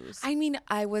a muse? I mean,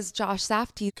 I was Josh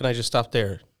Safdie. Can I just stop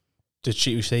there? Did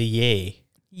she say yay?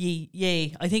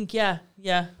 Yay. I think, yeah.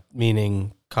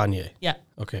 Meaning Kanye? Yeah.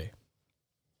 Okay.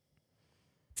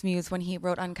 Muse when he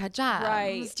wrote Uncut Gems.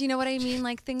 Right. Do you know what I mean?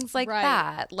 Like things like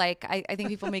that. Like I think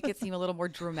people make it seem a little more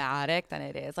dramatic than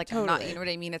it is. Like totally. I'm not, you know what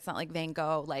I mean? It's not like Van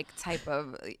Gogh like type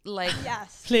of like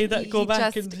yes. Play that, go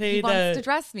back and play he that. wants to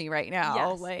dress me right now.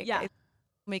 Yes. Like yeah.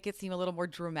 Make it seem a little more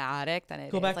dramatic than it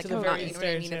is. Go back like to the I'm very not, you know start, what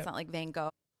I mean? yeah. It's not like Van Gogh.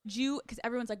 Because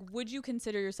everyone's like, would you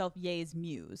consider yourself Ye's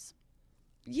muse?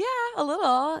 Yeah, a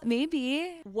little,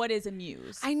 maybe. What is a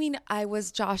muse? I mean, I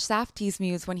was Josh Safdie's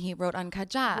muse when he wrote Uncut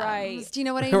Gems. Right. Do you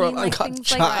know what I mean? Like things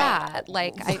Gems. like that.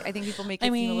 Like I think people make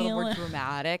it seem a little more mean,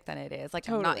 dramatic than it is. Like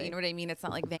totally. I'm not, you know what I mean? It's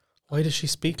not like Why does she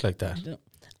speak like that?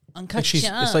 Uncut Like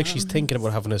it's like she's gems. thinking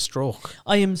about having a stroke.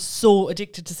 I am so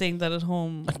addicted to saying that at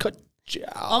home. Uncut gems.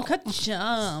 Uncut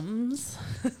gems.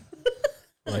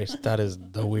 Right, that is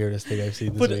the weirdest thing I've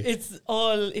seen this But week. it's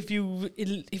all if you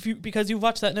because you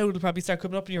watch that now, it'll probably start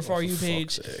coming up in your For You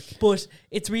page. Sake. But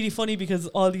it's really funny because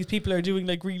all these people are doing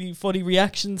like really funny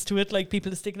reactions to it, like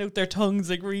people are sticking out their tongues,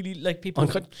 like really like people.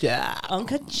 Uncut gems.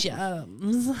 Uncut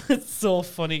gems. It's so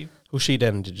funny. Who's she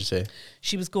then, did you say?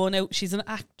 She was going out. She's an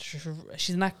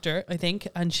actor, I think,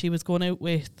 and she was going out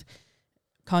with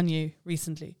Kanye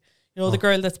recently. You know, the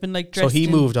girl that's been like So dressed he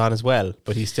in- moved on as well,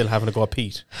 but he's still having to go at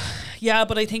Pete. Yeah,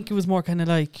 but I think it was more kind of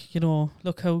like, you know,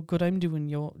 look how good I'm doing,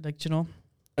 yo. Like, you know.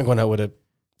 I'm going out with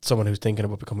someone who's thinking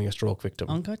about becoming a stroke victim.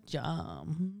 Uncle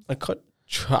Jam. Uncut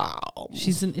Jam.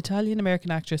 She's an Italian-American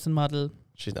actress and model.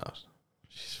 She's not.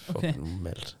 She's Okay. fucking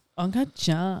melt. Uncle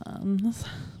Jam.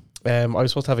 I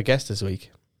was supposed to have a guest this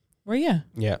week. Were you?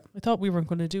 Yeah. I thought we weren't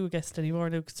going to do a guest anymore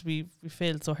now because we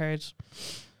failed so hard.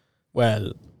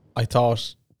 Well, I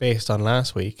thought, based on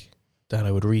last week, that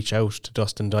I would reach out to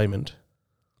Dustin Diamond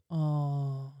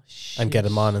Oh, shit. and get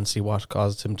him on and see what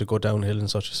caused him to go downhill in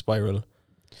such a spiral.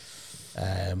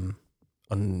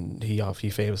 And he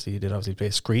famously did obviously play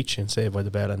Screech in Saved by the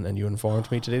Bell, and you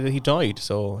informed me today that he died.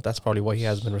 So that's probably why he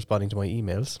hasn't been responding to my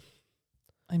emails.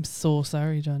 I'm so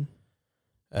sorry, John.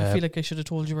 I feel like I should have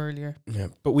told you earlier. Yeah,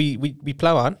 but we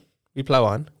plow on. We plow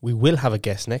on. We will have a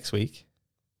guest next week.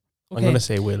 Okay. I'm going to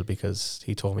say will because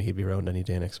he told me he'd be around any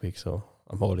day next week, so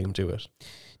I'm holding him to it.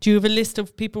 Do you have a list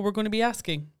of people we're going to be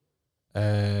asking?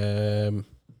 Let's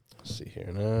see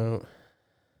here now.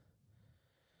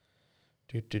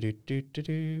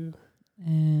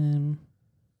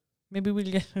 Maybe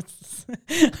we'll get. I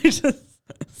just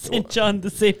sent John the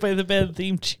Saved by the Bell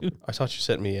theme tune. I thought you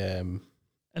sent me A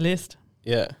list.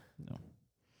 yeah.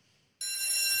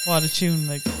 What a tune!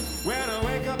 Like When I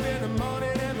wake up in the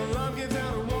morning and the alarm gives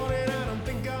out a warning, I don't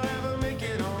think I'll ever make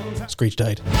it on time. Screech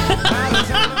died. By the time I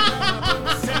grab my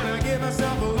books and I give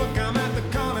myself a look, I'm at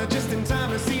the corner just in time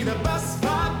to see the bus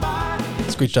fly by.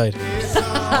 Screech died. It's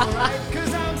alright,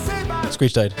 'cause I'm saved by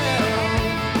Screech died.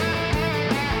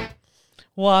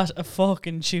 what a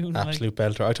fucking tune! Absolute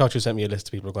belter. I thought you sent me a list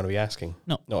of people we're going to be asking.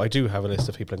 No, I do have a list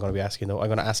of people I'm going to be asking though. I'm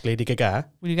going to ask Lady Gaga.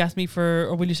 will you ask me for,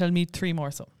 or will you tell me 3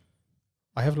 more? So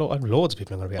I have loads of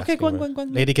people I'm going to be okay, asking. go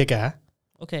on. Lady Gaga.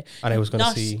 Okay, And I was going to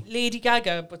not see Lady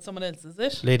Gaga, but someone else. Is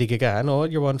it? Lady Gaga. No,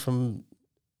 you're one from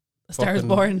A Star Is fucking-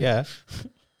 Born. Yeah.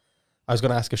 I was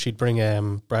going to ask if she'd bring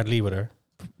Brad Lee with her.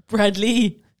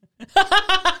 Bradley.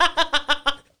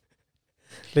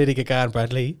 Lady Gaga and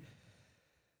Brad Lee.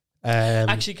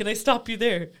 Actually, can I stop you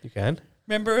there? You can.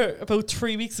 Remember about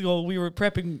 3 weeks ago we were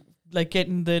prepping, like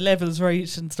getting the levels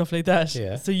right and stuff like that.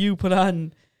 Yeah. So you put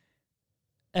on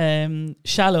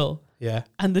Shallow, Yeah.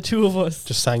 and the two of us.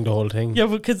 Just sang the whole thing. Yeah,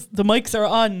 because the mics are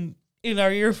on in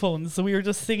our earphones, so we were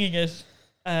just singing it.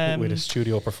 With a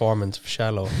studio performance of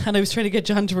Shallow. And I was trying to get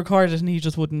John to record it, and he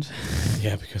just wouldn't.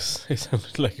 Yeah, because it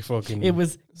sounded like a fucking It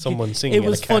was someone singing. It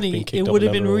was and a cat funny. being kicked It up would have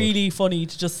and been down the road. really funny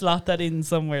to just slot that in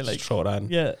somewhere, Just like throw it on.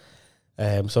 yeah.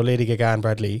 So Lady Gaga and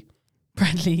Brad Lee.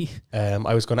 Bradley.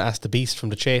 I was going to ask the Beast from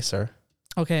The Chaser.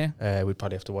 Okay. We'd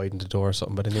probably have to widen the door or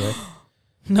something, but anyway.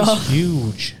 No. He's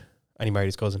huge. And he married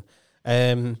his cousin.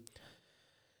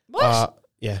 What?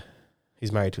 Yeah.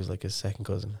 He's married to his second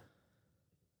cousin.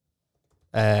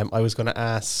 I was going to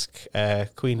ask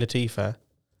Queen Latifah.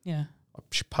 Yeah.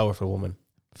 She's a powerful woman.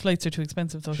 Flights are too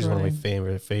expensive, though. She's one of my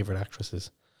favorite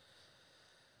actresses.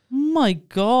 My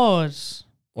God.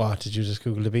 What, did you just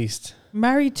Google the Beast?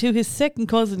 Married to his second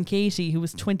cousin, Katie, who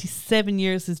was 27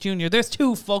 years his junior. There's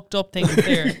 2 fucked up things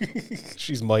there.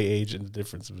 She's my age and the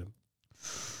difference of him.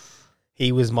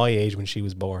 He was my age when she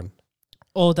was born.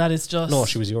 Oh, that is just... No,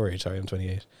 she was your age. Sorry, I'm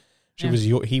 28. Yeah.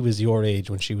 He was your age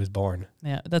when she was born.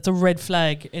 Yeah, that's a red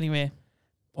flag anyway.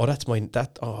 Oh, that's mine. I'm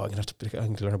gonna have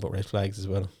to learn about red flags as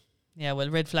well. Yeah, well,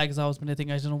 red flag has always been a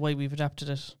thing. I don't know why we've adapted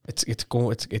it.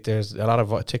 There's a lot of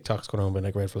TikToks going on, being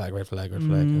like red flag.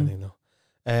 And everything, no.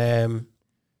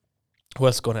 Who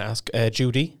else going to ask?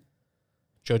 Judy,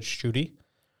 Judge Judy.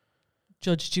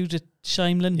 Judge Judith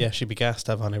Scheimlin. Yeah, she'd be gassed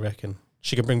to have on, I reckon.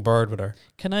 She could bring Bird with her.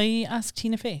 Can I ask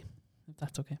Tina Fey? If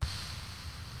that's okay.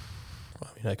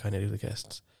 Well, I mean, I kind of do the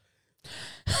guests.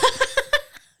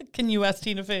 Can you ask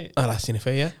Tina Fey? I'll ask Tina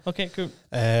Fey, yeah. Okay, cool.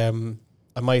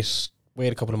 I might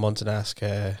wait a couple of months and ask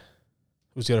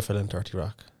who's the other fella in 30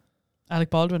 Rock? Alec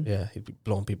Baldwin. Yeah, he'd be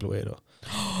blowing people away though.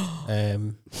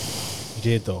 He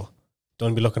did though.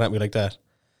 Don't be looking at me like that.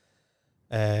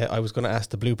 I was going to ask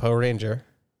the Blue Power Ranger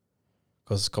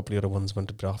because a couple of the other ones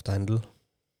went a bit off the handle.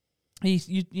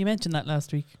 You mentioned that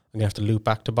last week. I'm going to have to loop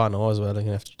back to Bono as well. I'm going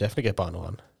to have to definitely get Bono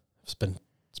on. It's been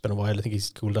a while. I think he's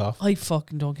cooled off. I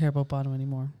fucking don't care about Bono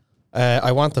anymore.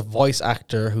 I want the voice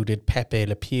actor who did Pepe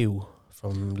Le Pew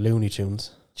from Looney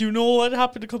Tunes. Do you know what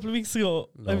happened a couple of weeks ago?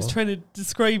 No. I was trying to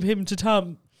describe him to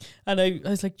Tom, and I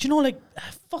was like, do you know, like,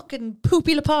 fucking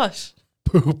Poopy Le Pot?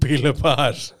 Poopy Le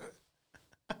Pot.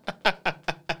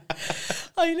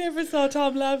 I never saw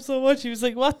Tom laugh so much. He was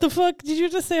like, what the fuck did you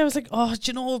just say? I was like, oh,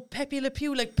 do you know Pepe Le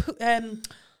Pew, like, do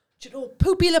you know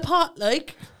Poopy Le Pot,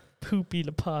 like? Poopy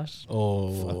Le Pot.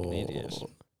 Oh. Fucking idiot.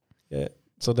 Yeah.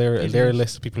 So they're a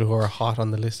list of people who are hot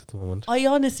on the list at the moment. I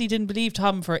honestly didn't believe,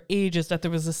 Tom, for ages that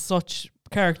there was such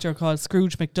character called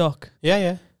Scrooge McDuck.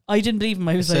 Yeah. I didn't believe him.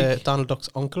 I was like... Donald Duck's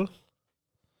uncle.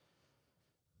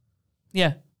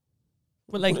 Yeah.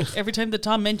 But like every time that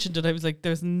Tom mentioned it, I was like,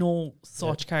 there's no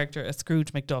such character as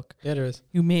Scrooge McDuck. Yeah, there is.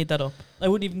 You made that up. I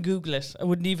wouldn't even Google it. I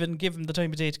wouldn't even give him the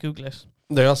time of day to Google it.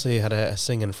 They also had a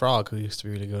singing frog who used to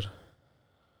be really good.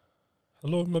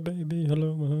 Hello, my baby.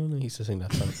 Hello, my honey. He used to sing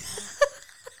that song.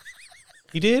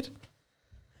 He did?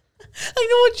 I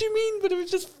know what you mean, but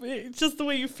it's just the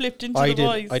way you flipped into the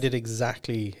voice. I did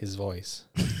exactly his voice.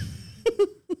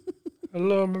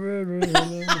 Hello, my baby.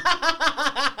 Hello.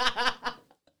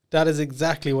 That is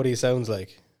exactly what he sounds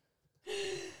like.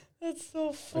 That's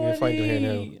so funny. I'm going to find him here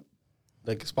now.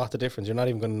 Like, spot the difference. You're not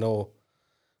even going to know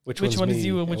which one is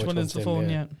you and which one is the phone,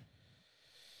 yeah.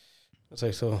 It's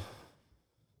like, so...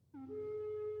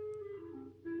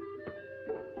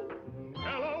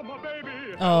 Hello, my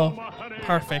baby. Oh, Hello, my honey.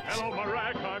 perfect. Hello, my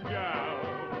ragtime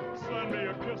gal. Send me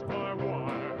a kiss, my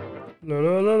wire.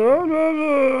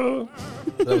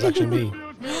 That was actually me.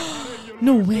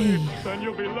 No way. Then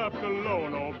you'll be left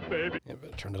alone, oh baby. Yeah,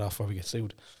 better turn it off before we get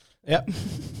sued. Yeah.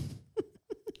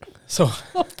 So...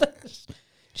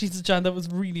 Jesus, John, that was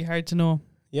really hard to know.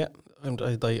 Yeah,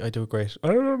 I do it great.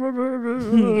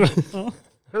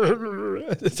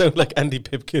 It sounds like Andy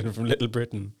Pipkin from Little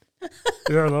Britain.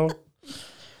 Yeah, no.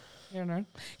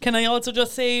 Can I also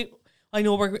just say, I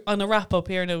know we're on a wrap up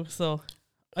here now, so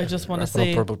I just want to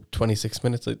say... for about 26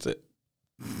 minutes, I'd say.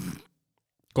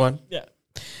 Go on. Yeah.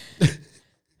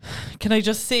 Can I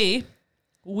just say,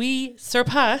 we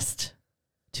surpassed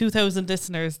 2,000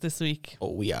 listeners this week.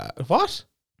 Oh, yeah. What?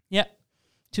 Yeah.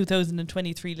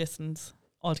 2,023 listens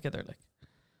altogether. Like,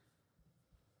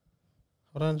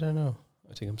 Hold on there now.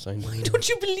 I think I'm signed in. don't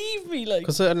you believe me? Like,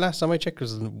 Because last time I checked, it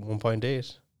was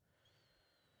 1.8.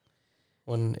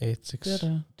 186. I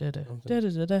don't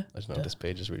know, this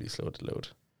page is really slow to load.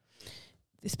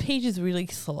 This page is really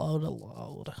slow to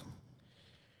load.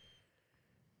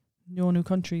 No new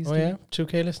countries. Oh, yeah?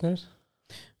 2K listeners?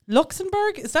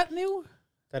 Luxembourg? Is that new?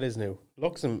 That is new.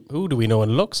 Who do we know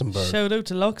in Luxembourg? Shout out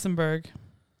to Luxembourg.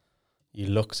 You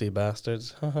Luxy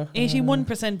bastards.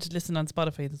 81% listen on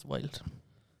Spotify. That's wild.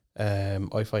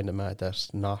 I find it mad that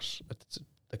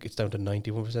it's down to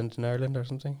 91% in Ireland or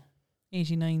something.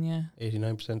 89, yeah.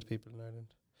 89% of people in Ireland.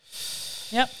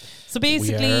 Yep. So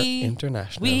basically, we are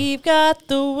international. We've got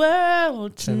the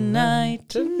world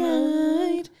tonight.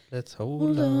 Let's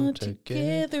hold on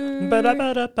together.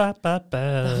 That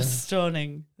was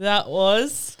stunning. That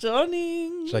was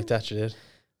stunning. Did you like that, you did?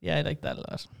 Yeah, I like that a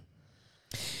lot.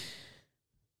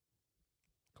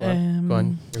 Go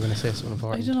on. You're going to say something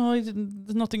important. I don't know.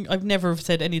 There's nothing. I've never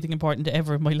said anything important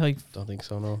ever in my life. Don't think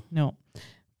so, no. No.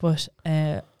 But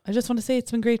I just want to say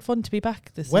it's been great fun to be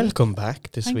back this week. Welcome back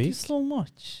this week. Thank you so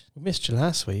much. We missed you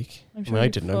last week. I'm sure I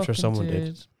didn't. I'm sure someone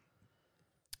did.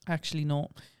 Actually,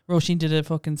 no. Roisin did a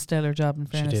fucking stellar job, in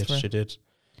fairness. She did.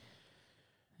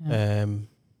 Yeah.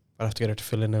 I'll have to get her to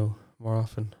fill in now more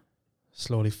often.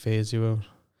 Slowly phase you out.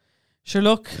 Sure,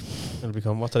 look. It'll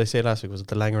become, what did I say last week? Was it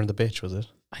the Langer and the Bitch, was it?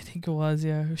 I think it was,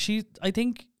 yeah.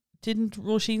 Didn't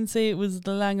Roisin say it was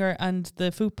the Langer and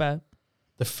the Fupa?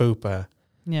 The Fupa.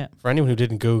 Yeah. For anyone who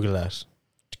didn't Google that,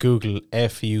 Google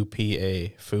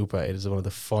Fupa, Fupa. It is one of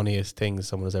the funniest things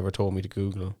someone has ever told me to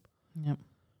Google. Yep.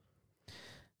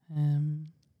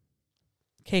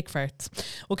 Cake farts.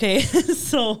 Okay,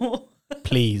 so...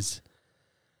 Please.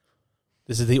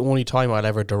 This is the only time I'll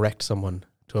ever direct someone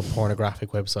to a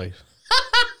pornographic website.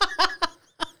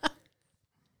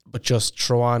 But just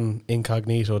throw on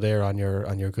incognito there on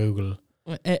your Google.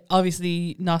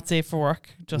 Obviously not safe for work.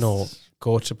 No,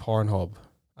 go to Pornhub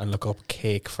and look up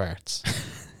cake farts.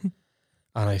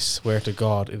 And I swear to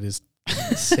God, it is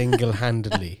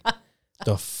single-handedly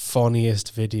the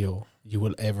funniest video you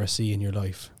will ever see in your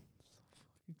life.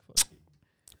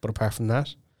 But apart from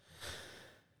that,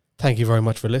 thank you very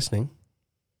much for listening.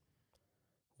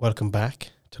 Welcome back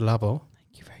to Labo.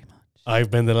 Thank you very much. I've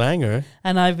been the Langer.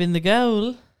 And I've been the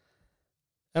Gowl.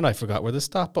 And I forgot where the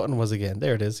stop button was again.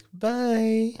 There it is.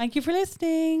 Bye. Thank you for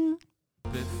listening.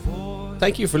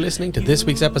 Thank you for listening to this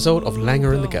week's episode of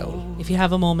Langer and the Gowl. If you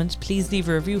have a moment, please leave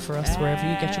a review for us wherever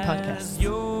you get your podcasts.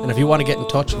 And if you want to get in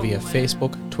touch via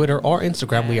Facebook, Twitter or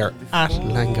Instagram, we are at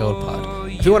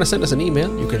LangowlPod. If you want to send us an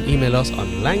email, you can email us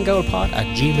on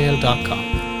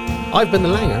langowlpod@gmail.com. I've been the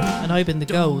Langer. And I've been the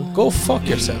Gowl. Go fuck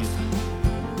yourself.